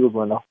hope the Eagles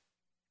win though.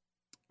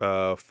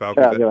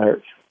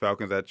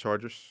 Falcons at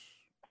Chargers.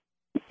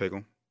 Pick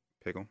 'em.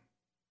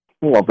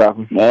 I'm going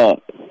Falcons.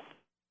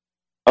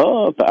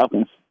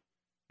 Falcons.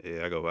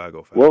 Yeah, I go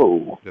Falcons.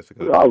 Whoa. Just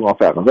because I was going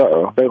Falcons.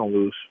 They don't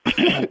lose.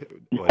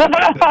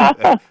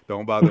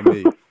 Don't bother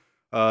me.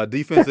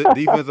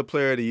 Defensive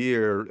player of the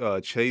year,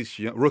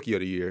 rookie of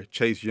the year,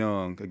 Chase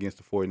Young against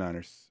the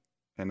 49ers.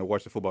 And the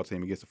Washington football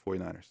team against the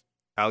 49ers.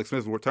 Alex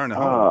Smith will return at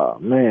home. Oh,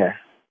 man.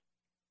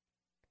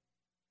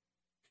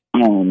 I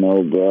don't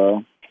know,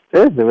 bro.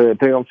 This is a really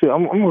pick 'em too.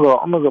 I'm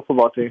gonna go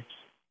football team.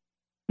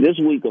 This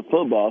week of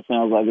football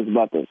sounds like it's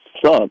about to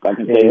suck. I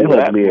can tell you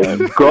that. It's going to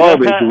be a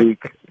garbage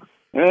week.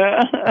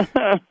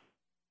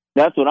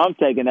 That's what I'm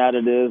taking out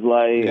of this.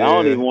 Like, I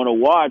don't even want to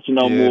watch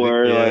no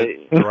more.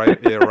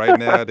 Right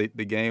now,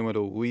 the game of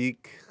the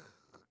week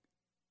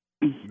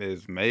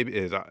is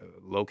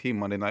low key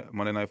Monday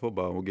night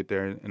football. We'll get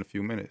there in a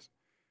few minutes.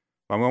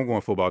 I'm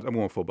going football. I'm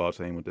going football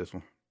team with this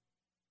one.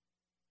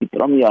 You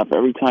throw me off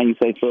every time you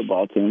say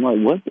football team.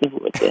 I'm like, what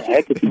the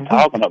heck is he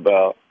talking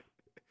about?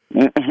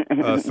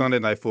 Sunday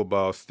night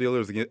football.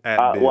 Steelers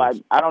at Bills. Well,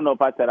 I don't know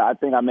if I said. I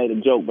think I made a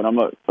joke, but I'm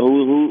a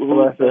who's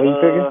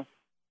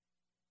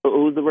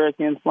the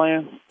Redskins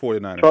playing?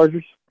 49ers.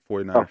 Chargers.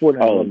 49ers.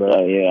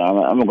 49ers. Yeah.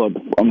 I'm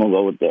gonna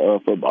go with the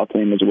football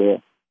team as well.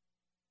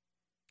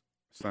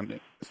 Sunday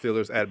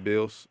Steelers at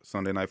Bills.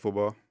 Sunday night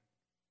football.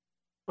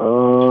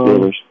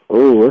 Steelers.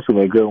 Oh, that's gonna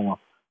be a good one.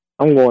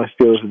 I'm going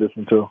Steelers for this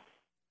one too.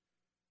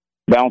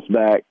 Bounce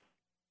back.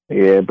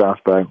 Yeah,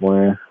 bounce back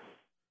win.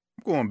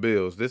 I'm going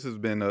Bills. This has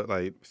been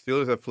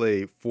Steelers have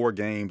played 4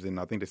 games, and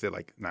I think they said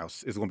now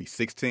it's going to be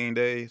 16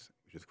 days,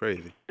 which is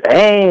crazy.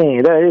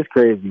 Dang, that is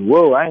crazy.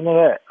 Whoa, I didn't know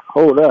that.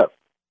 Hold up.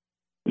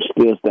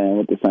 Still staying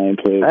with the same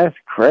pick. That's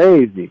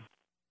crazy.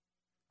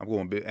 I'm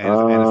going Bills. And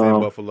it's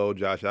in Buffalo.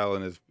 Josh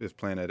Allen is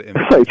playing at an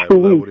MVP type 2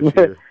 level weeks, this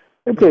year.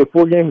 They played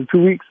 4 games in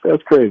 2 weeks.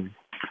 That's crazy.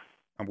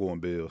 I'm going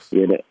Bills.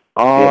 Yeah,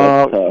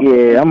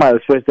 I might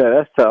have switched that.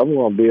 That's tough. I'm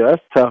going Bills.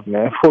 That's tough,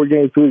 man. 4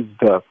 games, 2 weeks is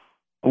tough.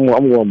 I'm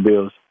going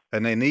Bills.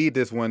 And they need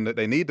this one.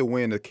 They need to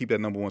win to keep that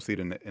number 1 seed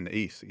in the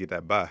East to get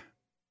that bye.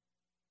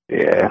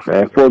 Yeah,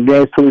 man. 4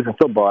 games, 2 weeks in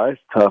football.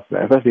 That's tough,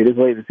 man. Especially this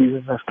late in the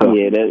season. That's tough.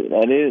 Yeah,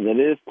 that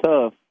is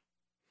tough.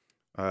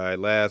 All right,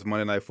 last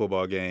Monday night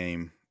football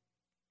game.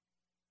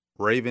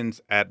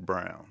 Ravens at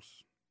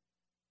Browns.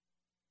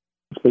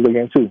 It's a good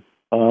game too.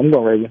 I'm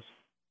going Ravens.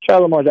 Shout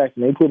out Lamar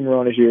Jackson. They put him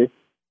around this year.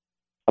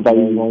 I thought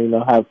he was going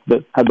to have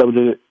double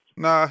digit.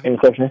 Nah,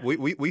 interception.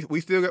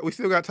 We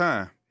still got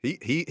time. He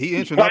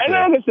inching up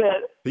there. Like I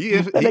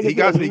said, He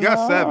got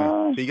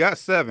 7. He got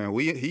 7.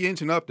 He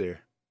inching up there.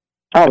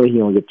 I think he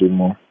gonna get 3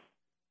 more.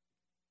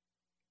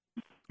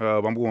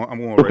 I'm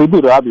going. If we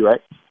do that, I'll be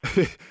right.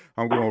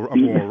 I'm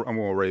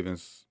going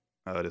Ravens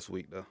this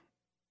week though.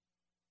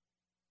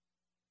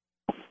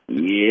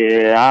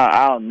 Yeah,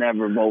 I'll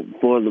never vote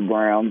for the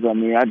Browns. I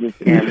mean, I just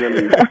can't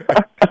really.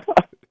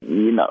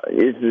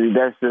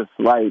 That's just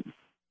like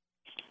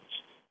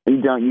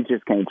you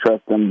just can't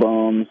trust them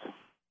bums.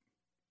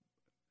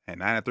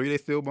 And 9-3, they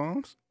still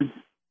bums?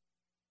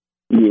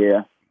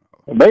 Yeah.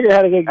 Baker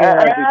had a good game.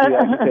 Like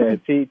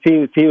you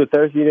said. T was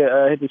thirsty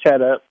to hit the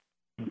chat up.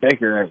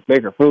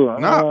 Baker fool.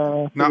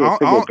 I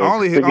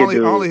only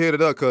hit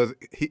it up because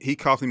he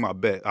cost me my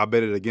bet. I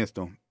bet it against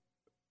him,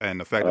 and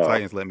the fact the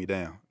Titans let me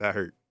down, that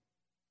hurt.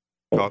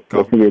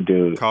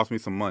 Cost me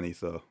some money,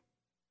 so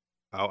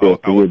I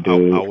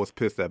was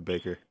pissed at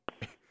Baker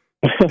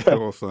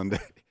on Sunday.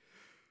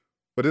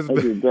 But this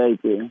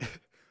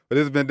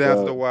has been Down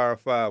to the Wire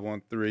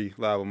 513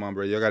 live on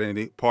Mamba. Y'all got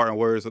any parting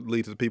words to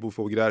lead to the people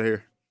before we get out of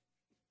here?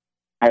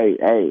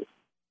 Hey.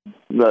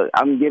 Look,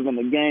 I'm giving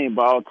the game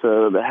ball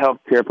to the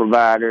healthcare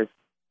providers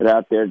that are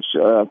out there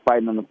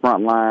fighting on the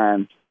front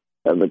line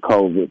of the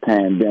COVID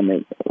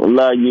pandemic.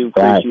 Love you,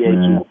 appreciate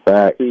you.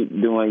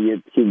 Keep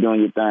doing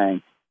your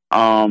thing.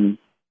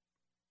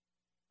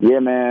 Yeah,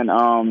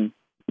 man.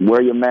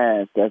 Wear your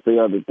mask. That's the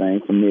other thing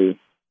for me.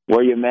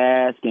 Wear your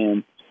mask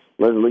and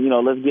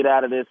let's get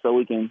out of this so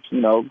we can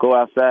go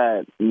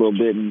outside a little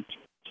bit and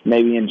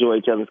maybe enjoy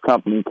each other's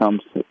company come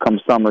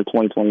summer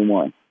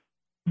 2021.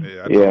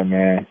 Yeah,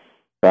 man.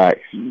 Right.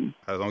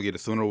 I don't get the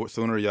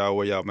sooner y'all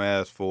wear y'all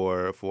masks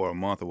for a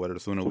month or whatever.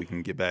 The sooner we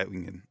can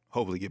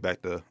hopefully get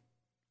back to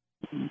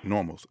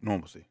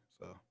normalcy.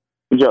 So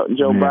Joe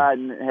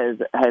Biden has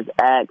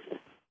asked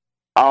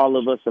all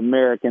of us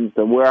Americans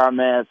to wear our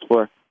masks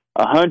for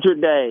 100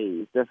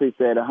 days. That's what he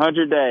said.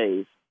 100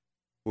 days.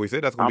 Well, he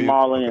said that's going to be. I'm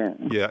all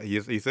in. Yeah,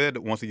 he said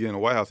that once he get in the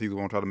White House, he's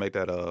going to try to make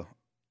that a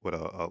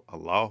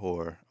law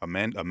or a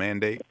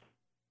mandate.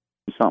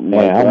 Something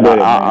like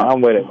that.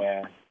 I'm with it,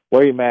 man.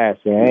 Wear your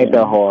mask, man. It ain't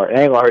that hard. It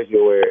ain't gonna hurt you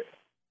to wear it.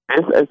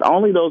 It's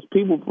only those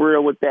people for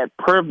real with that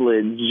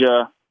privilege.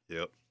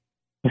 Yep.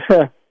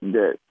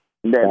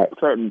 that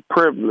certain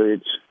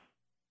privilege.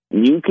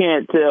 You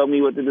can't tell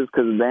me what to do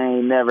because they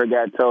ain't never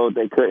got told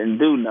they couldn't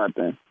do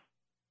nothing.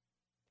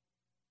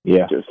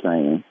 Yeah. Just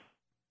saying.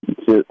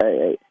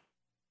 Hey,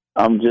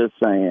 I'm just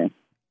saying.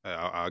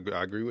 I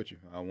agree with you.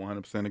 I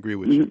 100% agree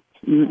with you.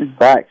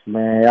 Facts,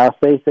 man. Y'all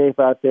stay safe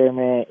out there,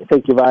 man.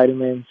 Take your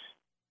vitamins.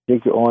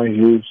 Drink your orange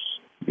juice.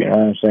 You know what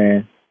I'm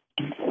saying?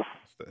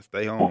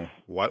 Stay home.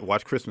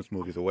 Watch Christmas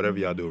movies or whatever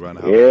y'all do around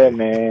the house. Yeah,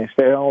 man.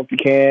 Stay home if you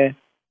can.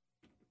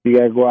 You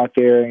got to go out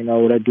there, you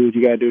got to do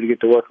to get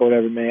to work or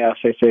whatever, man. I'll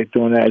stay safe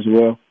doing that as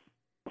well.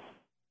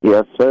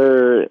 Yes,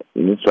 sir.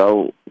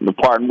 So the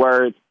parting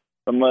words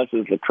from us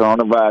is the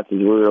coronavirus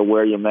is real.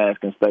 Wear your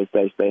mask and stay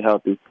safe, stay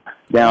healthy.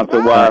 Down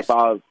to wire.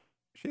 Follow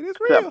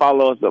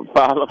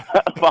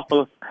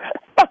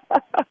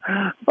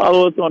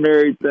us on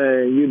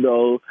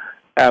everything,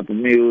 Apple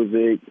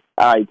Music,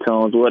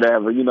 iTunes,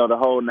 whatever, the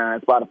whole nine,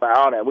 Spotify,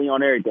 all that. We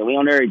on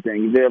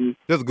everything. You feel me?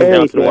 Just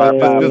Google us, man.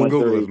 Just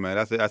Google us, man.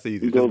 That's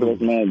easy. Google us,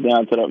 man.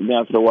 Down to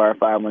the wire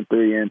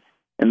 513. And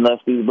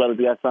unless these brothers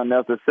got something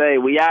else to say,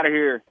 we out of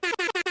here.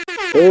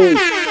 Peace.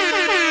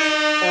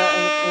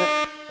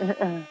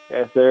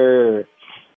 Yes, sir.